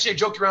saying, actually, I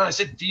joked around. I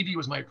said Phoebe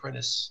was my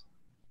apprentice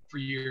for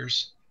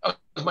years. That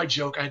was my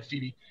joke. I had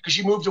Phoebe because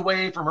she moved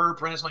away from her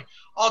apprentice. I'm like,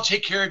 I'll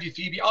take care of you,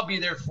 Phoebe. I'll be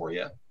there for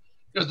you.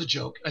 It was the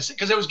joke. I said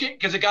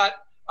because it got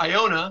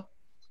Iona,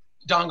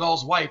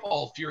 Dongal's wife,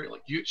 all furious.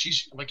 Like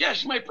I'm like, yeah,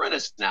 she's my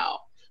apprentice now.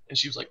 And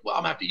she was like, well,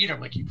 I'm gonna have to eat her.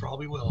 I'm like, you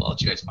probably will. I'll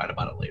let you guys fight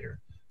about it later.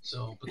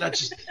 So, but that's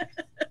just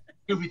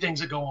goofy things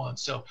that go on.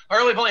 So I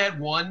really have only had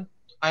one.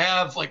 I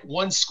have like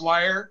one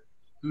squire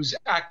who's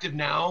active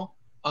now.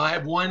 I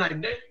have one.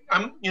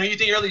 You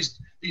think all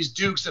these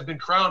dukes have been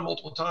crowned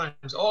multiple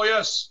times. Oh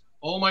yes,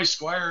 all my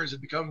squires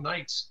have become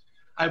knights.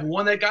 I have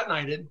one that got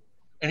knighted,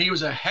 and he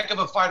was a heck of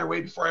a fighter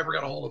way before I ever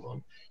got a hold of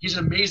him. He's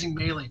an amazing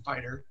melee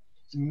fighter.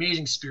 He's an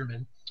amazing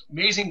spearman,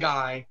 amazing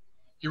guy.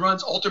 He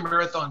runs ultra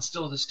marathons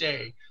still to this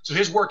day. So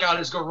his workout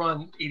is go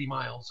run 80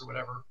 miles or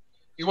whatever.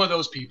 He's one of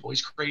those people.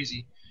 He's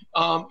crazy.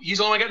 He's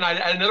the only one got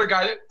knighted. I had another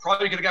guy that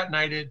probably could have got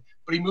knighted,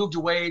 but he moved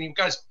away. And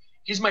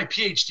he's my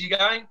PhD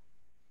guy.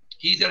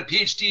 He's got a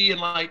PhD in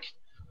like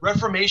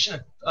Reformation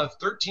of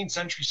 13th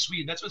century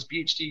Sweden. That's what his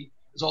PhD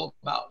is all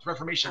about.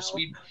 Reformation of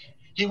Sweden.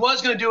 He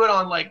was going to do it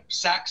on like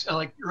Sax,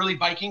 like early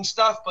Viking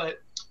stuff, but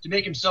to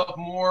make himself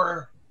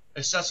more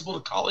accessible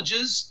to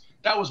colleges,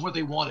 that was what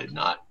they wanted.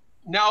 Not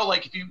now,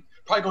 like if you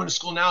probably going to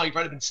school now, you've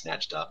probably been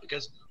snatched up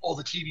because all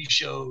the TV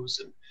shows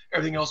and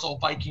everything else, all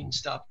Viking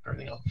stuff, and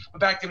everything else.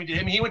 But back then we did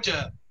him.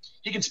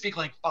 He can speak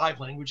like 5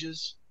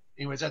 languages.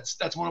 Anyways,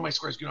 that's one of my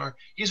squares, Gunnar.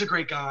 He's a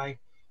great guy,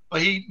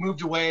 but he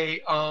moved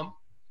away. I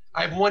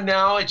have one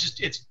now.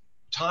 It's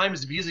time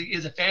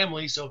is a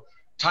family, so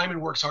time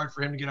and work's hard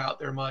for him to get out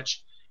there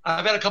much.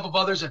 I've had a couple of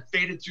others that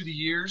faded through the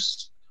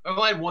years. I've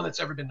only had one that's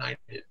ever been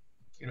knighted.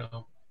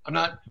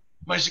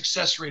 My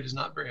success rate is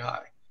not very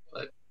high,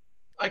 but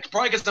I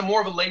probably guess I'm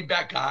more of a laid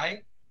back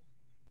guy.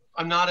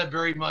 I'm not I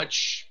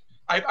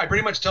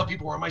pretty much tell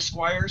people where my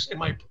squires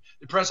and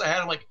the press I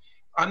had, I'm like,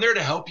 I'm there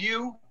to help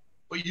you,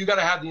 but you got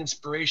to have the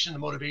inspiration, the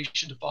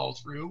motivation to follow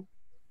through.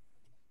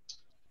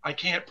 I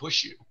can't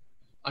push you.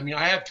 I mean,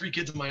 I have 3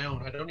 kids of my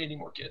own. I don't need any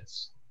more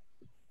kids,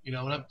 and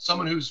I'm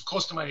someone who's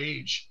close to my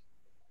age.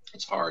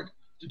 It's hard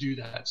to do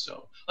that.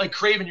 So like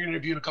Craven, you're going to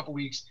interview in a couple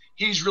weeks.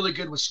 He's really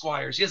good with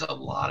squires. He has a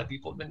lot of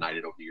people have been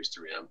knighted over the years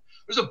through him.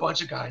 There's a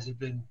bunch of guys that have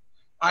been.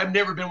 I've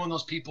never been one of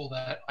those people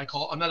that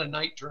I'm not a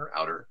knight or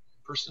outer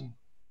person.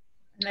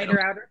 Knight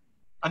or outer?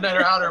 A knight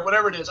or outer,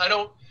 whatever it is. I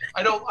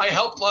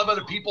helped a lot of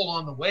other people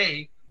along the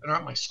way that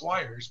aren't my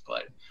squires,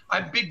 but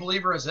I'm a big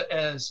believer as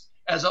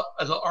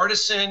an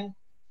artisan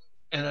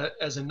and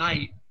as a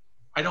knight,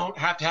 I don't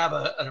have to have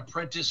an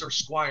apprentice or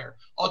squire.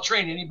 I'll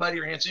train anybody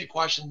or answer any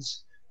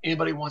questions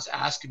anybody wants to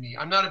ask me.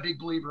 I'm not a big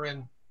believer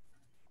in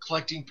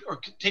collecting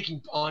or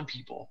taking on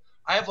people.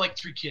 I have like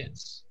 3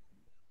 kids.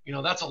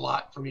 That's a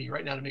lot for me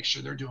right now to make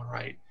sure they're doing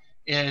right.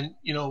 And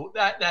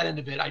that end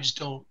of it, I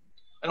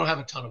don't have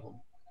a ton of them.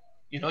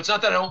 It's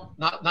not that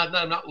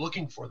I'm not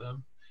looking for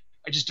them.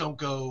 I just don't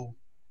go.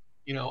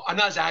 I'm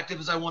not as active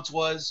as I once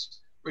was,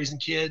 raising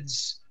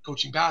kids,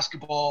 coaching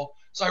basketball.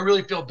 So I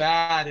really feel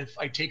bad if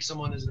I take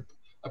someone as an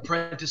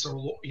apprentice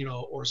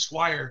or a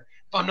squire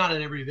if I'm not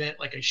at every event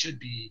like I should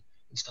be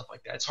and stuff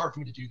like that. It's hard for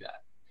me to do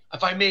that.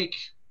 If I make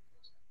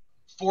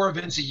 4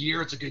 events a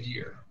year, it's a good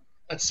year.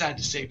 That's sad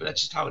to say, but that's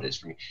just how it is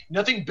for me.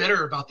 Nothing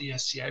bitter about the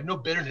SCA. I have no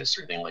bitterness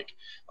or anything like,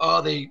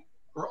 oh, they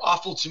were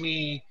awful to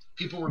me.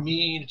 People were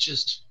mean. It's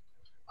just,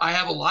 I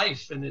have a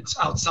life and it's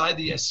outside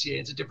the SCA.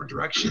 It's a different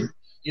direction.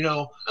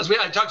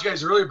 I talked to you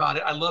guys earlier about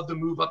it. I love to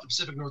move up the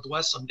Pacific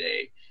Northwest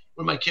someday.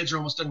 When my kids are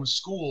almost done with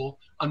school,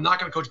 I'm not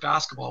going to coach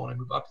basketball when I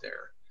move up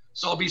there.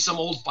 So I'll be some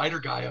old fighter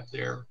guy up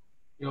there,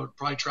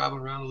 probably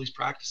traveling around all these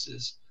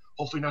practices,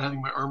 hopefully not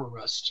having my armor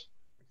rust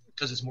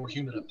because it's more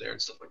humid up there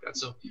and stuff like that.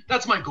 So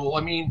that's my goal.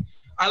 I mean,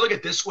 I look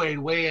at this way,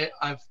 the way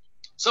I've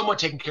somewhat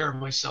taken care of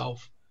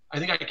myself. I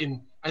think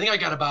I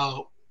got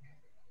about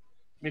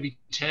maybe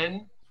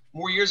 10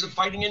 more years of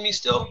fighting in me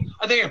still.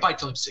 I think I can fight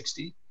till I'm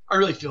 60. I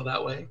really feel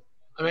that way.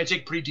 I mean, I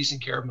take pretty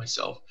decent care of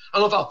myself. I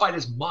don't know if I'll fight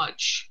as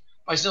much,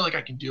 but I still like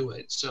I can do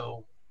it.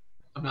 So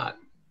I'm not,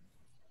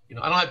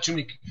 I don't have too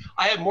many.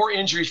 I have more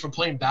injuries from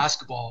playing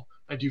basketball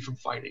than I do from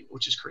fighting,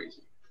 which is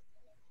crazy.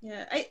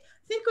 Yeah, I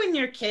think when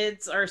your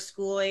kids are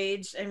school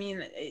age, I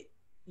mean,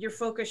 your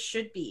focus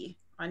should be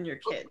on your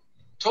kid.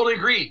 Totally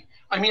agree.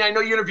 I mean, I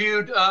know you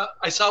interviewed,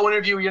 I saw one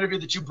interview where you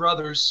interviewed the 2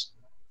 brothers,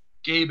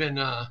 Gabe and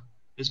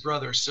his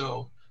brother.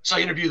 So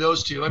I interviewed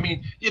those 2. I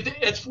mean,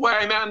 it's why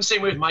I'm the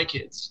same way with my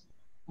kids.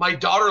 My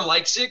daughter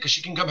likes it because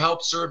she can come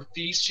help serve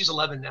feast. She's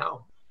 11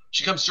 now.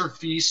 She comes serve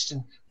feast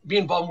and be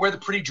involved, wear the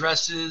pretty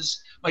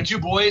dresses. My two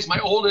boys, my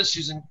oldest,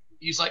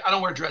 he's like, I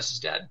don't wear dresses,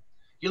 Dad.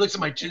 He looks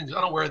at my twins.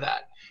 I don't wear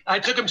that. And I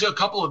took him to a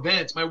couple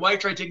events. My wife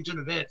tried to take him to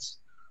an event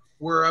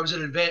where I was at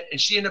an event, and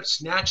she ended up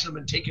snatching him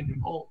and taking him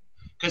home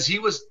because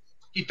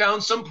he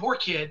found some poor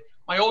kid.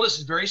 My oldest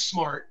is very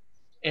smart,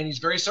 and he's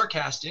very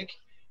sarcastic,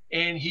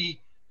 and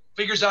he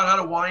figures out how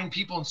to wind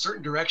people in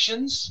certain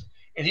directions.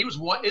 And this is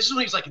when he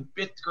was like in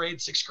 5th grade,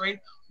 6th grade,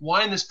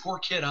 wind this poor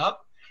kid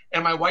up.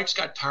 And my wife's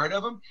got tired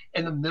of him.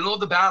 In the middle of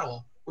the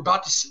battle, we're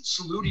about to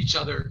salute each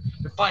other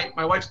to fight.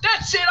 My wife's,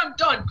 that's it, I'm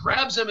done.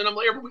 Grabs him, and I'm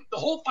like, the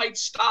whole fight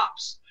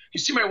stops. You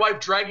see my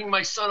wife dragging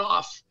my son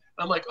off.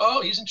 I'm like,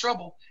 oh, he's in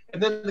trouble.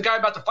 And then the guy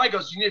about to fight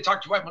goes, you need to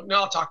talk to your wife. I'm like,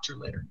 no, I'll talk to her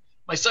later.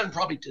 My son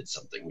probably did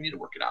something. We need to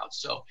work it out.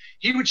 So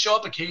he would show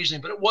up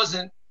occasionally, but it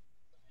wasn't.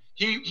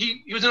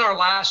 He was in our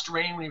last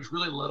reign when he was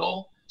really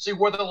little. So he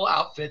wore the little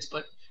outfits,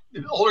 but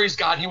the older he's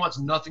got, he wants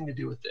nothing to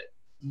do with it.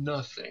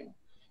 Nothing.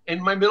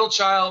 And my middle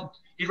child,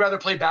 he'd rather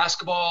play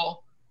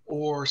basketball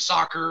or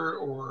soccer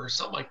or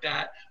something like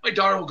that. My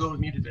daughter will go with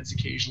me to events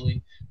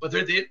occasionally, but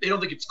they don't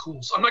think it's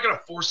cool. So I'm not going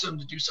to force them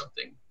to do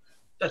something.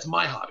 That's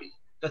my hobby.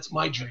 That's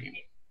my dream.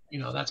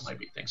 That's my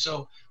big thing.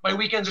 So my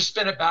weekends are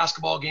spent at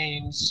basketball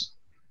games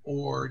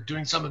or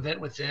doing some event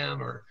with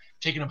them or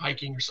taking them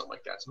hiking or something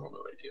like that. It's normally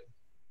what I do.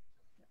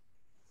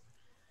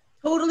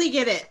 Totally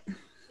get it.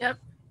 Yep.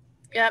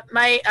 Yep.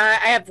 I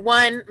have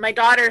one, my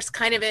daughter's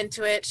kind of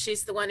into it.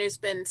 She's the one who's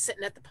been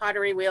sitting at the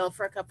pottery wheel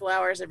for a couple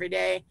hours every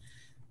day.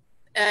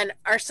 And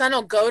our son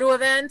will go to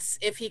events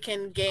if he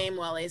can game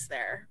while he's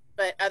there,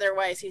 but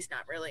otherwise he's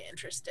not really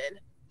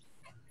interested.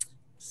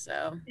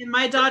 So. And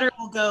my daughter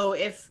will go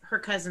if her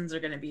cousins are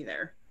going to be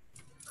there.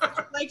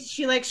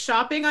 She likes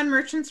shopping on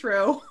Merchants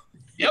Row.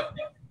 Yep.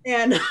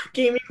 And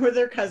gaming with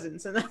her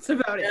cousins, and that's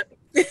about it.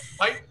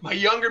 My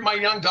young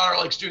daughter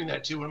likes doing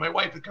that too. When my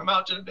wife would come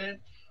out to an event,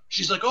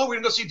 she's like, "Oh, we're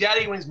gonna go see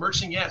Daddy when he's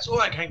merching." Yes. Oh,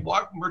 I can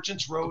walk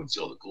Merchants Row and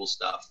see all the cool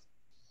stuff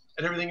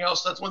and everything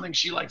else. That's one thing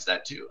she likes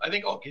that too. I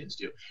think all kids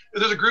do.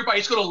 There's a group I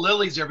used to go to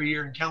Lily's every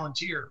year in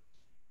Callantyre.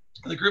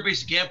 The group I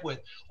used to camp with,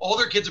 all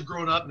their kids have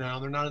grown up now.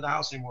 They're not at the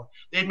house anymore.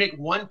 They'd make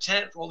one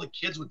tent where all the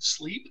kids would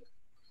sleep,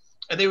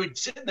 and they would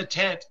sit in the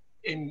tent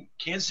in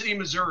Kansas City,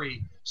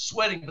 Missouri,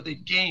 sweating, but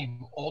they'd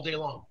game all day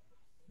long.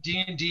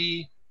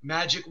 D&D,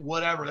 Magic,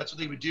 whatever. That's what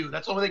they would do.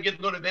 That's the only way they get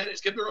to go to an event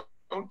is get their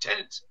own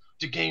tent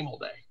to game all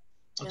day.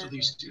 That's what they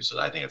used to do. So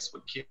I think that's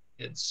what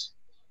kids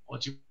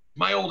want to.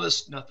 My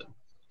oldest, nothing.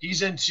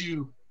 He's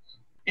into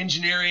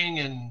engineering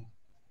and,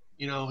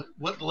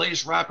 what the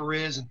latest rapper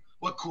is and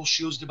what cool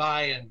shoes to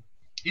buy. And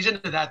he's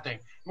into that thing.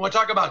 You want to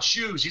talk about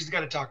shoes, he's the guy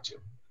to talk to.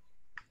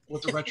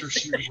 What the retro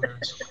shoes wear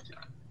and stuff like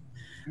that.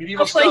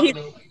 Medieval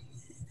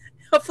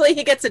Hopefully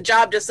he gets a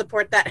job to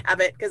support that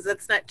habit because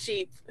that's not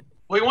cheap.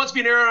 Well, he wants to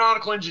be an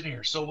aeronautical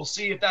engineer, so we'll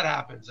see if that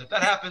happens. If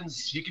that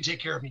happens, he can take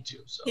care of me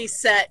too. So he's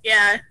set,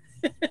 yeah.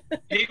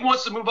 He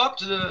wants to move up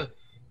to the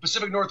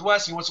Pacific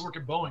Northwest. He wants to work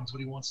at Boeing. That's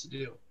what he wants to do.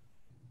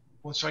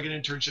 He wants to try to get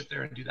an internship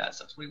there and do that.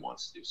 So that's what he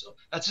wants to do. So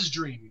that's his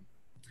dream.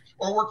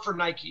 Or work for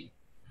Nike.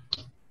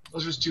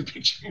 Those are his two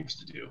big dreams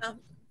to do.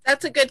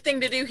 That's a good thing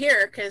to do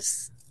here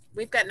because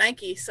we've got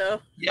Nike.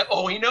 So. Yep.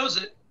 Oh, he knows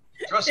it.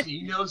 Trust me,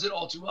 he knows it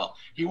all too well.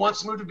 He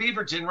wants to move to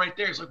Beaverton right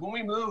there. He's like, when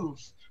we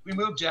move,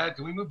 Dad,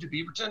 can we move to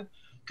Beaverton?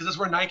 Because that's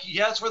where Nike,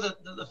 that's where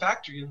the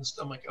factory is. And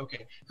stuff. I'm like,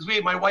 okay.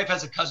 Because my wife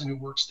has a cousin who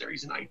works there.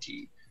 He's in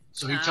IT.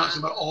 So he talks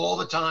about all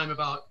the time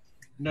about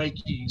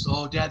Nike. He's,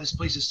 oh, Dad, this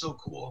place is so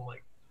cool. I'm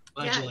like,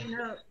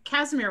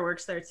 Casimir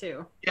works there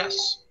too.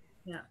 Yes.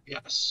 Yeah.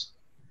 Yes.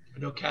 I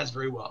know Kaz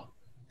very well.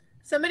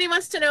 Somebody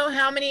wants to know,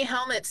 how many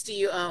helmets do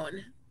you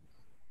own?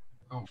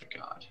 Oh my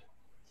God.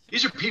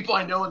 These are people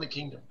I know in the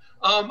kingdom.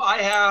 I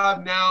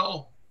have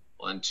now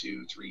 1,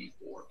 2, 3,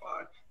 4,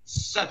 5,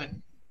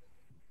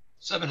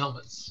 7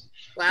 helmets.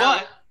 Wow.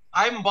 But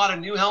I haven't bought a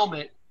new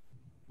helmet.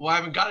 Well, I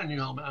haven't got a new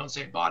helmet. I don't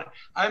say I bought it.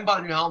 I haven't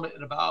bought a new helmet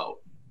in about,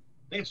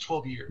 I think it's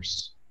 12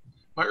 years.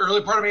 My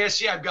early part of my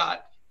SC, I've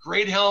got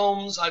great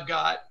helms. I've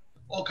got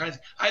all kinds.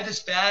 I had this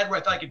fad where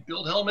I thought I could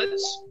build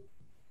helmets.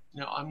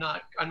 No, I'm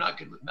not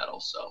good with metal.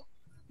 So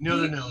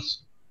no.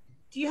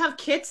 Do you have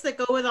kits that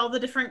go with all the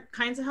different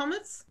kinds of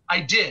helmets?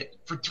 I did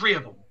for 3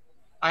 of them.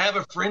 I have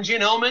a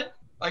Phrygian helmet.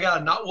 I got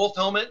a Not Wolf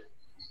helmet.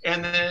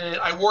 And then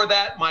I wore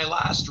that my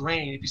last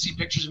reign. If you see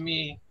pictures of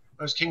me,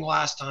 I was king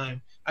last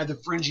time. I had the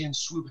Phrygian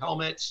swoop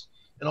helmet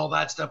and all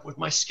that stuff with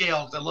my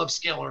scale, because I love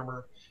scale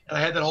armor. And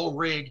I had that whole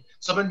rig.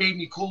 Someone made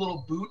me cool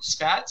little boot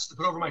spats to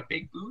put over my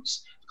fake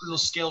boots, little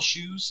scale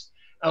shoes.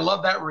 And I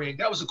love that rig.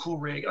 That was a cool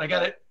rig. And I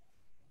got it.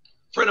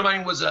 A friend of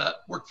mine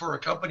worked for a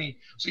company.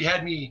 So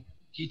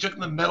he took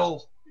the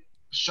metal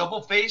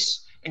shovel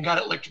face and got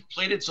it electric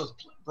plated, so it's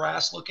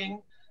brass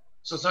looking.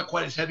 So it's not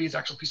quite as heavy as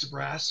actual piece of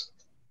brass.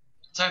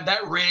 So I have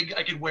that rig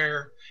I could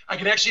wear. I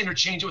can actually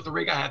interchange it with the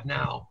rig I have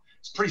now.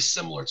 It's pretty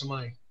similar to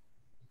my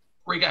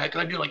rig I had,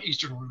 because I'm doing like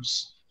Eastern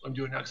Rus. So I'm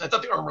doing now because I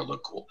thought the armor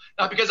looked cool.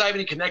 Not because I have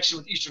any connection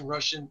with Eastern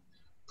Russian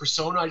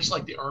persona. I just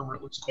like the armor.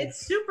 It looks cool.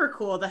 It's super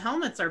cool. The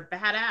helmets are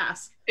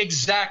badass.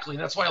 Exactly.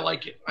 That's why I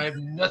like it. I have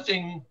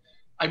nothing.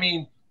 I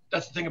mean,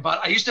 that's the thing about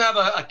it. I used to have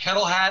a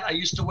kettle hat I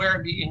used to wear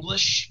and be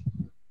English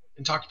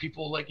and talk to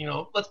people like,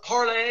 let's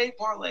parlay.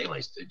 And I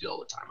used to do all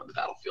the time on the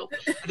battlefield.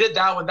 I did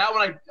that one. That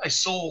one I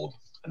sold.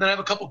 And then I have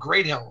a couple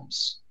great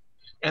helms.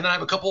 And then I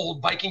have a couple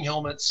old Viking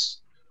helmets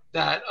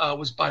that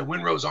was by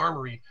Winrow's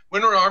Armory.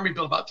 Winrow Armory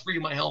built about 3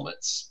 of my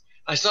helmets.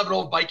 I still have an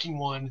old Viking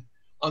one.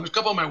 There's a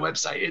couple on my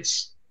website.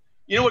 It's,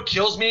 what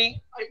kills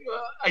me?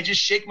 I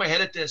just shake my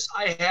head at this.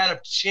 I had a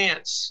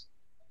chance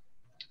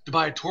to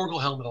buy a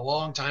Torgal helmet a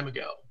long time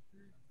ago.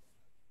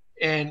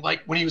 And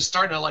like when he was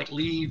starting to like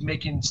leave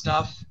making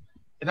stuff,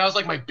 and that was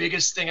like my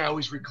biggest thing I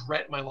always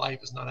regret in my life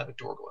is not having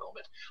a Torgal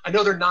helmet. I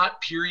know they're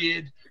not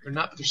period. They're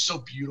not, but they're so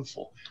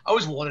beautiful. I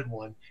always wanted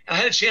one. And I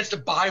had a chance to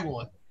buy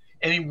one.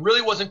 And he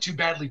really wasn't too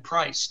badly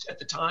priced at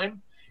the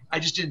time. I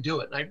just didn't do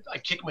it. And I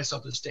kick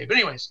myself to this day. But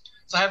anyways,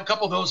 so I have a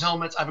couple of those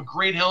helmets. I have a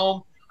great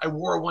helm. I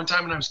wore one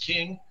time when I was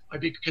king.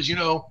 Because,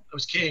 I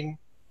was king.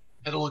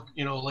 Had to look,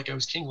 like I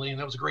was kingly. And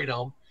that was a great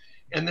helm.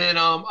 And then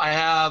I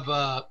have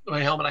my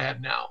helmet I have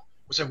now,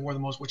 which I've worn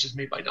the most, which is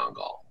made by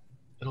Dongal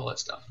and all that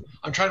stuff.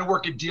 I'm trying to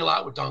work a deal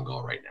out with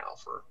Dongal right now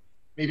for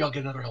maybe I'll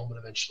get another helmet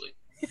eventually.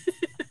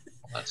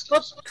 Well,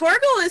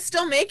 Torgal is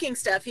still making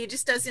stuff. He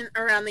just doesn't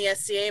around the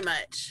SCA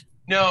much.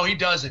 No, he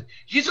doesn't.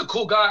 He's a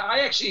cool guy. I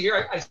actually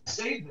I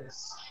say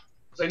this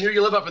because I knew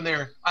you live up in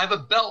there. I have a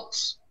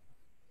belt.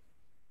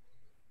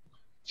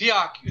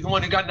 Fiak, the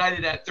one who got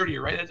knighted at 30,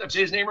 right? I'm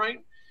saying his name right?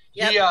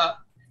 Yep.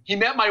 He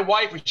met my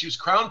wife when she was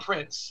crown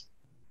prince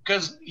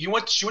because she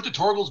went to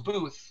Torgal's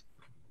booth.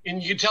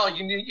 And you can tell,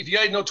 if you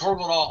guys know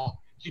Torgal at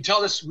all, you can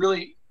tell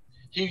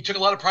he took a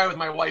lot of pride with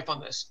my wife on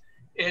this.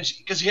 And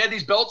because he had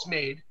these belts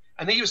made,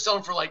 I think he was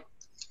selling for like,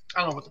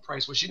 I don't know what the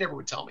price was. She never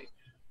would tell me.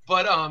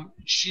 But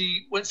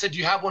she went and said, do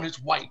you have one who's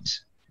white?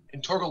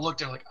 And Torgal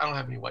looked at her like, I don't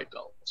have any white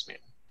belts, man.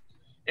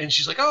 And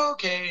she's like, oh,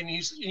 okay. And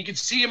you could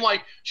see him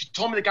like, she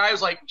told me at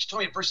first, like,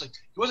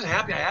 he wasn't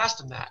happy I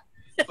asked him that.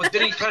 But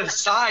then he kind of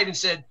sighed and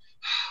said,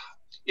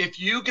 if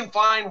you can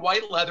find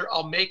white leather,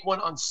 I'll make one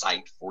on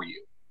site for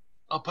you.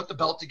 I'll put the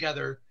belt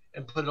together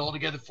and put it all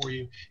together for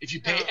you if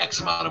you pay X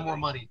amount of more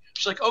money.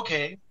 She's like,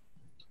 okay.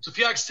 So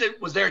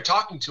Fiak was there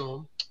talking to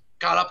him,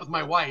 got up with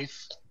my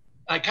wife.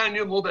 I kind of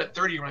knew him a little bit at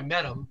 30 when I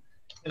met him.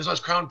 And as I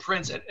was crown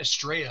prince at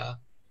Estrella,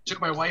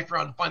 took my wife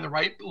around to find the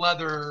right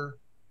leather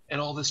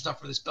and all this stuff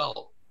for this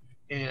belt.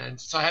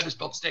 And so I had this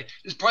belt to stay.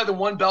 It's probably the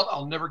one belt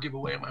I'll never give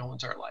away in my whole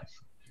entire life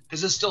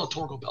because it's still a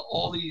Torgal belt.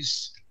 All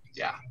these,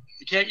 you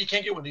can't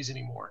get one of these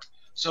anymore.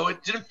 So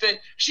it didn't fit.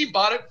 She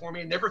bought it for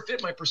me. It never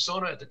fit my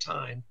persona at the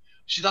time.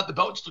 She thought the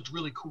belt just looked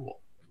really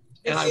cool.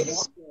 And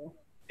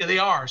yeah, they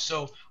are.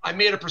 So I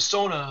made a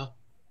persona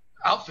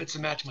outfits to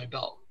match my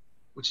belt,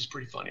 which is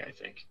pretty funny, I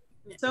think.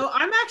 So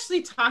I'm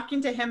actually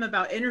talking to him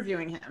about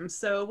interviewing him.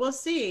 So we'll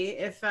see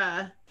if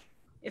I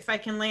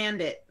can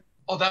land it.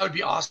 Oh, that would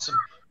be awesome.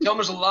 Tell him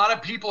there's a lot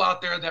of people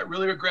out there that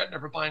really regret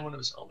never buying one of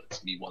his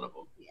helmets. Me, one of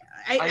them. Yeah,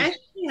 I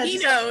he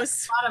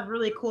knows a lot of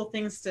really cool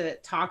things to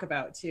talk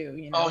about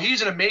too. Oh,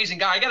 he's an amazing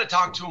guy. I got to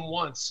talk to him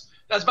once.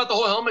 That's about the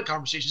whole helmet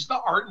conversation. It's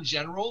about art in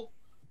general.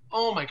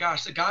 Oh my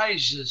gosh, the guy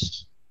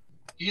is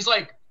he's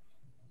like,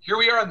 here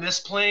we are on this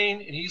plane,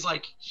 and he's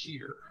like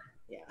here.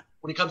 Yeah.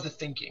 When it comes to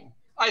thinking,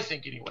 I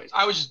think anyways.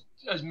 I was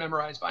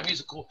memorized by him.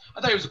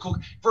 I thought he was a cool,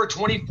 for a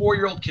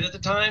 24-year-old kid at the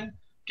time,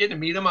 getting to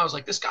meet him, I was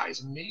like, this guy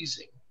is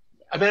amazing.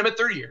 I met him at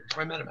 30 year.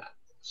 I met him at.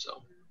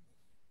 So.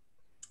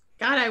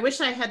 God, I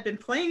wish I had been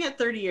playing at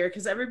 30 year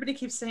because everybody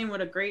keeps saying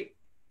what a great.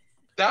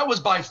 That was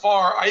by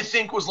far, I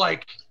think, was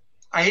like,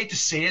 I hate to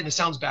say it, and it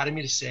sounds bad of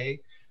me to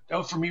say.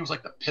 That for me was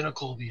like the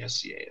pinnacle of the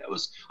SCA. That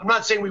was. I'm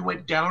not saying we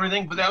went down or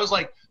anything, but that was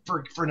like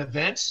for an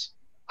event.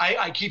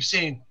 I keep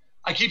seeing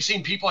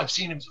people I've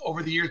seen him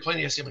over the years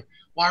playing the SCA. I'm like,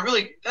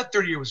 well, that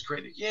 30 year was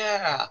great. Like,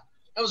 yeah,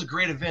 that was a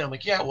great event. I'm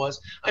like, yeah, it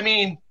was. I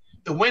mean,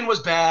 the wind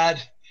was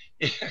bad.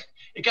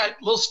 It got a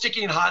little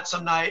sticky and hot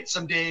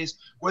some days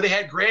where they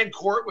had Grand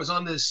Court was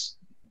on this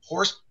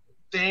horse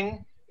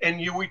thing,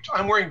 and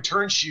I'm wearing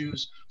turn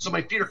shoes, so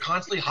my feet are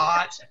constantly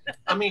hot.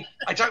 I mean,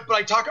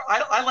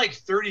 I like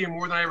 30 year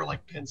more than I ever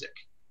like Penzic.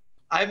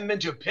 I haven't been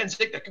to a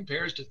Penzic that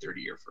compares to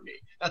 30 year for me.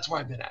 That's where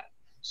I've been at.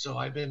 So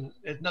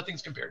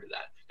nothing's compared to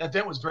that. That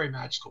event was very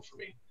magical for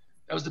me.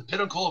 That was the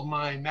pinnacle of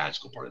my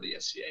magical part of the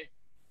SCA.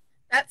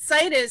 That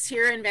site is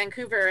here in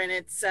Vancouver, and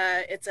it's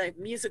a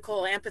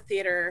musical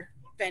amphitheater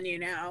venue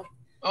now.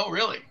 Oh,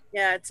 really?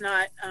 Yeah, it's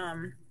not.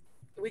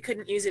 We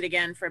couldn't use it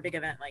again for a big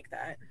event like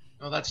that.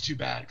 Oh, that's too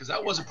bad because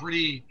that was a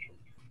pretty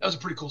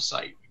cool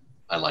site.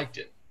 I liked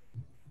it.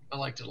 I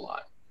liked it a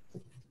lot.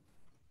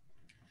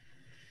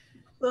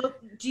 Well,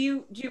 do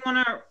you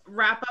want to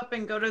wrap up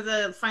and go to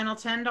the final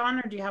 10, Dawn,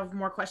 or do you have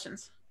more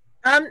questions?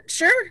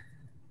 Sure.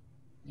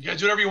 You guys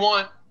do whatever you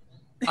want.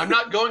 I'm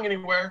not going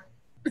anywhere.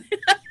 We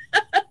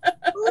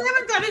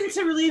haven't gotten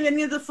into really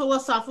any of the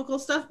philosophical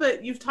stuff,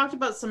 but you've talked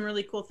about some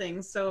really cool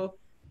things. So,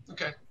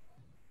 okay.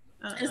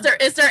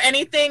 Is there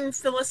anything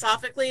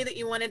philosophically that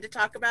you wanted to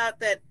talk about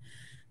that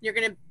you're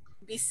gonna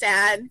be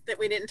sad that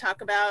we didn't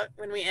talk about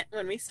when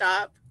we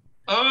stop?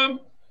 The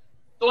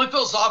only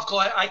philosophical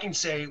I can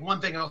say, one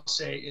thing I'll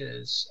say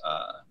is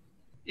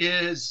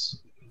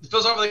the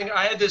philosophical thing.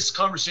 I had this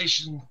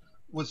conversation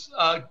with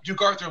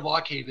Duke Arthur of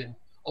Lockhaven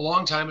a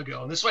long time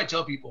ago, and this is what I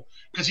tell people,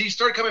 because he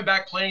started coming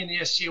back playing in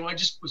the SCA when I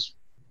just was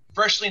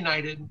freshly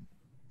knighted,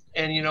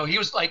 and he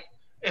was like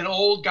an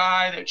old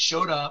guy that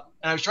showed up,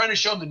 and I was trying to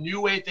show him the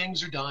new way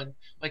things are done.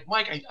 Like,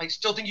 Mike, I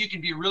still think you can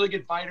be a really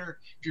good fighter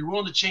if you're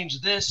willing to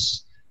change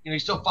this. He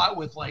still fought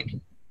with like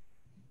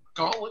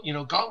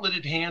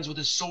gauntleted hands with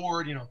his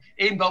sword.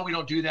 Atenveldt, we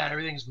don't do that.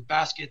 Everything is with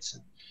baskets.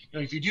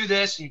 And if you do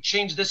this and you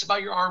change this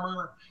about your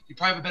armor, you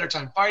probably have a better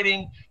time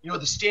fighting.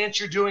 The stance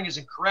you're doing is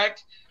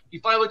incorrect. He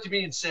finally looked at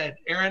me and said,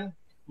 Aaron, I'm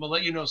gonna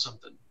let you know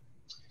something.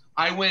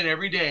 I win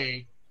every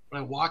day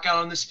when I walk out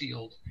on this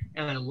field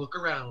and I look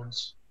around,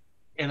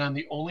 and I'm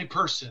the only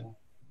person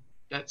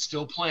that's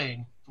still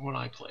playing from when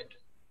I played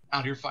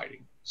out here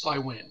fighting. So I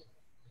win.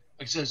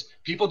 Like I says,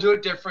 people do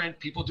it different,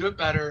 people do it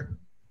better,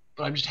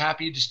 but I'm just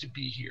happy just to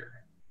be here.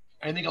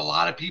 I think a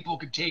lot of people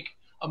could take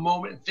a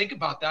moment and think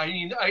about that. I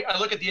mean, I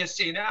look at the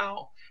SCA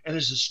now, and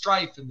there's a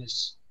strife and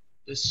this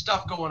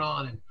stuff going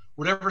on, and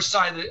whatever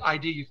side of the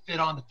idea you fit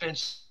on the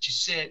fence you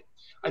sit,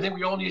 I think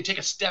we all need to take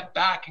a step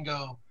back and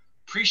go,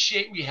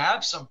 appreciate we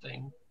have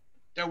something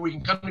that we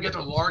can come together,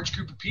 a large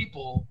group of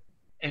people,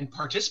 and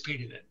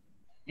participate in it.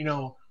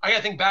 I got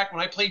to think back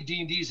when I played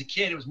D&D as a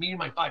kid, it was me and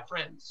my 5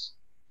 friends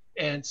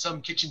and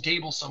some kitchen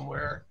table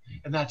somewhere,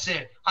 and that's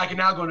it. I can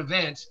now go to an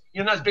event,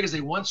 not as big as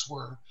they once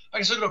were. I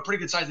can still go to a pretty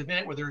good sized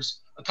event where there's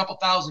a couple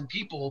thousand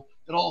people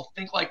that all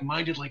think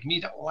like-minded like me,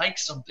 that like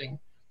something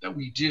that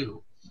we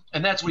do.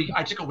 And that's what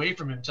I took away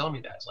from him telling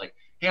me that. It's like,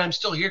 hey, I'm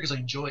still here because I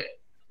enjoy it.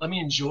 Let me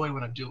enjoy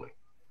what I'm doing.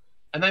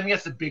 And I think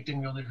that's the big thing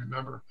we all need to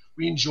remember.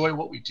 We enjoy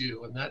what we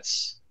do. And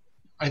that's,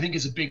 I think,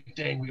 is a big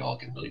thing we all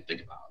can really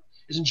think about,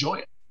 is enjoy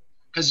it.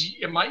 Because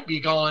it might be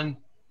gone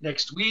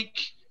next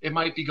week. It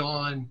might be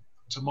gone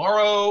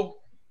tomorrow.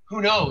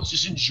 Who knows?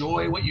 Just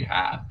enjoy what you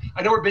have.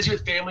 I know we're busy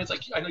with families,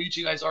 like I know you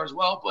two guys are as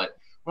well, but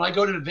when I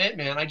go to an event,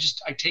 man, I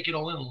take it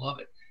all in and love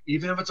it.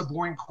 Even if it's a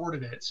boring court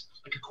event,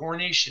 like a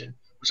coronation,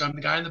 which I'm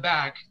the guy in the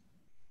back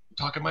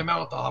talking my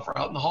mouth off, or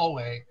out in the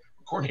hallway,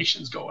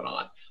 coronation's going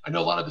on. I know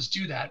a lot of us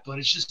do that, but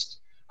I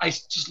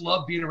just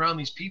love being around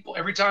these people.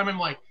 Every time I'm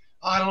like,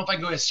 oh, I don't know if I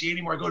can go to SCA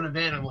anymore, I go to an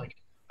event, I'm like,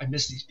 I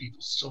miss these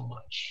people so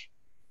much.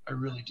 I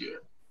really do.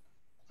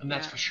 And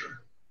that's for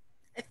sure.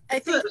 I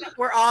think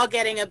we're all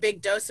getting a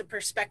big dose of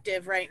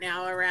perspective right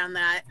now around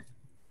that.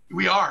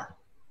 We are.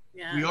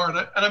 Yeah. We are.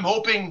 And I'm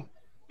hoping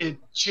it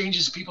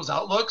changes people's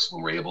outlooks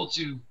when we're able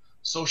to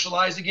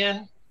socialize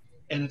again.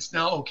 And it's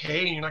now okay.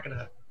 And you're not going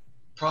to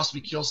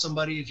possibly kill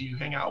somebody if you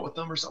hang out with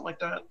them or something like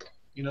that.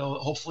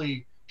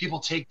 Hopefully people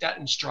take that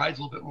in strides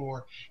a little bit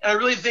more. And I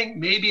really think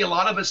maybe a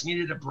lot of us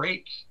needed a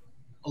break,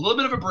 a little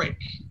bit of a break,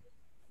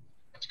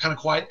 to kind of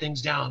quiet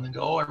things down and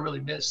go, oh, I really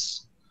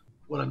miss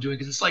what I'm doing.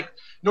 Because it's like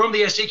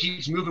normally the SCA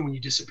keeps moving when you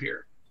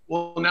disappear.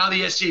 Well, now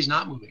the SCA is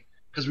not moving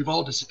because we've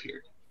all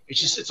disappeared.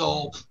 It's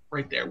all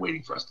right there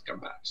waiting for us to come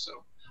back. So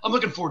I'm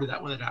looking forward to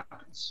that when it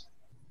happens,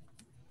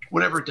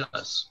 whenever it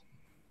does.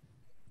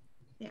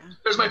 Yeah.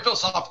 There's my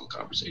philosophical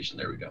conversation.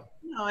 There we go.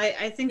 No,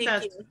 I think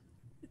that's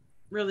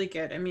really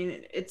good. I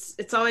mean,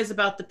 it's always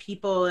about the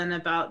people and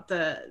about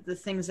the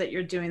things that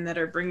you're doing that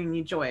are bringing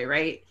you joy,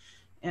 right?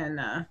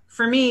 And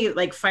for me,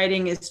 like,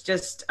 fighting is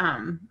just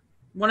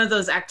one of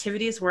those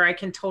activities where I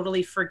can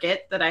totally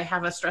forget that I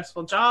have a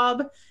stressful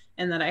job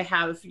and that I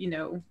have,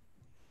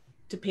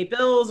 to pay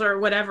bills or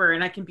whatever,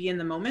 and I can be in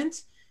the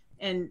moment.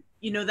 And,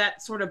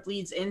 that sort of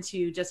bleeds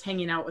into just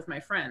hanging out with my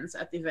friends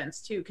at the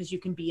events too, because you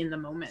can be in the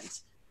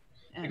moment.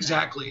 And,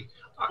 exactly.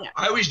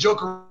 I always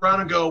joke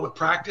around and go with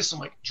practice. I'm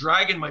like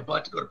dragging my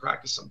butt to go to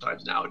practice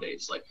sometimes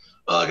nowadays. Like,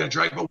 oh, I got to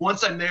drag. But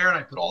once I'm there and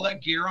I put all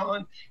that gear on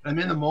and I'm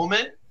in the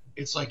moment,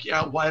 it's like,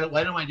 yeah, why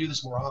don't I do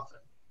this more often?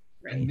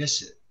 Right. And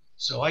miss it.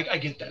 So I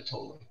get that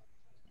totally.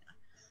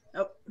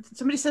 Oh,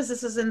 somebody says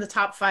this is in the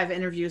top 5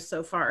 interviews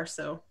so far.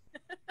 So,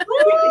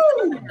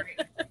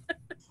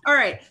 all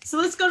right. So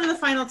let's go to the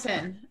final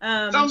 10.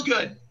 Sounds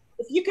good.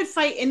 If you could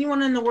fight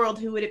anyone in the world,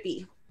 who would it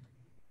be?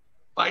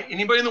 Fight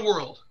anybody in the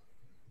world?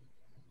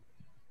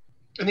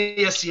 In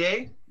the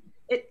SCA?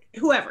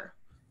 Whoever.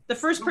 The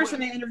first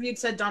person I interviewed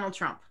said Donald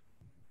Trump.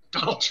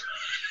 Donald Trump.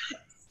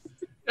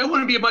 It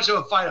wouldn't be much of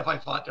a fight if I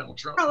fought Donald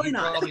Trump. Probably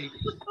not. He'd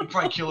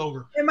probably kill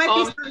over. It might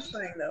be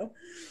satisfying though.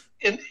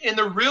 In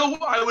the real,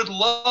 I would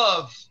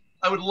love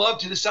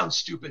to. This sounds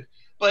stupid,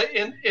 but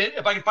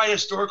if I could fight a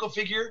historical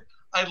figure,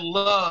 I'd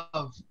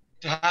love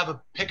to have a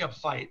pickup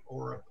fight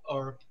or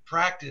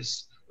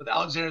practice with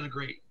Alexander the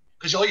Great,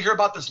 because all you hear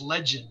about this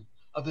legend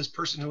of this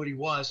person, who he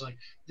was, like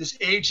this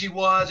age he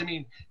was. I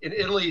mean, in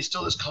Italy, he's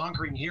still this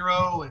conquering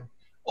hero, and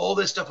all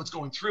this stuff was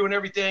going through and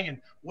everything,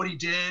 and what he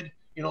did,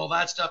 all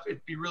that stuff.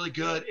 It'd be really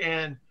good.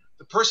 And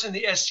the person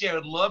in the SCA I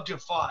would love to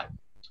have fought,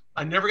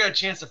 I never got a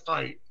chance to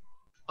fight.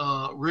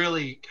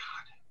 Really,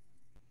 God,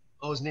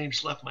 oh, his name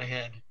just left my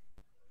head.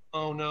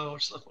 Oh no, it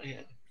just left my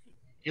head.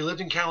 He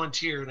lived in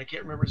Callantyre, and I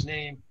can't remember his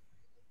name.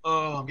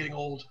 oh, I'm getting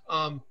old,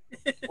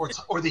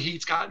 or the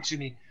heat's gotten to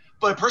me.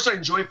 But a person I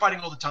enjoy fighting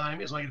all the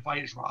time is when I get to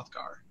fight is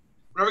Rothgar.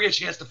 Whenever I get a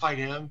chance to fight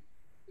him,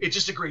 it's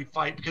just a great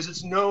fight because it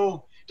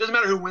doesn't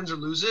matter who wins or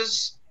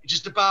loses. It's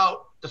just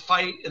about the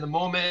fight in the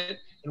moment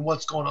and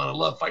what's going on. I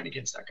love fighting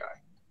against that guy.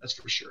 That's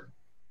for sure.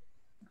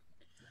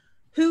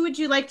 Who would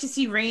you like to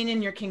see reign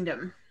in your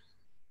kingdom?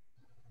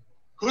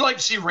 Who would like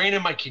to see reign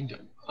in my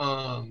kingdom?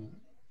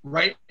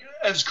 Right,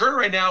 as current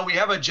right now, we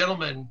have a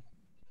gentleman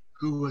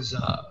who was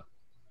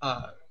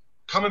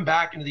coming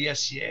back into the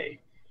SCA.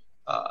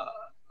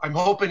 I'm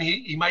hoping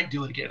he might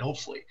do it again.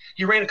 Hopefully,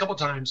 he reigned a couple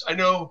times. I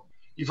know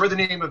you've heard the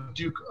name of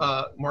Duke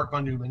Mark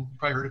von Neumann. You've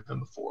probably heard of him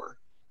before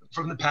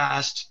from the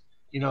past.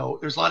 You know,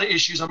 there's a lot of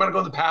issues. I'm going to go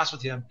in the past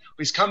with him, but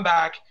he's come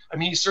back. I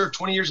mean, he served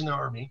 20 years in the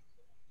army.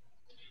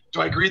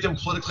 Do I agree with him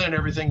politically on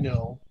everything?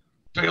 No.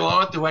 Do I get along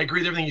with him? Do I agree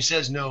with everything he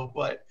says? No.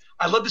 But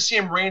I'd love to see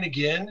him reign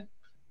again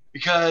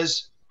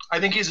because I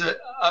think he's a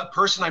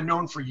person I've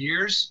known for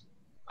years.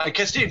 I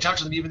can stay in touch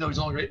with him even though he's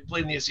only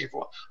played in the SCA for a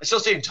while. I still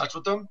stay in touch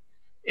with him.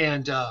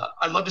 And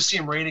I'd love to see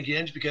him reign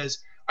again because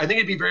I think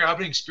it'd be a very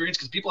eye-opening experience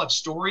because people have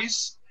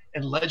stories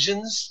and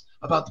legends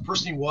about the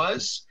person he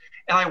was.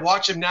 And I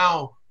watch him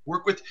now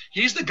work with –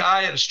 he's the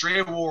guy at a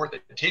Australia war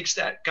that takes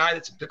that guy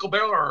that's in pickle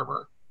barrel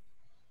armor,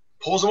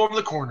 pulls him over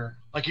the corner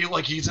like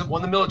he's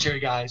one of the military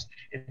guys,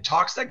 and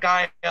talks that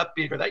guy up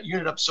big or that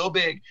unit up so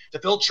big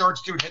that they'll charge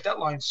through and hit that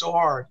line so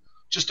hard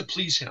just to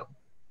please him.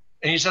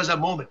 And he says that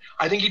moment.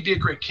 I think he'd be a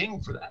great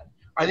king for that.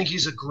 I think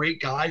he's a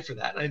great guy for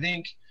that. And I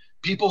think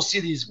people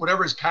see these,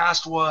 whatever his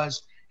past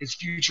was, his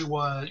future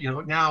was, you know,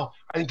 now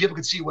I think people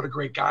can see what a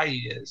great guy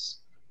he is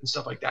and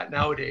stuff like that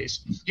nowadays.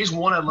 He's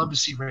one I'd love to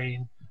see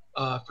reign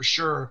for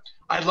sure.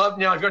 I'd love,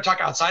 now if you're going to talk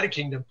outside of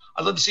Kingdom,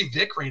 I'd love to see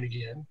Vic reign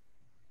again.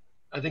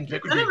 I think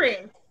Vic would be.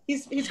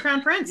 He's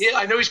crown prince. Yeah,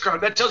 I know he's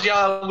crowned. That tells you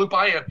how loop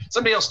I am.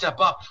 Somebody else step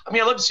up. I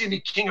mean, I'd love to see him be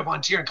king of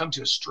Vontier and come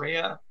to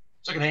Estrella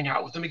so I can hang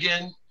out with him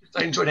again.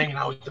 I enjoyed hanging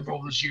out with him for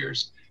all those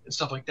years and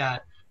stuff like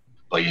that.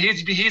 But I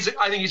think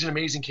he's an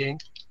amazing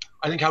king.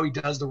 I think how he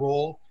does the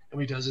role and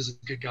what he does is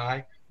a good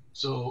guy.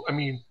 So, I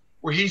mean,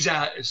 where he's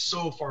at is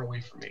so far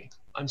away from me.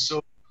 I'm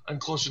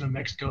closer to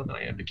Mexico than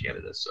I am to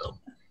Canada, so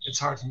it's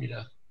hard for me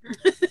to.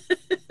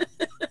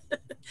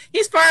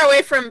 He's far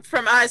away from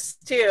us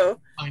too.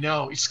 I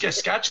know. He's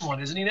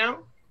Saskatchewan, isn't he now?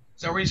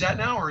 Is that where he's at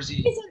now, or is he?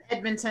 He's in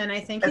Edmonton, I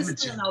think. Edmonton.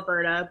 He's still in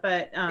Alberta,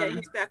 but yeah,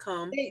 he's back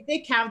home.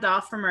 They calved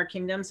off from our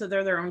kingdom, so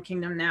they're their own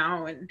kingdom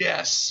now. And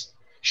yes,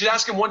 you should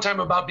ask him one time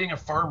about being a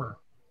farmer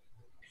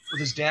with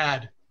his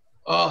dad.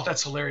 Oh,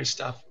 that's hilarious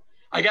stuff.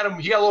 I got him.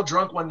 He got a little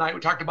drunk one night. We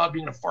talked about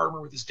being a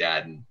farmer with his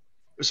dad, and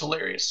it was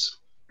hilarious.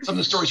 Some of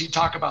the stories he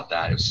talked about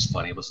that. It was just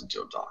funny listening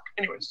to him talk.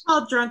 Anyways.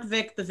 All Drunk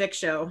Vic, the Vic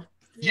Show.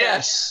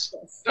 Yes.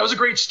 That was a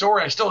great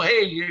story. I still,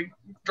 hey, you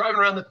driving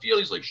around the field.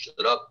 He's like, shut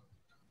up.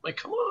 I'm like,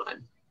 come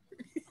on.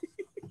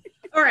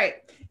 All right.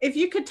 If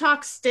you could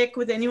talk stick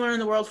with anyone in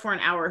the world for an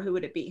hour, who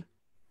would it be?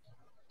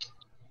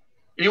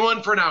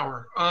 Anyone for an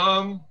hour?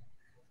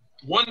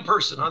 One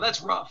person. Oh,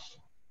 that's rough.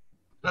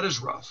 That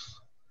is rough.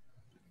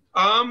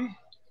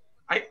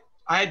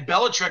 I had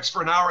Bellatrix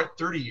for an hour at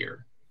 30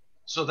 year.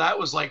 So that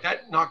was like,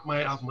 that knocked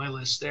off my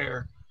list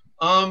there.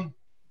 A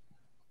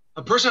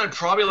person I'd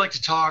probably like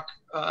to talk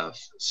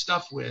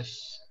stuff with.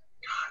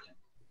 God,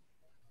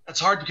 that's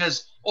hard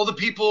because all the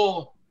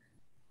people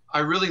I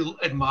really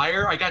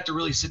admire, I got to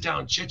really sit down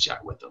and chit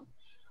chat with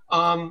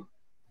them.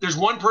 There's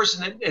one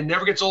person that it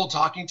never gets old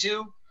talking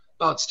to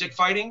about stick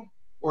fighting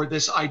or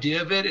this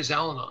idea of it is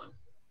Al-Anon.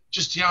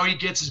 Just how he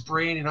gets his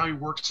brain and how he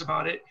works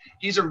about it.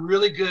 He's a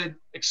really good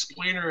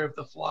explainer of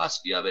the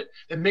philosophy of it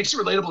that makes it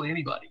relatable to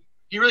anybody.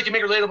 He really can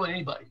make it relatable to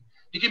anybody.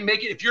 He can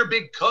make it, if you're a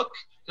big cook,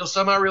 he'll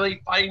somehow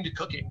relate fighting to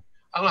cooking.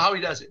 I don't know how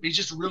he does it, but he's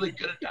just really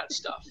good at that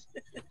stuff.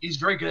 He's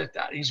very good at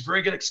that. And he's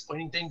very good at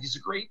explaining things. He's a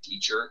great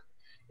teacher.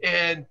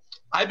 And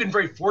I've been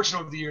very fortunate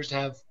over the years to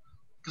have,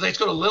 because I used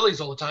to go to Lily's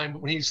all the time,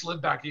 but when he used to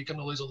live back, he'd come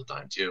to Lily's all the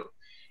time too.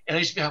 And I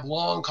used to have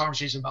long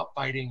conversations about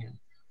fighting and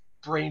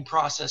brain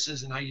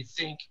processes and how you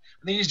think.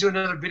 I think he's doing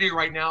another video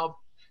right now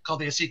called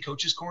the SC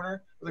Coaches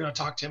Corner. We're going to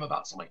talk to him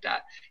about something like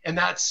that. And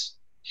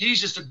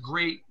he's just a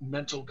great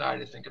mental guy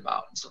to think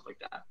about and stuff like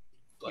that.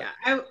 But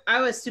yeah,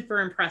 I was super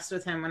impressed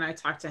with him when I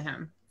talked to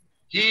him.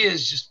 He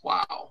is just,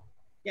 wow.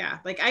 Yeah,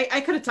 like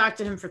I could have talked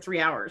to him for 3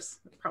 hours,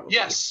 probably.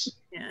 Yes.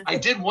 Yeah. I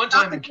did one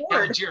time in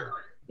Volunteer.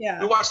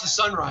 Yeah. We watched the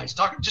sunrise,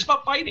 talking just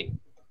about fighting.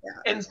 Yeah.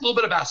 And a little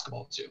bit of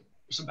basketball too.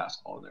 There's some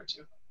basketball in there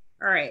too.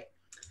 All right.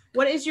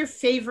 What is your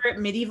favorite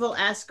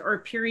medieval-esque or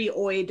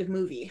period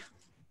movie?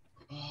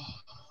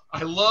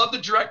 I love the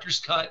director's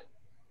cut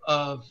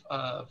of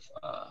by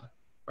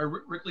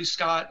Ridley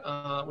Scott.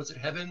 Was it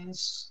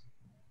Heavens?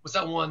 What's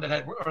that one that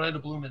had Orlando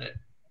Bloom in it?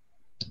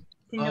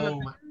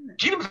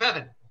 Kingdom of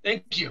Heaven.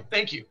 Thank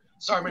you.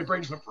 Sorry, my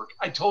brain's went.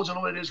 I told you I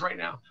know what it is right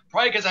now.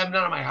 Probably because I haven't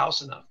done it in my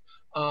house enough.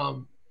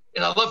 And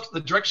I love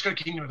the director's cut of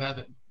Kingdom of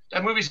Heaven.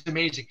 That movie's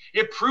amazing.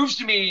 It proves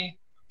to me,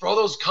 for all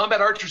those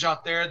combat archers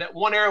out there, that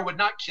one arrow would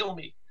not kill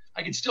me.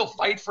 I can still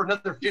fight for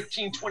another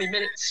 15, 20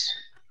 minutes.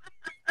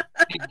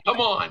 I mean, come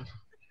on.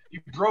 He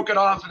broke it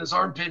off in his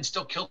armpit and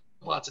still killed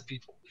lots of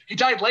people. He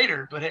died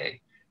later, but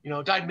hey,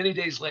 died many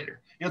days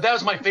later. That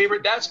was my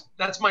favorite.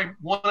 That's my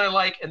one I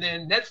like. And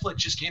then Netflix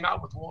just came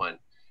out with one.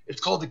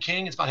 It's called The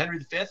King. It's about Henry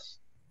V.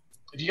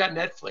 If you got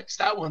Netflix,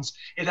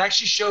 it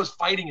actually shows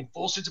fighting in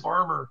full suits of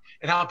armor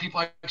and how people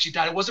actually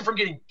died. It wasn't from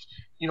getting,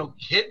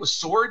 hit with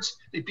swords.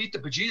 They beat the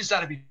bejesus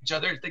out of each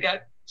other. They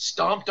got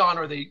stomped on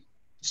or they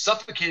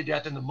suffocated to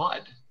death in the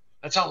mud.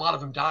 That's how a lot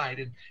of them died.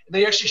 And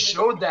they actually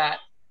showed that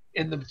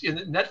in the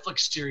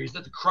Netflix series,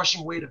 that the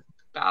crushing weight of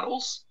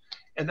battles.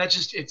 And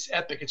it's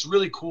epic. It's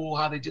really cool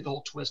how they did the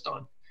whole twist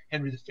on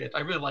Henry V. I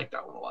really like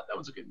that one a lot. That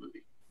was a good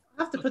movie.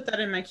 I'll have to put that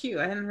in my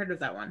queue. I hadn't heard of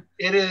that one.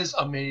 It is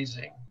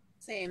amazing.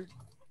 Same.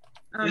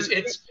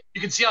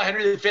 You can see how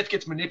Henry V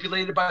gets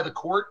manipulated by the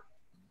court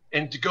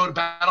and to go to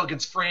battle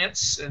against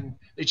France, and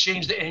they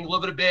change the angle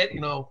of it a bit,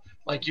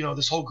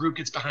 this whole group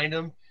gets behind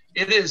him.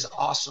 It is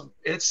awesome.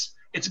 It's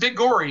a bit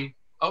gory.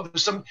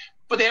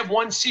 But they have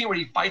one scene where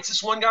he fights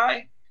this one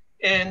guy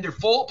and they're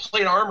full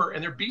plate armor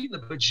and they're beating the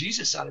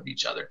bejesus out of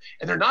each other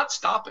and they're not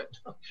stopping.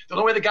 The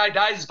only way the guy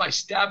dies is by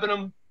stabbing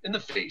him in the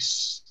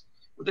face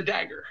with a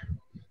dagger.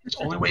 It's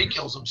the only way he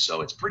kills him.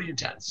 So it's pretty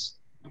intense.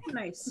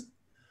 Nice.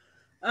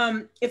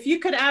 If you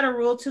could add a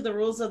rule to the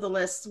rules of the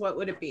list, what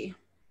would it be?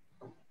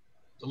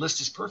 The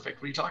list is perfect.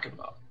 What are you talking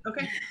about?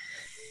 Okay.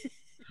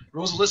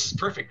 Rules of the list is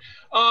perfect.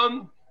 Or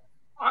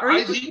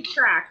you could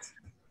subtract.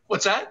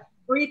 What's that?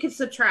 Or you could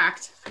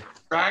subtract.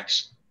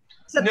 Subtract?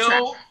 Subtract.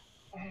 No.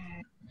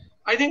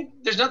 I think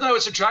there's nothing I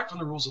would subtract from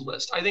the rules of the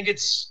list. I think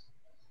it's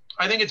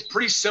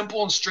pretty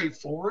simple and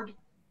straightforward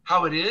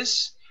how it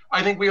is.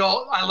 I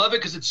love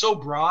it because it's so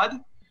broad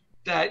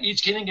that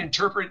each kingdom can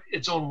interpret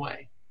its own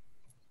way.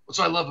 That's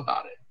what I love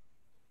about it.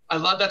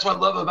 That's what I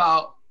love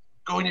about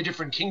going to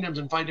different kingdoms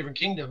and find different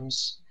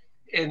kingdoms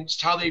and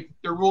how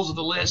their rules of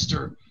the list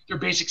or their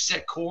basic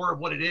set core of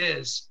what it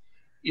is.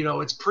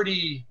 It's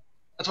pretty.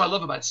 That's what I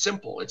love about it. It's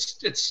simple. It's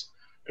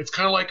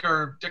kind of like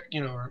our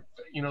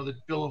the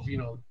bill of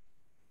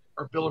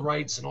our Bill of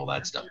Rights and all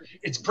that stuff.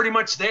 It's pretty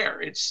much there.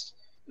 There's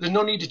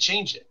no need to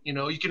change it.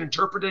 You can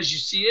interpret it as you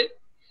see it.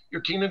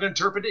 Your kingdom can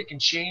interpret it. It can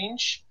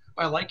change.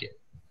 But I like it.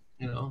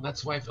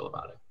 That's the way I feel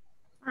about it.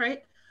 All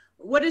right.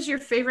 What is your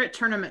favorite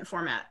tournament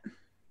format?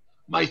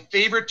 My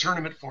favorite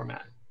tournament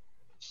format.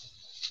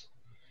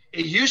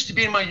 It used to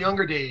be in my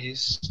younger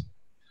days.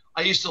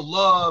 I used to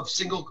love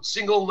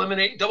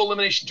double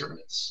elimination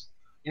tournaments.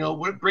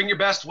 Bring your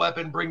best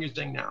weapon, bring your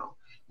thing now.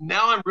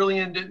 Now I'm really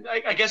into,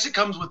 I guess it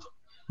comes with,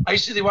 I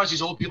used to watch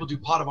these old people do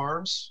pot of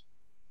arms.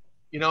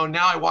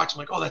 Now I watch them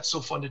like, oh, that's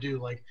so fun to do.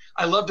 Like,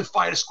 I love to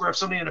fight a square up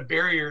somebody in a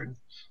barrier and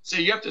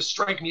say, you have to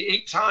strike me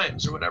 8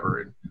 times or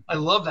whatever. And I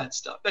love that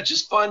stuff. That's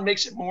just fun,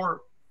 makes it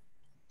more,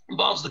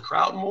 involves the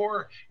crowd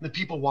more and the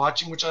people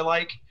watching, which I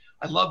like.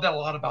 I love that a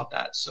lot about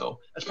that. So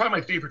that's probably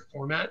my favorite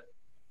format.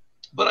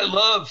 But I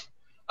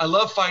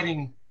love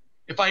fighting.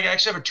 If I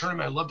actually have a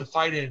tournament, I love to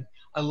fight in.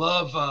 I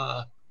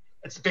love,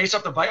 it's based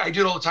off the fight. I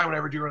do it all the time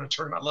whenever I do run a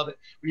tournament. I love it.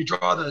 When you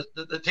draw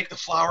take the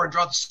flower and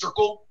draw the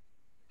circle,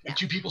 and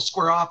 2 people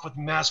square off with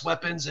mass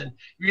weapons, and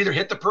you either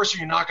hit the person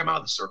or you knock them out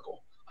of the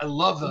circle. I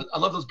love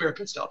those bear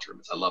pit style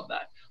tournaments. I love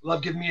that. I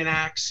love giving me an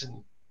axe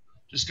and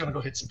just gonna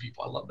go hit some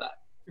people. I love that.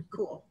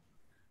 Cool.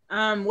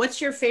 What's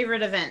your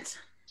favorite event?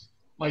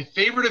 My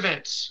favorite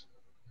events.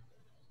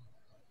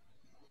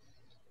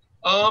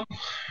 I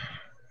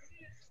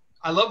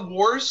love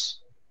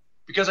wars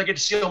because I get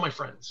to see all my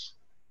friends.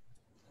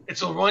 It's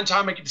the one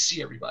time I get to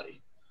see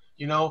everybody.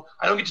 I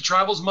don't get to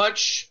travel as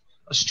much.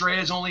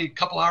 Estrella is only a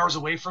couple hours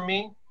away from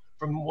me,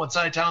 from one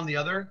side of town to the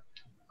other.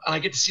 And I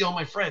get to see all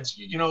my friends.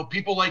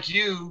 People like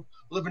you who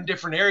live in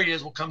different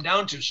areas will come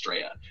down to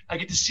Estrella. I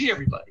get to see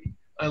everybody.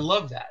 I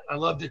love that. I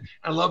love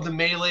the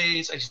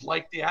melees. I just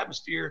like the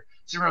atmosphere,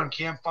 sitting around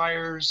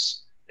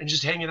campfires and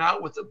just hanging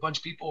out with a bunch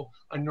of people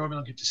I normally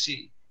don't get to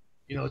see.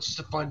 It's just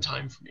a fun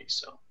time for me.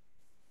 So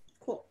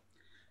cool.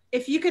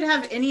 If you could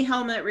have any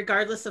helmet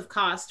regardless of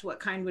cost, what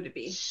kind would it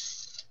be?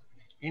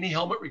 Any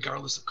helmet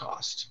regardless of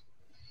cost.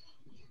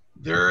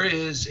 There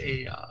is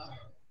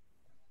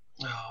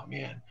oh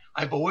man,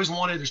 I've always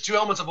wanted, there's 2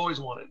 helmets I've always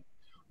wanted.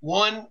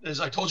 One is,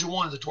 I told you,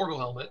 one is a Torgal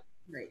helmet.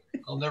 Right.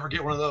 I'll never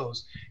get one of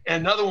those.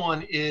 And another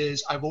one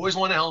is, I've always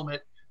wanted a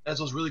helmet that has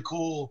those really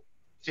cool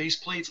face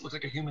plates that look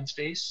like a human's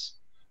face.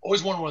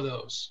 Always wanted one of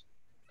those.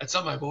 That's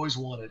something I've always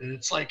wanted. And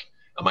it's like,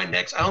 on my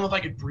neck, I don't know if I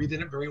could breathe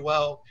in it very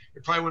well.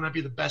 It probably would not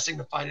be the best thing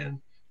to fight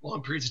in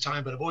long periods of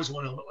time, but I've always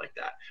wanted a helmet like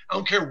that. I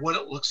don't care what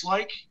it looks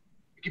like.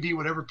 It could be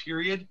whatever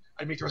period.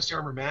 I'd make the rest of the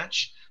armor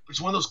match. But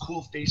it's one of those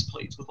cool face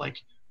plates with like,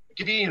 it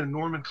could be a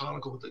Norman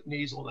conical with the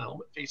nasal and the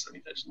helmet face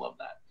underneath. I just love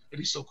that. It'd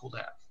be so cool to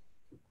have.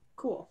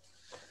 Cool.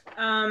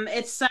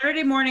 It's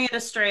Saturday morning at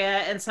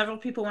Estrella, and several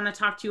people want to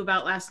talk to you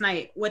about last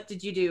night. What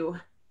did you do?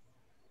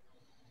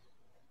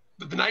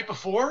 The night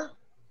before?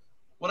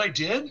 What I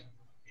did?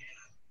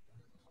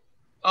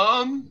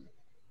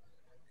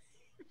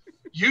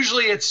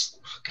 Usually it's,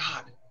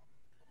 God,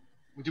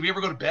 do we ever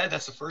go to bed?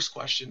 That's the first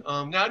question.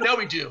 Now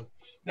we do.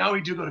 Now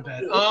we do go to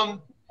bed.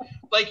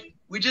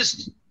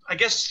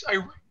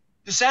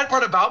 The sad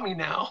part about me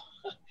now,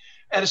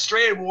 At a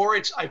straight war,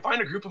 I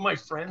find a group of my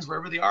friends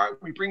wherever they are.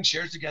 We bring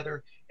chairs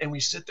together and we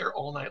sit there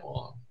all night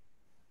long.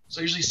 So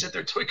I usually sit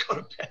there till we go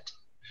to bed.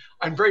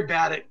 I'm very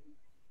bad at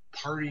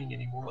partying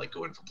anymore, like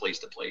going from place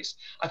to place.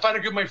 I find a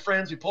group of my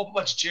friends, we pull up a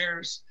bunch of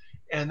chairs,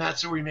 and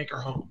that's where we make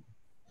our home.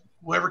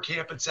 Whatever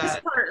camp it's at. This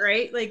part,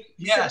 right? Like,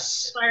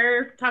 yes.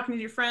 Fire, talking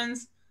to your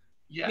friends.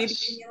 Yes. Maybe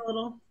getting a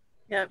little.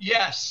 Yep.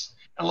 Yes.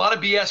 And a lot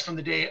of BS from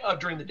the day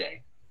during the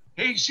day.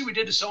 Hey, you see, we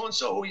did to so and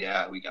so. Oh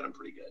yeah, we got them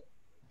pretty good.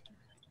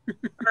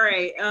 All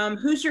right.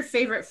 Who's your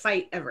favorite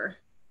fight ever?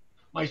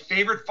 My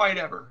favorite fight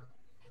ever.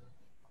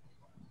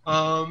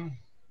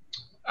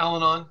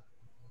 Al-Anon.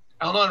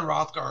 Al-Anon and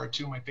Rothgar are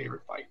two of my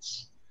favorite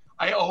fights.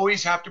 I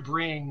always have to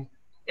bring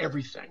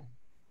everything.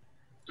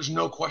 There's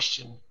no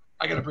question.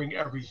 I got to bring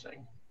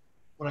everything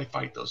when I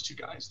fight those two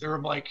guys. They're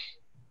like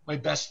my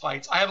best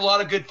fights. I have a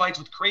lot of good fights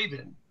with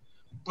Craven,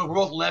 but we're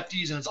both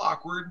lefties and it's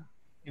awkward.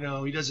 You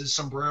know, he does his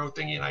sombrero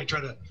thingy and I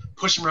try to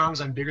push him around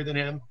because I'm bigger than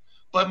him.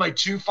 But my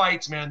two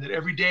fights, man, that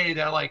every day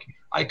that like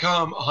I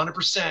come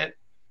 100%,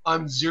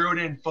 I'm zeroed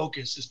in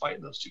focus is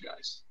fighting those two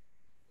guys.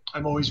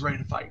 I'm always ready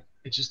to fight.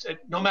 It's just,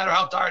 no matter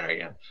how tired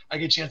I am, I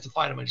get a chance to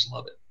fight them. I just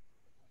love it.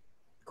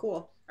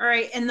 Cool. All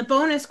right. And the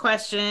bonus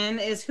question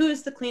is, who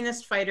is the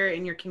cleanest fighter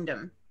in your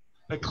kingdom?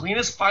 The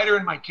cleanest fighter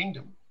in my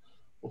kingdom?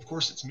 Well, of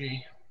course, it's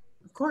me.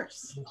 Of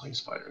course. I'm the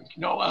cleanest fighter.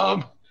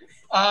 No,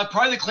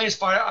 probably the cleanest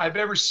fighter I've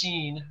ever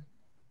seen.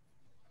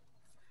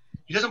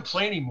 He doesn't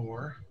play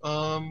anymore.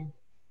 I'm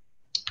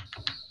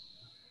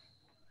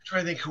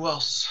trying to think who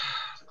else.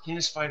 The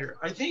cleanest fighter.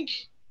 I think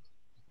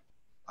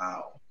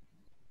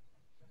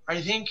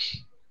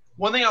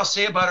one thing I'll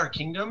say about our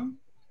kingdom,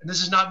 and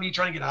this is not me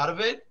trying to get out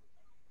of it,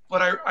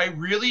 but I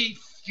really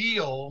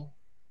feel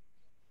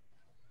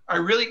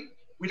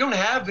we don't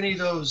have any of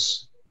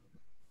those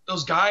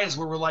guys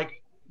where we're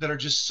like that are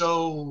just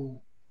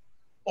so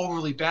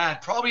overly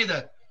bad. Probably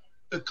the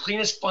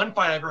cleanest fun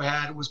fight I ever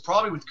had was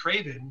probably with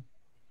Craven,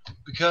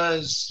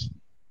 because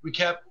we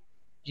kept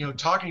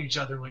talking to each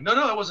other like, no,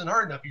 that wasn't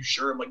hard enough. You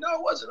sure? I'm like, no,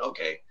 it wasn't.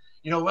 Okay.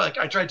 Like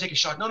I tried to take a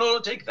shot. No,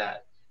 don't take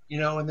that.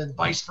 And then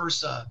vice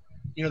versa.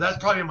 That's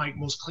probably my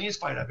most cleanest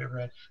fight I've ever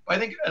had. But I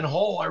think in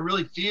whole, I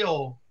really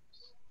feel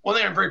one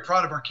thing I'm very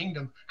proud of our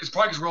kingdom,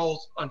 because we're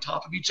all on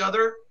top of each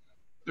other.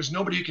 There's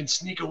nobody who can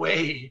sneak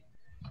away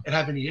and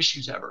have any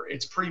issues ever.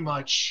 It's pretty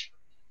much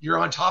you're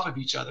on top of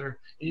each other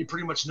and you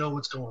pretty much know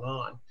what's going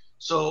on.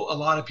 So a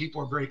lot of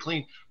people are very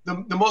clean.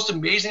 The most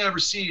amazing I ever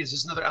see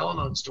is another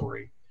Al-Anon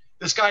story.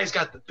 This guy has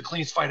got the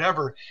cleanest fight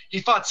ever.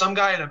 He fought some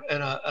guy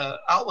in a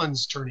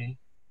Outlands tourney,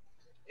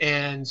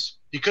 and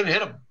he couldn't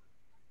hit him.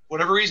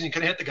 Whatever reason, he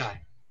couldn't hit the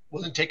guy.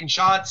 Wasn't taking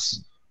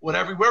shots,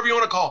 whatever you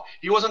want to call.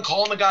 He wasn't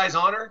calling the guy's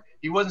honor.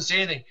 He wasn't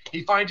saying anything.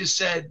 He finally just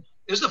said,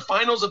 this is the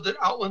finals of the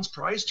Outlands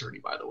prize tourney,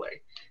 by the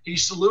way. He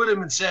saluted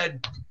him and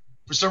said,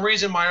 for some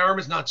reason, my arm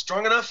is not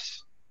strong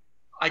enough.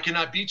 I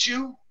cannot beat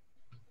you,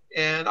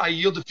 and I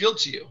yield the field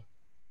to you,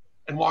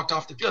 and walked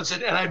off the field and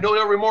said, and I have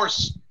no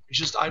remorse. It's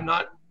just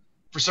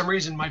for some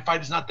reason, my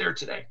fight is not there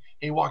today. And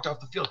he walked off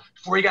the field.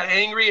 Before he got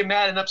angry and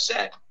mad and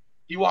upset,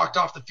 he walked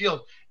off the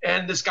field.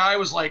 And this guy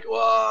was like, well,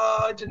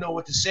 I didn't know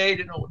what to say,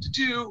 didn't know what to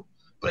do.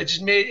 But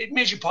it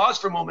made you pause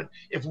for a moment.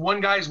 If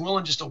one guy is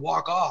willing just to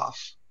walk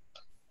off,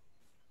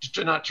 just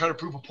to not try to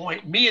prove a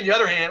point. Me, on the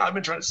other hand, I've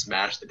been trying to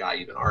smash the guy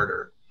even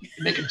harder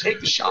and make him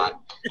take the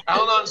shot.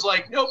 Al-Anon's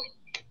like, nope,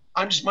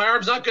 my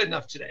arm's not good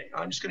enough today.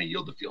 I'm just going to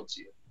yield the field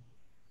to you.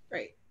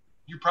 Right.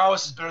 Your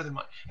prowess is better than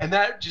mine. And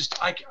that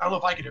I don't know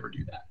if I could ever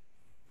do that.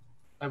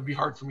 That would be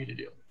hard for me to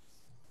do.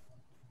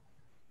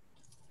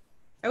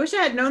 I wish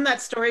I had known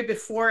that story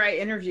before I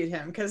interviewed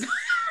him, because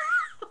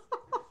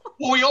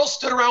well, we all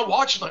stood around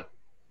watching it.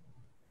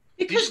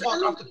 Because you just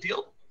walk off the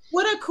field.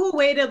 What a cool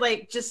way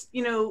to just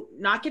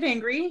not get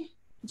angry,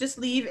 just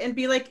leave and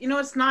be like,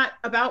 it's not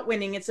about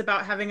winning, it's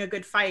about having a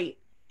good fight.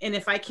 And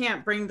if I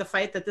can't bring the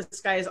fight that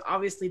this guy is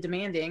obviously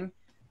demanding,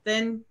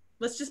 then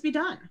let's just be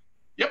done.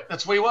 Yep,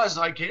 that's what he was.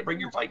 I can't bring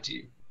your fight to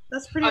you.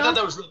 That's pretty. I thought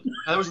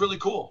that was really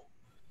cool.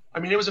 I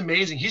mean, it was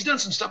amazing. He's done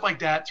some stuff like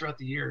that throughout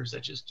the years.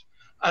 That just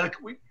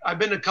I've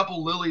been to a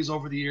couple Lilies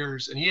over the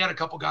years, and he had a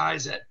couple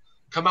guys that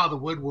come out of the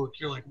woodwork.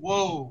 You're like,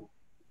 whoa,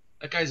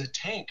 that guy's a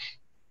tank.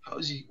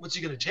 What's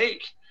he going to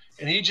take?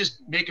 And he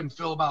just make him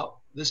feel about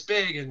this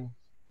big, and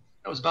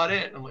that was about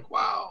it. And I'm like,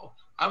 wow.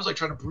 I was like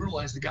trying to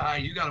brutalize the guy.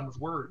 You got him with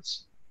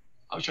words.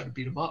 I was trying to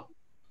beat him up.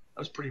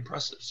 That was pretty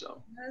impressive.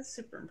 So that's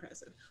super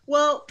impressive.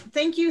 Well,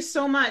 thank you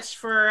so much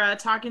for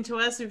talking to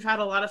us. We've had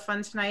a lot of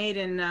fun tonight,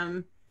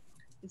 and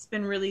it's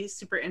been really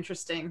super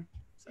interesting.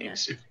 So,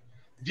 thanks. Yeah.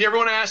 If you ever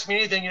want to ask me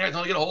anything, you have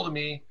to get a hold of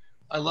me.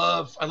 I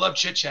love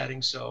chit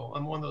chatting. So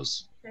I'm one of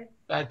those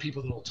bad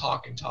people that'll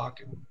talk and talk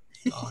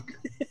and talk.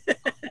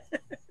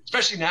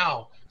 Especially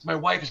now, my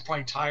wife is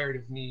probably tired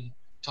of me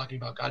talking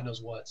about God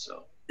knows what.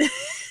 So we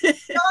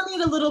all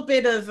need a little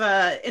bit of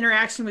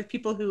interaction with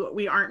people who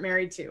we aren't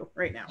married to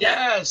right now.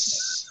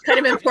 Yes, kind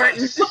of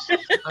important.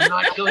 I'm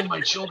not killing my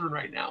children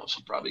right now.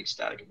 She's probably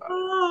ecstatic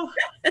about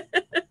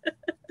it.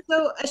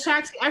 So,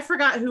 Shax, I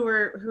forgot who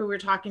we're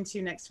talking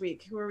to next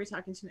week. Who are we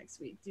talking to next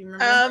week? Do you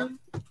remember?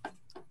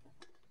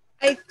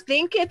 I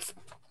think it's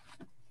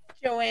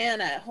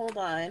Joanna. Hold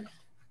on.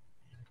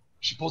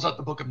 She pulls out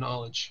the book of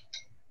knowledge.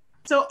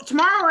 So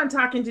tomorrow I'm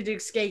talking to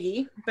Duke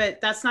Skaggy, but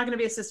that's not going to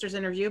be a sisters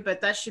interview,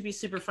 but that should be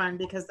super fun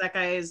because that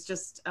guy is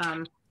just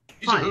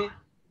He's a fun. hoot.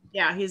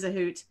 Yeah, he's a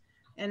hoot.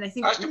 And I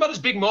think Ask him about his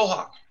big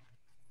mohawk.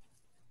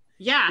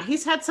 yeah,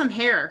 he's had some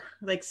hair,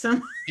 like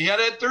some. He had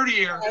a 30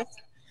 year.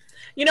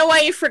 You know why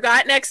you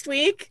forgot next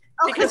week?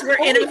 Because we're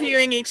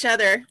interviewing each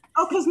other.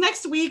 Oh, because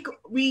next week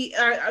we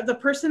the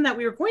person that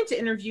we were going to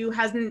interview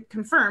hasn't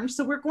confirmed,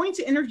 so we're going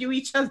to interview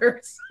each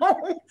other. So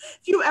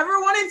if you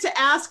ever wanted to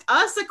ask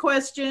us a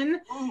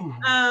question,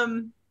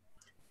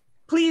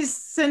 please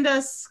send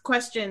us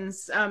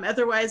questions.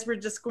 Otherwise, we're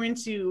just going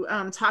to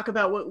talk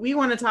about what we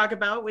want to talk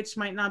about, which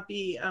might not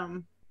be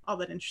all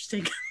that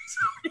interesting.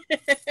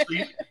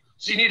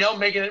 So you need help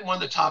making it one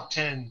of the top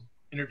 10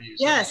 interviews.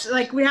 Yes,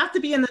 like we have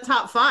to be in the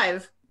top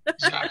 5.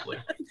 Exactly.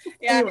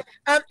 Yeah.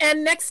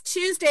 And next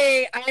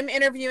Tuesday, I'm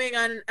interviewing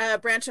on a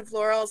branch of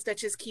Laurel's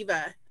Duchess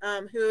Kiva,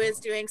 who is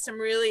doing some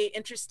really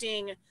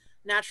interesting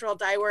natural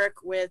dye work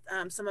with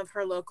some of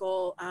her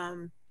local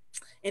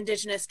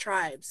indigenous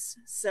tribes.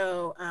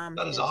 So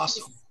that is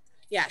awesome.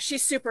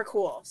 She's super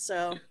cool.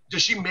 So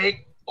does she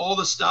make all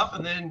the stuff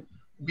and then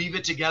weave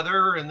it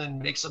together and then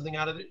make something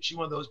out of it? Is she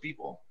one of those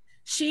people?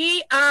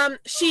 She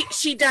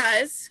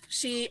does.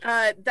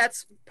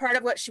 That's part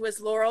of what she was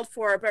laureled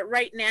for. But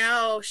right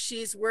now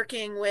she's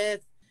working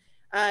with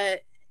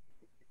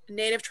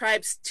Native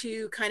tribes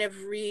to kind of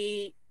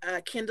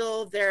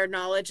rekindle their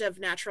knowledge of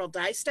natural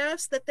dye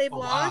stuffs that they've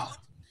lost.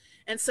 Wow.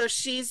 And so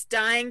she's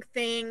dyeing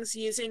things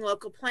using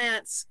local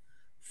plants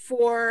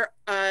for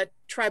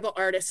tribal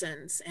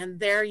artisans, and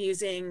they're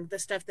using the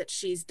stuff that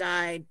she's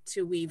dyed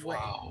to weave with.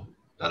 Wow,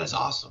 that is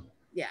awesome.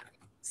 Yeah.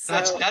 So,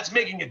 that's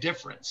making a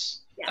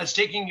difference. Yeah. That's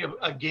taking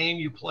a game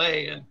you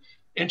play and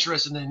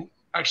interest and then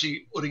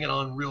actually putting it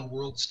on real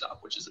world stuff,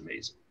 which is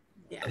amazing.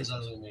 Yeah. That is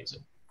utterly amazing.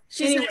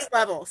 She's next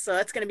level, so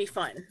that's going to be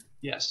fun.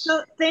 Yes.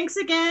 So thanks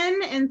again,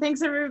 and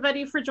thanks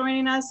everybody for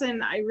joining us,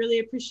 and I really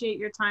appreciate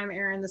your time,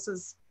 Erin. This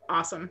was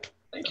awesome.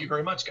 Thank you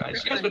very much,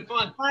 guys. You guys have been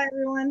fun. Bye,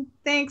 everyone.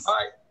 Thanks.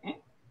 Bye.